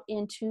Highway out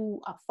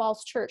into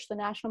Falls Church, the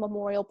National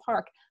Memorial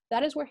Park,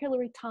 that is where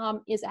Hilary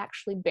Tom is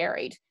actually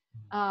buried.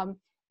 And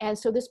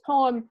so this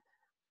poem,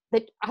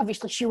 that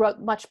obviously she wrote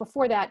much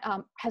before that,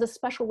 has a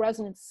special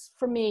resonance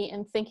for me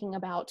in thinking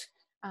about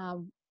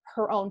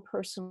her own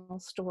personal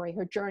story,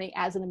 her journey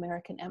as an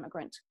American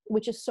immigrant,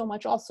 which is so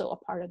much also a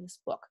part of this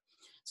book.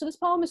 So this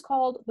poem is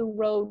called The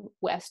Road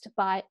West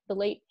by the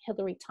late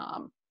Hilary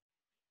Tom.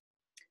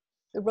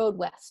 The Road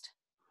West.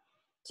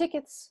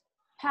 Tickets,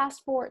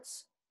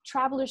 passports,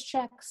 traveler's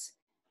checks.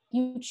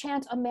 You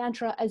chant a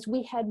mantra as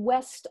we head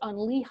west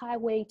on Lee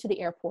Highway to the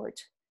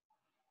airport.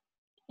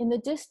 In the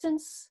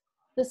distance,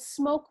 the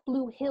smoke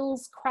blue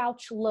hills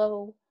crouch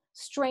low,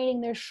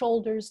 straining their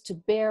shoulders to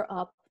bear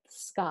up the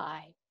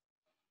sky.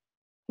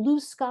 Blue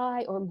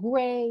sky or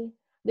gray,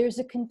 there's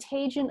a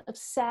contagion of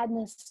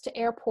sadness to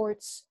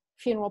airports,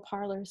 funeral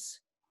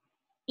parlors.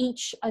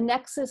 Each a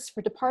nexus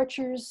for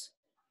departures,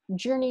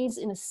 journeys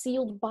in a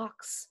sealed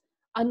box,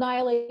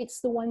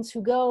 annihilates the ones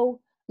who go,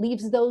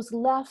 leaves those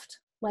left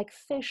like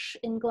fish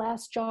in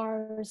glass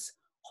jars,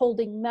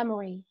 holding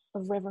memory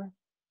of river.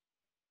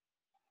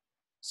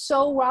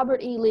 So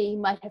Robert E. Lee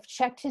might have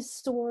checked his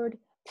sword,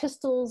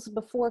 pistols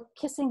before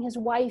kissing his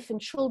wife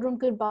and children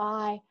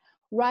goodbye,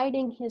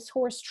 riding his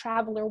horse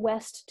traveler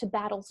west to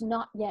battles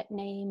not yet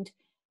named,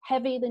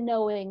 heavy the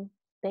knowing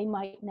they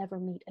might never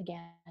meet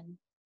again.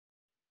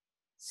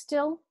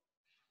 Still,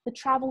 the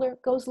traveler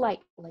goes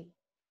lightly,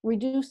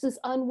 reduces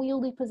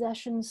unwieldy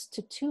possessions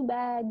to 2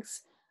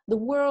 bags, the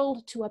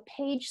world to a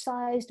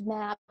page-sized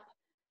map,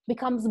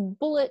 becomes a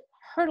bullet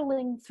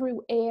hurtling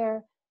through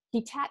air,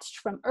 detached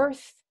from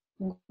earth,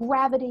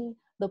 gravity,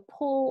 the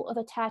pull of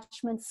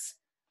attachments,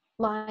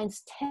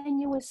 lines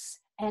tenuous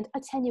and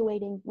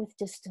attenuating with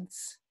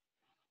distance.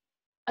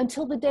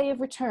 Until the day of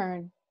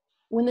return,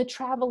 when the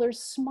traveler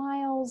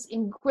smiles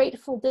in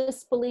grateful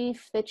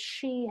disbelief that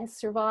she has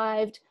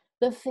survived,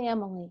 the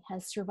family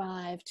has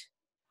survived.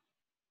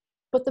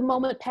 But the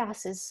moment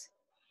passes,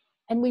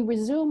 and we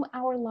resume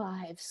our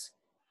lives.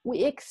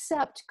 We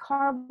accept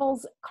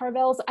Carvel's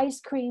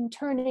ice cream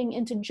turning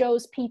into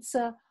Joe's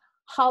Pizza,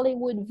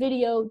 Hollywood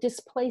video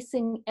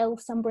displacing El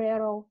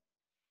Sombrero,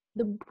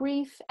 the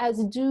brief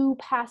as dew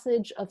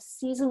passage of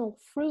seasonal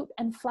fruit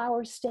and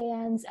flower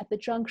stands at the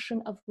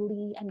junction of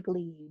Lee and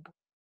Glebe.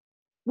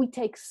 We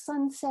take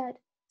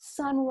sunset,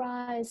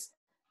 sunrise,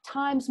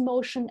 time's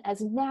motion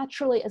as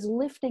naturally as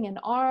lifting an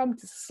arm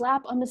to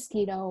slap a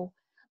mosquito,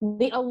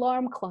 the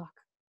alarm clock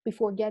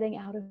before getting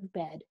out of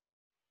bed.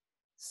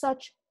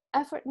 Such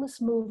effortless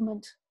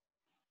movement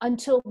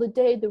until the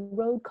day the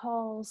road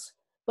calls,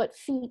 but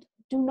feet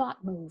do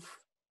not move,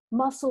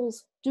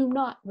 muscles do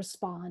not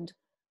respond,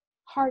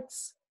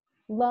 hearts,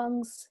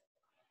 lungs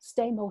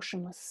stay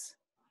motionless.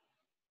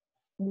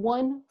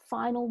 One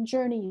final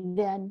journey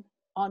then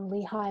on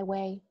Lee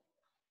Highway,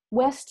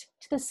 west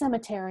to the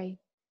cemetery,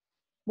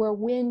 where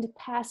wind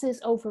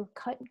passes over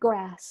cut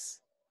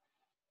grass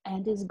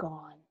and is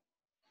gone.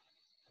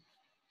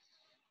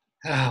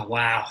 Oh,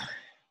 wow.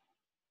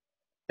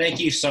 Thank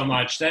you so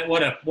much.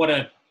 What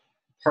a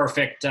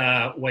perfect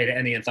way to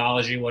end the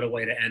anthology. What a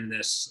way to end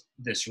this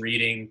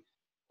reading.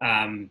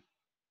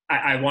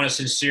 I want to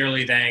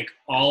sincerely thank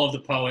all of the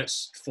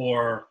poets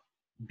for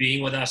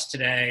being with us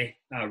today,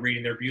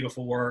 reading their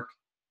beautiful work,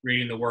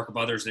 reading the work of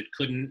others that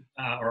couldn't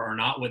or are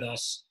not with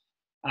us.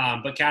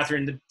 But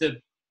Katherine,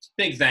 the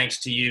big thanks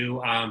to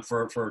you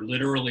for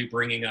literally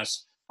bringing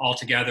us all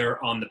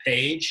together on the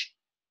page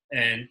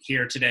and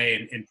here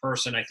today in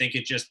person. I think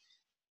it just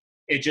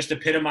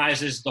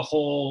epitomizes the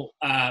whole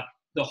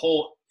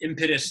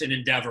impetus and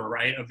endeavor,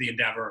 right, of the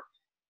endeavor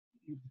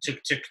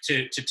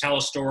to tell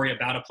a story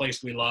about a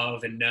place we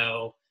love and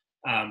know,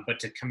 but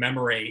to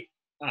commemorate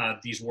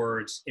these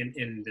words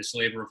in this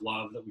labor of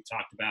love that we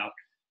talked about.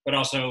 But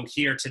also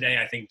here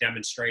today, I think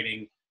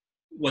demonstrating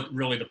what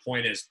really the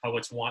point is.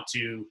 Poets want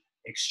to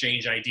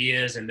exchange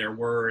ideas and their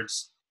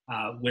words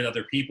with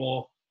other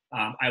people.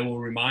 I will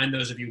remind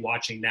those of you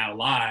watching now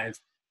live,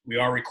 we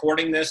are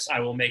recording this. I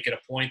will make it a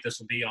point. This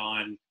will be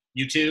on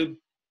YouTube,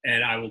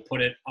 and I will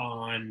put it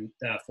on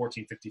the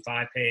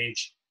 1455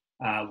 page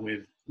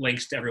with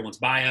links to everyone's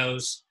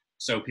bios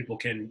so people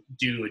can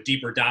do a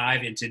deeper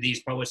dive into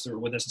these poets that are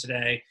with us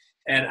today.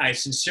 And I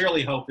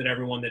sincerely hope that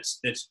everyone that's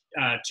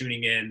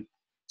tuning in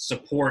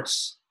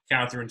supports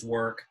Katherine's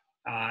work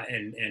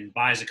and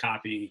buys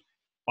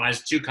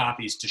 2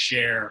 copies to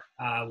share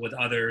with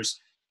others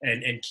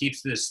and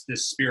keeps this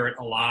spirit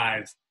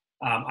alive.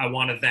 I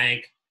want to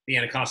thank the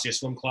Anacostia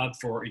Swim Club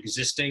for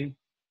existing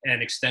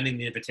and extending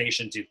the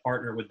invitation to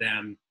partner with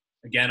them.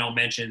 Again, I'll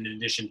mention, in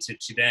addition to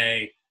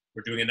today,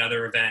 we're doing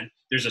another event.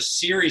 There's a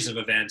series of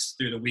events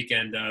through the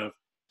weekend of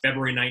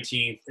February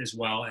 19th as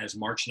well as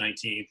March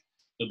 19th.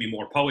 There'll be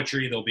more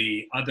poetry. There'll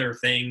be other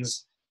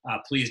things.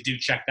 Please do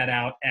check that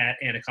out at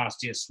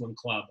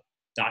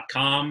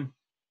anacostiaswimclub.com.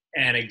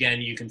 And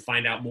again, you can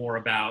find out more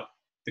about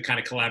the kind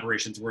of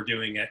collaborations we're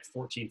doing at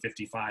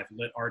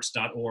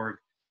 1455litarts.org.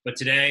 But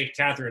today,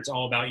 Katherine, it's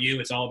all about you.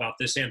 It's all about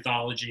this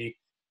anthology.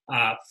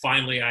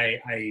 Finally,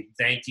 I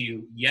thank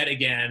you yet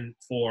again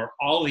for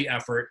all the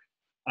effort,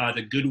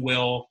 the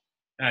goodwill.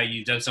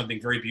 You've done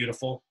something very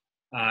beautiful.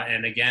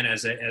 And again,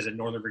 as a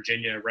Northern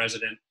Virginia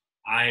resident,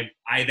 I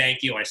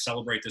thank you. I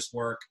celebrate this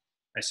work.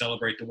 I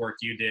celebrate the work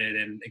you did.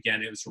 And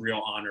again, it was a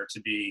real honor to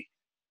be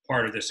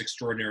part of this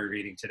extraordinary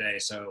reading today.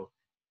 So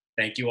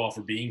thank you all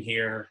for being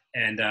here.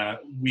 And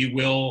we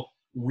will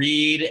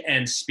read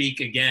and speak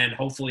again,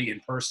 hopefully in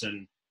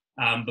person.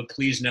 But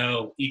please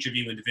know, each of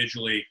you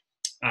individually,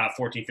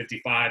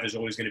 1455 is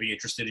always going to be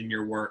interested in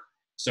your work.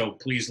 So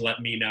please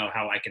let me know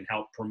how I can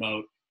help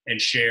promote and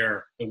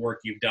share the work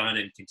you've done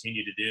and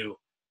continue to do,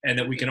 and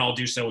that we can all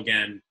do so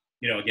again,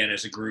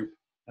 as a group.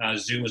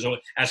 Zoom is,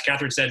 as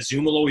Katherine said,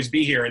 Zoom will always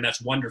be here, and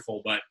that's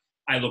wonderful. But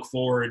I look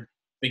forward,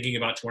 thinking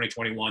about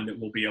 2021, that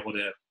we'll be able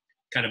to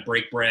kind of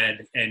break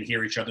bread and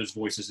hear each other's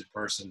voices in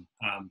person.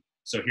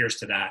 So here's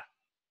to that.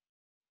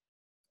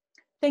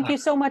 Thank you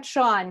so much,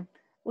 Sean. It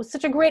was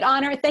such a great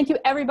honor. Thank you,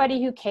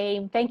 everybody who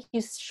came. Thank you,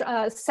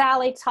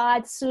 Sally,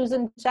 Todd,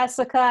 Susan,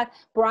 Jessica,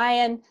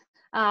 Brian,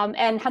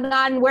 and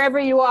Hanan, wherever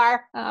you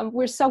are.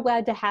 We're so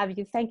glad to have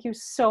you. Thank you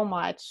so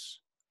much.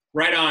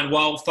 Right on.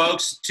 Well,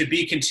 folks, to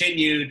be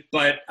continued.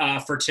 But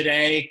for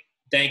today,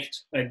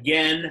 thanks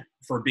again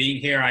for being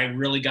here. I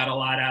really got a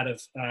lot out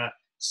of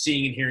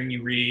seeing and hearing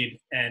you read,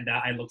 and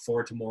I look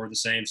forward to more of the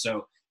same.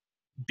 So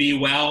be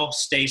well,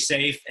 stay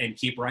safe, and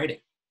keep writing.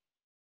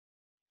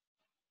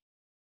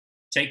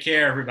 Take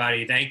care,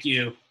 everybody. Thank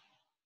you.